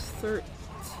 plus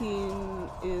 13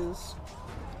 is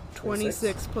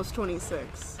 26 plus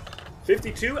 26.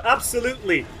 52?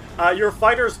 Absolutely. Your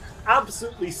fighters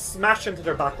absolutely smash into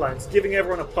their backlines, giving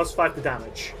everyone a +5 to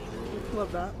damage.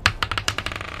 Love that.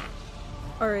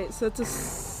 Alright, so that's a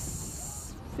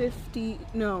 50...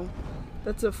 No,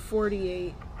 that's a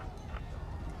 48.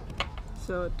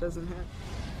 So it doesn't hit.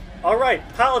 Alright,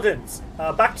 Paladins,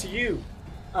 back to you.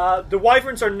 The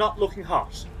Wyverns are not looking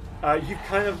hot. You've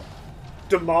kind of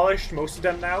demolished most of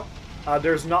them now.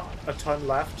 There's not a ton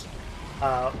left.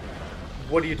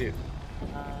 What do you do?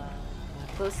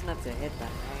 Close enough to hit them,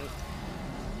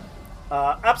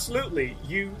 right? Absolutely.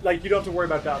 You don't have to worry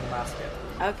about that on the mask yet.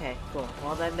 Okay, cool.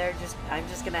 Well then I'm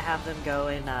just gonna have them go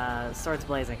in swords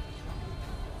blazing.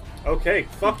 Okay,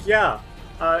 fuck yeah.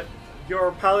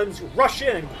 Your Paladins rush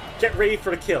in and get ready for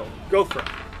the kill. Go for it.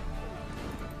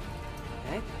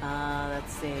 Okay,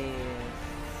 let's see. 81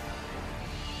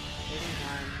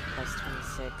 plus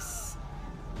 26.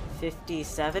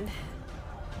 57.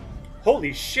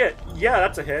 Holy shit. Yeah,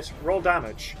 that's a hit. Roll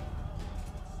damage.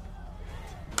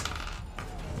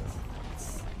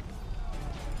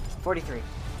 43.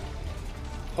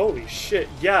 Holy shit,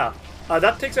 yeah.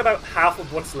 That takes about half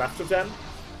of what's left of them.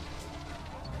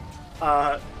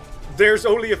 There's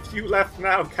only a few left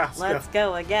now, Casca. Let's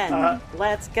go again.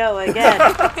 Let's go again.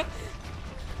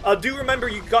 Do remember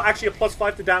you got actually a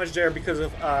 +5 to damage there because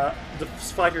of the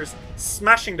fighters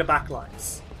smashing the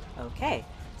backlines. Okay,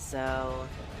 so...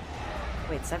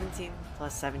 Wait, 17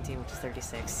 plus 17, which is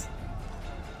 36.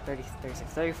 36,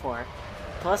 34.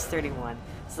 Plus 31.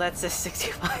 So that's a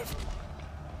 65.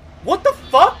 What the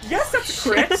fuck? Yes, that's a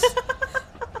crit!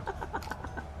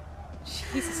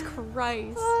 Jesus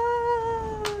Christ.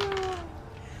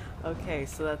 Okay,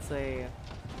 so that's a...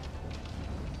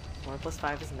 4 plus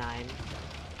 5 is 9.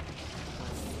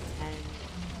 Plus 10.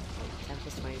 10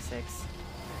 plus 26.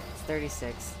 It's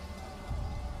 36.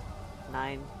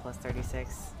 9 plus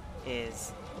 36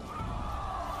 is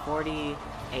 48.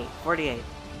 48.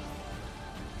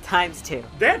 Times 2.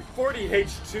 They had 40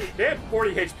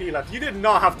 HP left. You did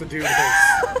not have to do this.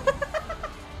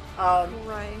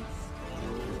 Christ.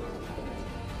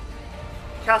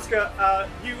 Casca,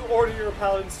 you order your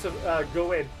paladins to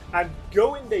go in, and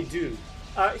go in they do.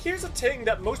 Here's a thing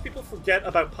that most people forget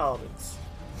about paladins.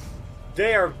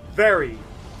 They are very,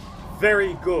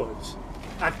 very good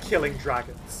at killing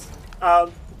dragons.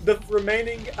 The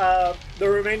remaining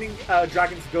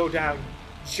dragons go down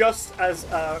just as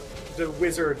the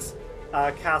wizards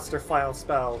cast their final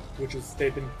spell, which is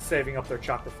they've been saving up their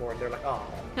chakra for, and they're like, oh.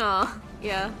 Aw,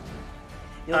 yeah.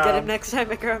 You'll get him next time,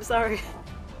 Icar, I'm sorry.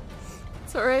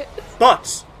 It's alright.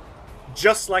 But,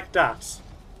 just like that,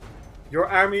 your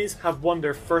armies have won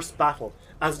their first battle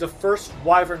as the first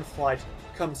wyvern flight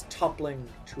comes toppling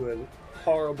to a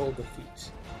horrible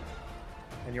defeat.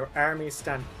 And your armies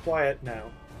stand quiet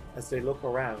now as they look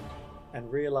around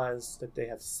and realize that they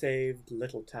have saved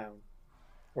Little Town,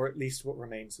 or at least what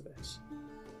remains of it.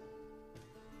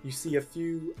 You see a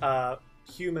few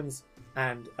humans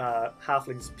and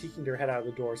halflings peeking their head out of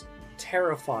the doors,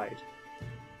 terrified.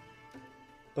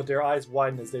 But their eyes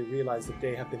widen as they realize that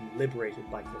they have been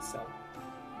liberated by Kilsel.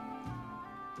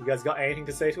 You guys got anything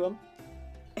to say to him?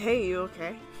 Hey, you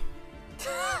okay?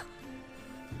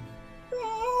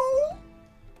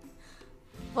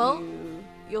 Well,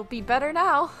 you'll be better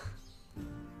now.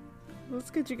 Let's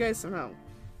get you guys some help.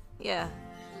 Yeah.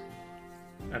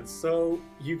 And so,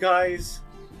 you guys,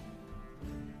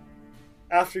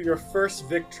 after your first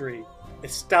victory,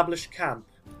 establish camp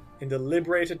in the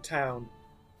liberated town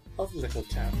of Little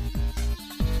Town.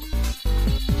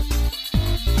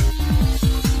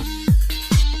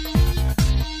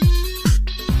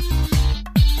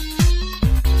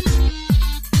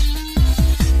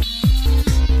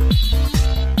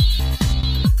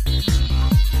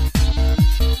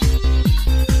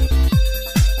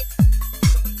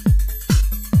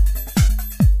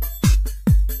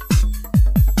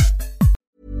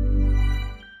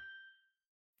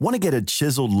 Want to get a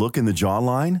chiseled look in the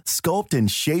jawline? Sculpt and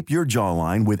shape your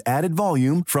jawline with added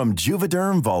volume from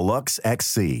Juvederm Volux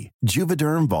XC.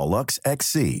 Juvederm Volux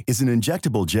XC is an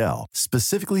injectable gel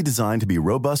specifically designed to be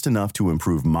robust enough to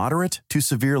improve moderate to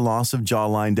severe loss of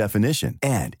jawline definition.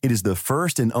 And it is the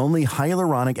first and only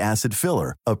hyaluronic acid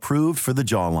filler approved for the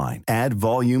jawline. Add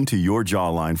volume to your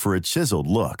jawline for a chiseled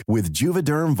look with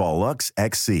Juvederm Volux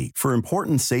XC. For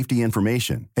important safety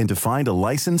information and to find a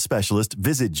licensed specialist,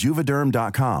 visit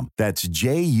Juvederm.com. That's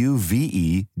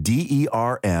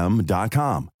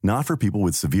Juvederm.com. Not for people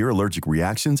with severe allergic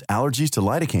reactions, allergies to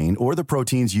lidocaine, or the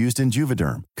proteins used in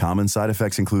Juvederm. Common side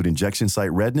effects include injection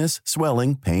site redness,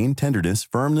 swelling, pain, tenderness,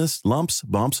 firmness, lumps,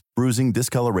 bumps, bruising,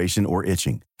 discoloration, or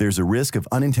itching. There's a risk of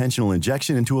unintentional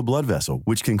injection into a blood vessel,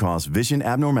 which can cause vision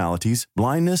abnormalities,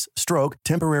 blindness, stroke,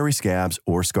 temporary scabs,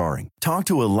 or scarring. Talk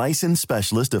to a licensed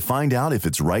specialist to find out if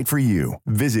it's right for you.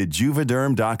 Visit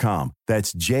Juvederm.com.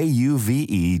 That's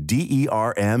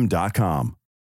Juvederm.com.